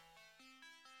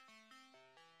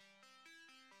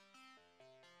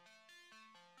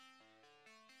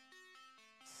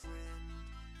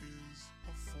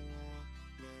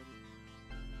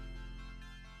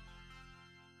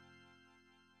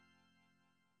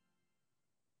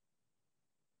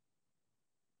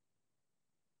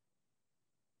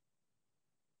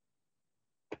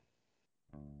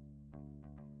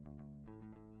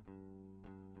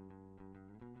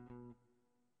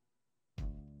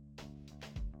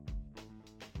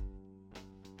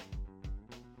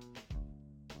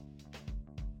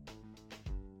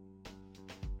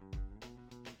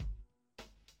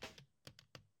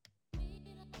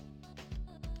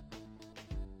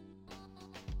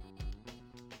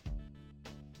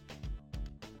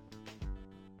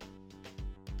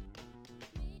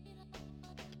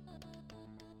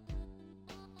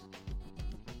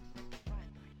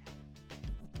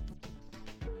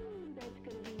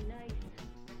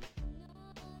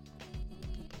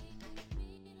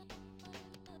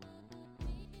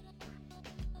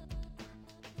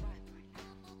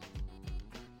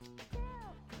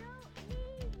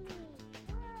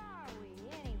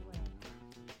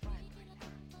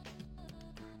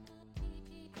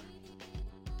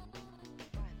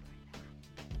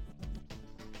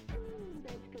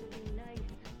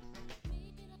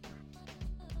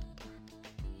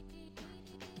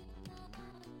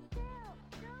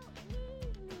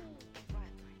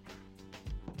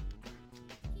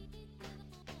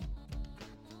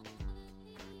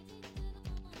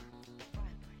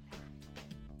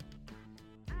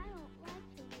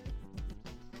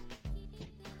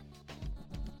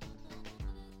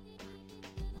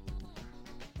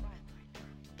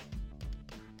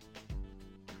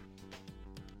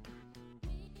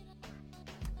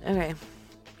 Okay.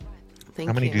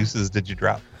 How many deuces did you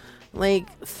drop?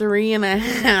 Like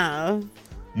 3.5.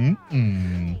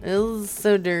 It was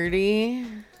so dirty.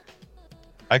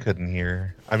 I couldn't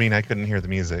hear. I mean, I couldn't hear the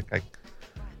music. I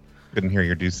couldn't hear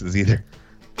your deuces either.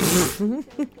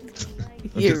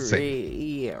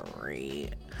 You're right.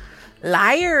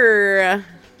 Liar.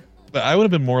 But I would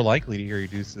have been more likely to hear your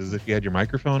deuces if you had your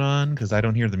microphone on, because I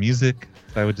don't hear the music.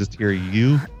 So I would just hear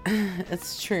you.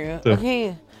 It's true. So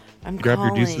okay. I'm grab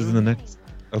calling. your deuces in the next.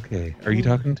 Okay. Are you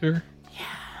talking to her?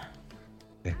 Yeah.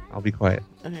 Okay. I'll be quiet.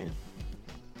 Okay.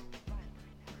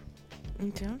 I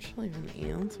don't even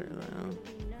answer though.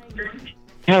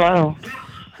 Hello.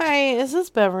 Hi, is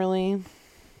this Beverly?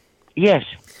 Yes.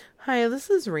 Hi, this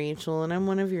is Rachel, and I'm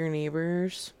one of your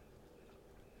neighbors.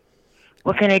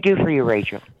 What can I do for you,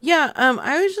 Rachel? Yeah,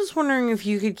 I was just wondering if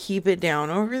you could keep it down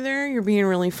over there. You're being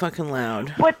really fucking loud.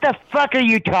 What the fuck are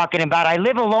you talking about? I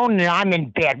live alone and I'm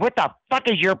in bed. What the fuck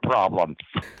is your problem?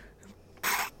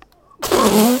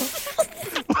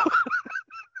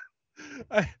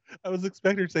 I was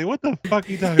expecting her to say, "What the fuck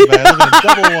are you talking about? I live in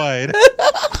double wide."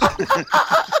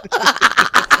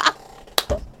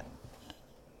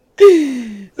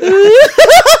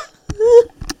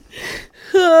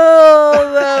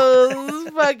 Oh, that was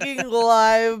fucking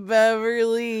live,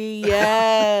 Beverly.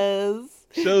 Yes.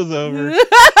 Show's over. You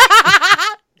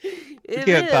It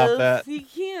can't top is. that. You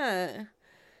can't.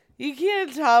 You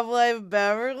can't top live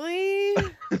Beverly.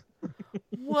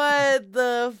 What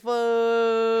the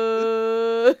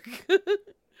fuck?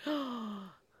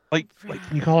 Like,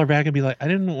 can you call her back and be like, "I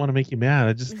didn't want to make you mad.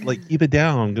 I just keep it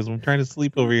down because I'm trying to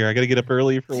sleep over here. I got to get up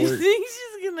early for Do you work." think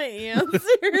she's gonna answer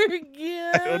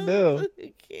again? I don't know.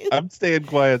 I'm staying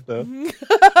quiet though.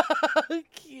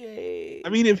 Okay. I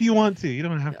mean, if you want to, you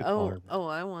don't have to call her. Oh,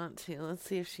 I want to. Let's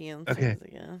see if she answers Okay.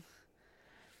 again.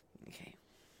 Okay.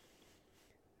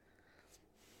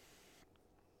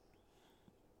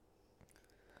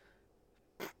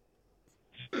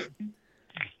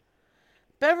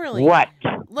 Beverly. What?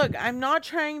 Look, I'm not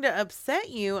trying to upset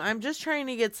you. I'm just trying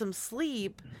to get some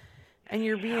sleep. And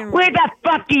you're being... Where the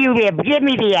fuck do you live? Give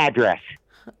me the address.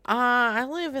 I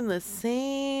live in the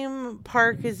same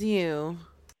park as you.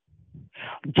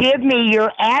 Give me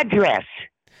your address.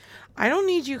 I don't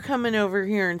need you coming over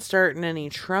here and starting any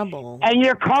trouble. And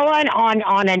you're calling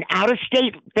on an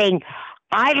out-of-state thing.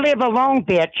 I live alone,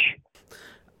 bitch.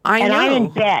 I know. I'm in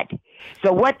bed.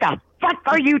 So what the fuck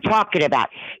are you talking about?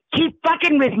 Keep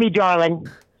fucking with me, darling.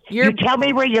 You tell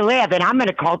me where you live, and I'm going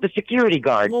to call the security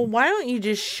guard. Well, why don't you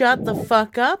just shut the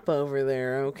fuck up over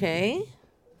there, okay?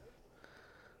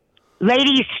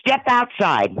 Ladies, step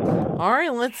outside. All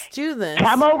right, let's do this.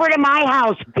 Come over to my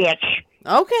house, bitch.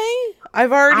 Okay.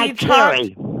 I've already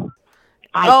carry.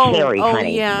 I carry, oh,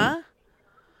 honey. Yeah?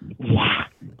 Yeah.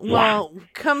 Well,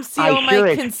 come seal I my sure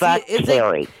as fuck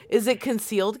carry. Is it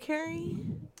concealed carry?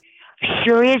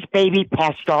 Sure is, baby.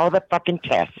 Passed all the fucking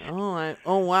tests. Oh,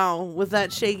 wow. With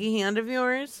that shaky hand of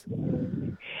yours?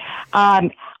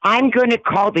 I'm going to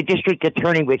call the district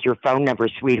attorney with your phone number,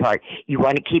 sweetheart. You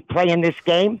want to keep playing this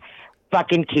game?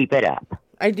 Fucking keep it up.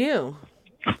 I do.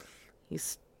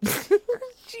 Jesus.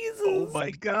 Oh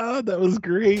my God, that was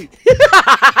great.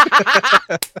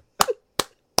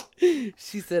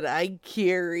 She said, "I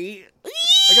carry."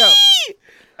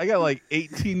 I got like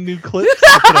 18 new clips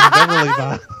to put on Beverly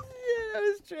Bob. I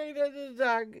was trying not to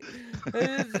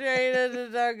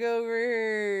talk over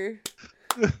her.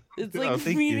 It's like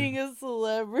meeting a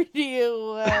celebrity at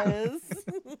West.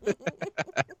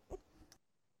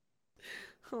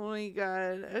 Oh my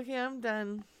God. Okay, I'm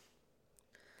done.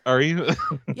 Are you?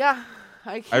 Yeah,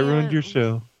 I can't. I ruined your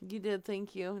show. You did.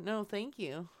 Thank you. No, thank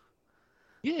you.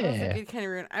 Yeah. That was a good kind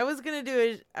of ruin. I was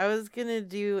gonna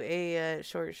do a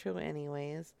short show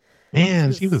anyways.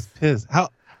 Man, she was pissed. How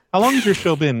long has your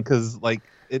show been? Because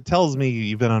it tells me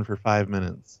you've been on for 5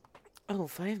 minutes. Oh,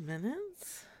 5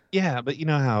 minutes? Yeah, but you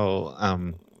know how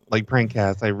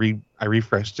Prankcast, I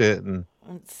refreshed it and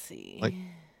let's see.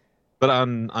 But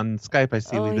on Skype I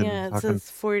see we've been it talking.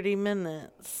 says 40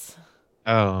 minutes.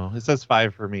 Oh, it says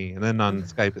 5 for me, and then on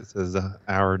Skype it says an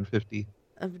hour and 50.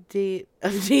 Update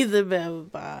the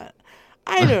BevBot.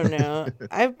 I don't know.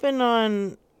 I've been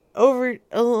on a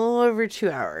little over 2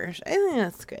 hours. I think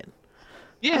that's good.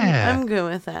 Yeah, I'm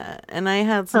good with that. And I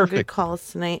had some good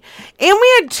calls tonight. And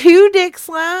we had 2 dick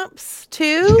slaps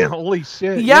too. Yeah, holy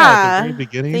shit! Yeah, at the very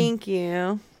beginning. Thank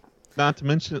you. Not to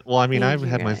mention, well, I mean, I've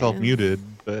had myself muted,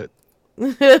 but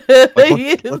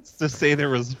let's just say there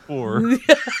was 4.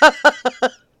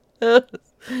 That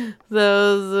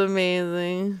was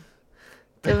amazing.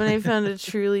 Devin, I found it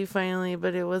truly finally,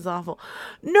 but it was awful.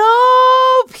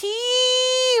 No, P!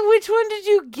 Which one did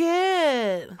you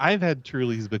get? I've had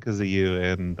Trulies because of you,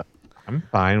 and I'm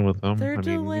fine with them. They're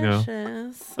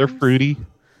delicious. They're fruity.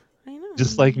 I know.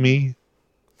 Just like me.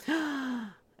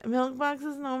 Milkbox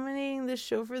is nominating this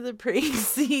show for the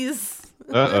Praisies.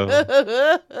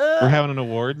 Uh-oh. We're having an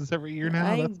awards every year now?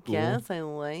 I That's cool. guess I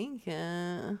like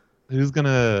it. Is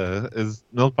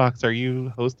Milkbox, are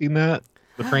you hosting that?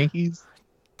 The Frankies?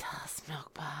 Tell us,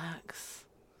 Milkbox.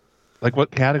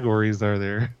 What categories are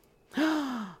there?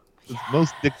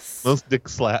 Yes. Most dick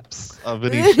slaps of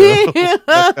any show.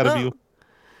 That's gotta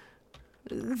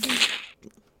be.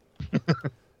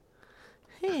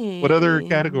 Hey. What other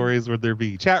categories would there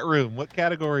be? Chat room, what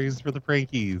categories for the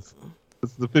Frankies?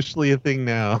 This is officially a thing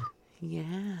now.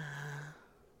 Yeah.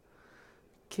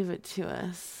 Give it to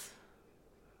us.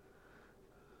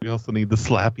 We also need the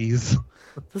slappies.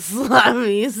 The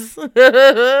slappies.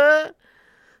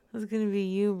 That's gonna be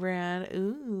you, Brad.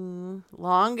 Ooh,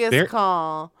 longest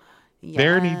call. Yeah.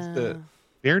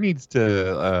 Bear needs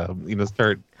to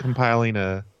start compiling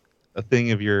a thing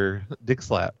of your dick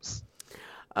slaps.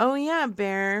 Oh yeah,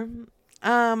 Bear.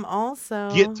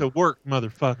 Also, Get to work,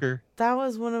 motherfucker. That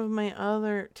was one of my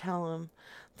other. Tell him.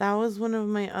 That was one of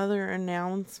my other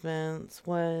announcements.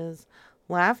 Was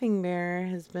Laughing Bear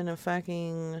has been a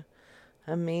fucking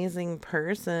amazing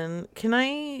person. Can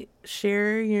I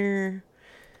share your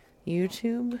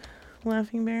YouTube,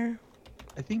 Laughing Bear?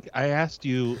 I think I asked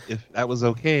you if that was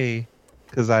okay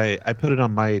because I put it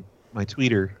on my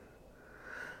tweeter.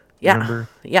 Yeah. Remember?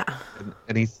 Yeah.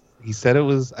 And he said it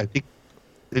was. I think.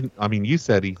 You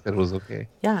said he said it was okay.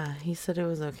 Yeah, he said it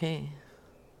was okay.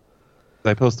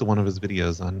 I posted one of his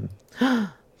videos on.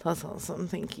 That's awesome.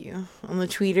 Thank you. On the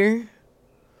tweeter?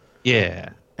 Yeah.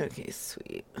 Okay,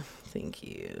 sweet. Thank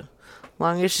you.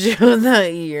 Longest show without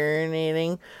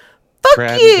urinating.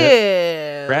 Fuck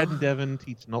you! Brad and Devin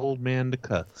teach an old man to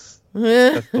cuss.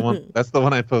 That's the one. That's the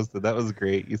one I posted. That was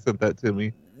great. You sent that to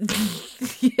me.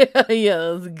 yeah,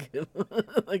 that was a good one.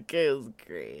 Okay, it was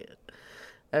great.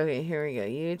 Okay, here we go.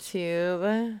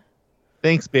 YouTube.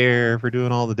 Thanks, Bear, for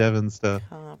doing all the Devin stuff.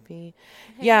 Copy.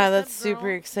 Yeah, that's super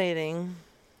exciting.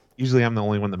 Usually I'm the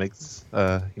only one that makes,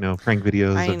 prank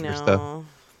videos of your stuff.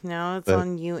 Now it's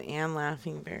on you and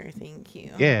Laughing Bear. Thank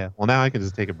you. Yeah, well, now I can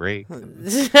just take a break.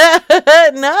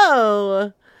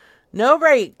 No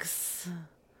breaks.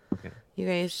 Okay. You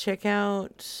guys check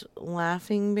out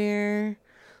Laughing Bear.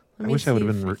 I wish I would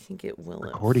have been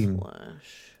recording.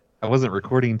 I wasn't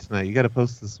recording tonight. You got to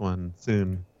post this one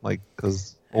soon,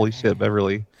 because holy shit,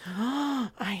 Beverly.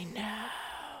 I know.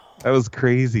 That was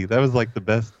crazy. That was like the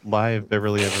best live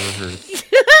Beverly I've ever heard.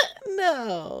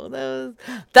 No,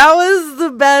 that was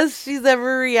the best she's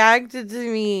ever reacted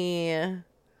to me.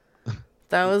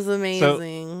 That was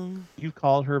amazing. So, you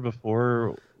called her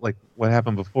before, what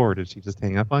happened before? Did she just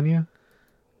hang up on you?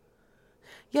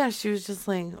 Yeah, she was just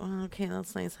like, oh, okay,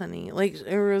 that's nice, honey. It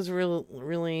was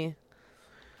really,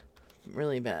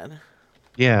 really bad.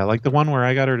 Yeah, like the one where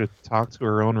I got her to talk to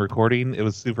her own recording, it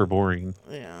was super boring.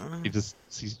 Yeah.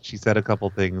 She said a couple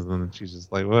things and then she's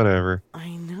just like, whatever. I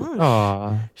know.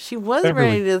 Aww. She was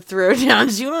ready to throw down.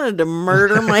 She wanted to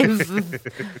murder my...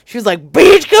 She was like,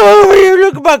 bitch, come over here,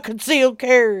 look about concealed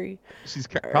carry. She's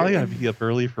probably going to be up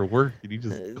early for work and you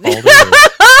just called her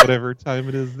whatever time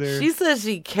it is there. She said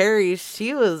she carries.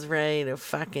 She was ready to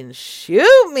fucking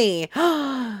shoot me.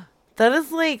 That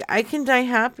is I can die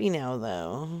happy now,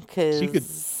 though, because she could,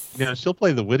 she'll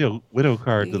play the widow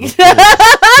card to the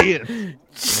full.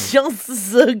 She'll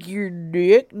suck your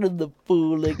dick to the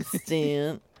full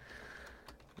extent.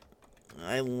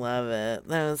 I love it.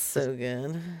 That was so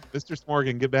good. Mr.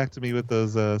 Smorgan, get back to me with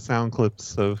those sound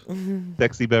clips of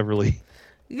sexy Beverly.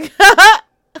 Who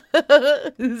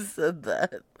said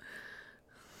that?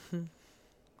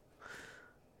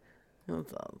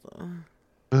 That's awesome.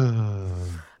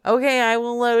 Okay, I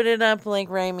will load it up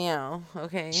right meow.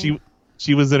 Okay.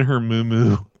 She was in her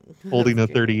moo holding a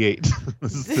 38.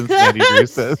 Cincinnati Drew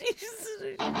says.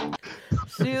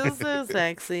 She was so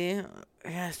sexy.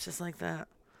 Yeah, it's just like that.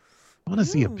 I want to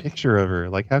see a picture of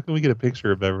her. How can we get a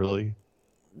picture of Beverly?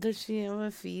 Does she have a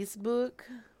Facebook?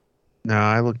 No,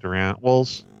 I looked around. Well,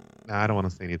 I don't want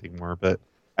to say anything more, but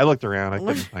I looked around. I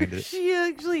couldn't find it. She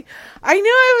actually... I knew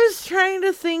I was trying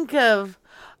to think of...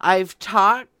 I've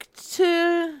talked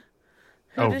to...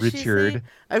 Richard.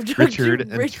 I've talked Richard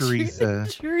to and Teresa.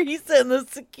 Teresa and the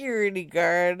security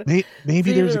guard.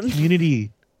 Maybe there's a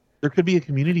community. There could be a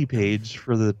community page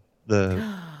for the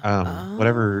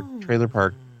whatever trailer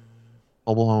park,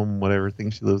 mobile home, whatever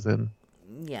thing she lives in.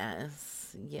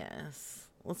 Yes.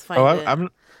 Let's find it.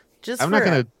 I'm not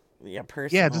gonna. Yeah,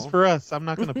 personal. Yeah, just for us. I'm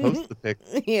not gonna post the pic.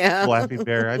 Yeah. Laughing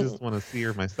Bear. I just want to see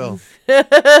her myself.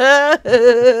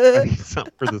 I need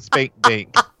something for the spank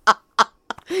bank.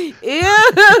 Ew,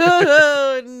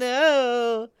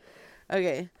 no.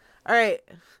 Okay. All right.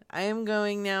 I am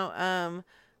going now.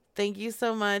 Thank you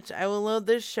so much. I will load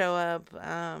this show up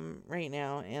right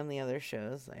now and the other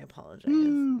shows. I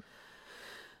apologize.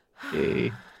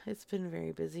 Yay. It's been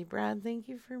very busy. Brad, thank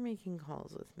you for making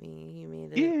calls with me. You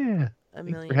made it a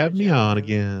million. Thanks for having me on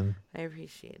again. I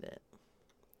appreciate it.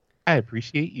 I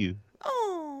appreciate you.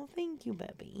 Oh, thank you,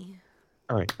 baby.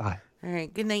 All right, bye. All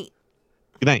right, good night.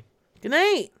 Good night. Good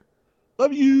night.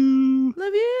 Love you.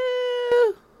 Love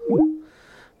you.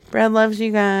 Brad loves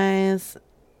you guys.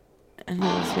 And he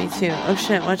loves me too. Oh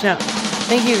shit, watch out.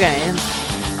 Thank you guys.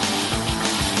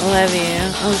 I love you.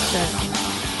 Oh shit.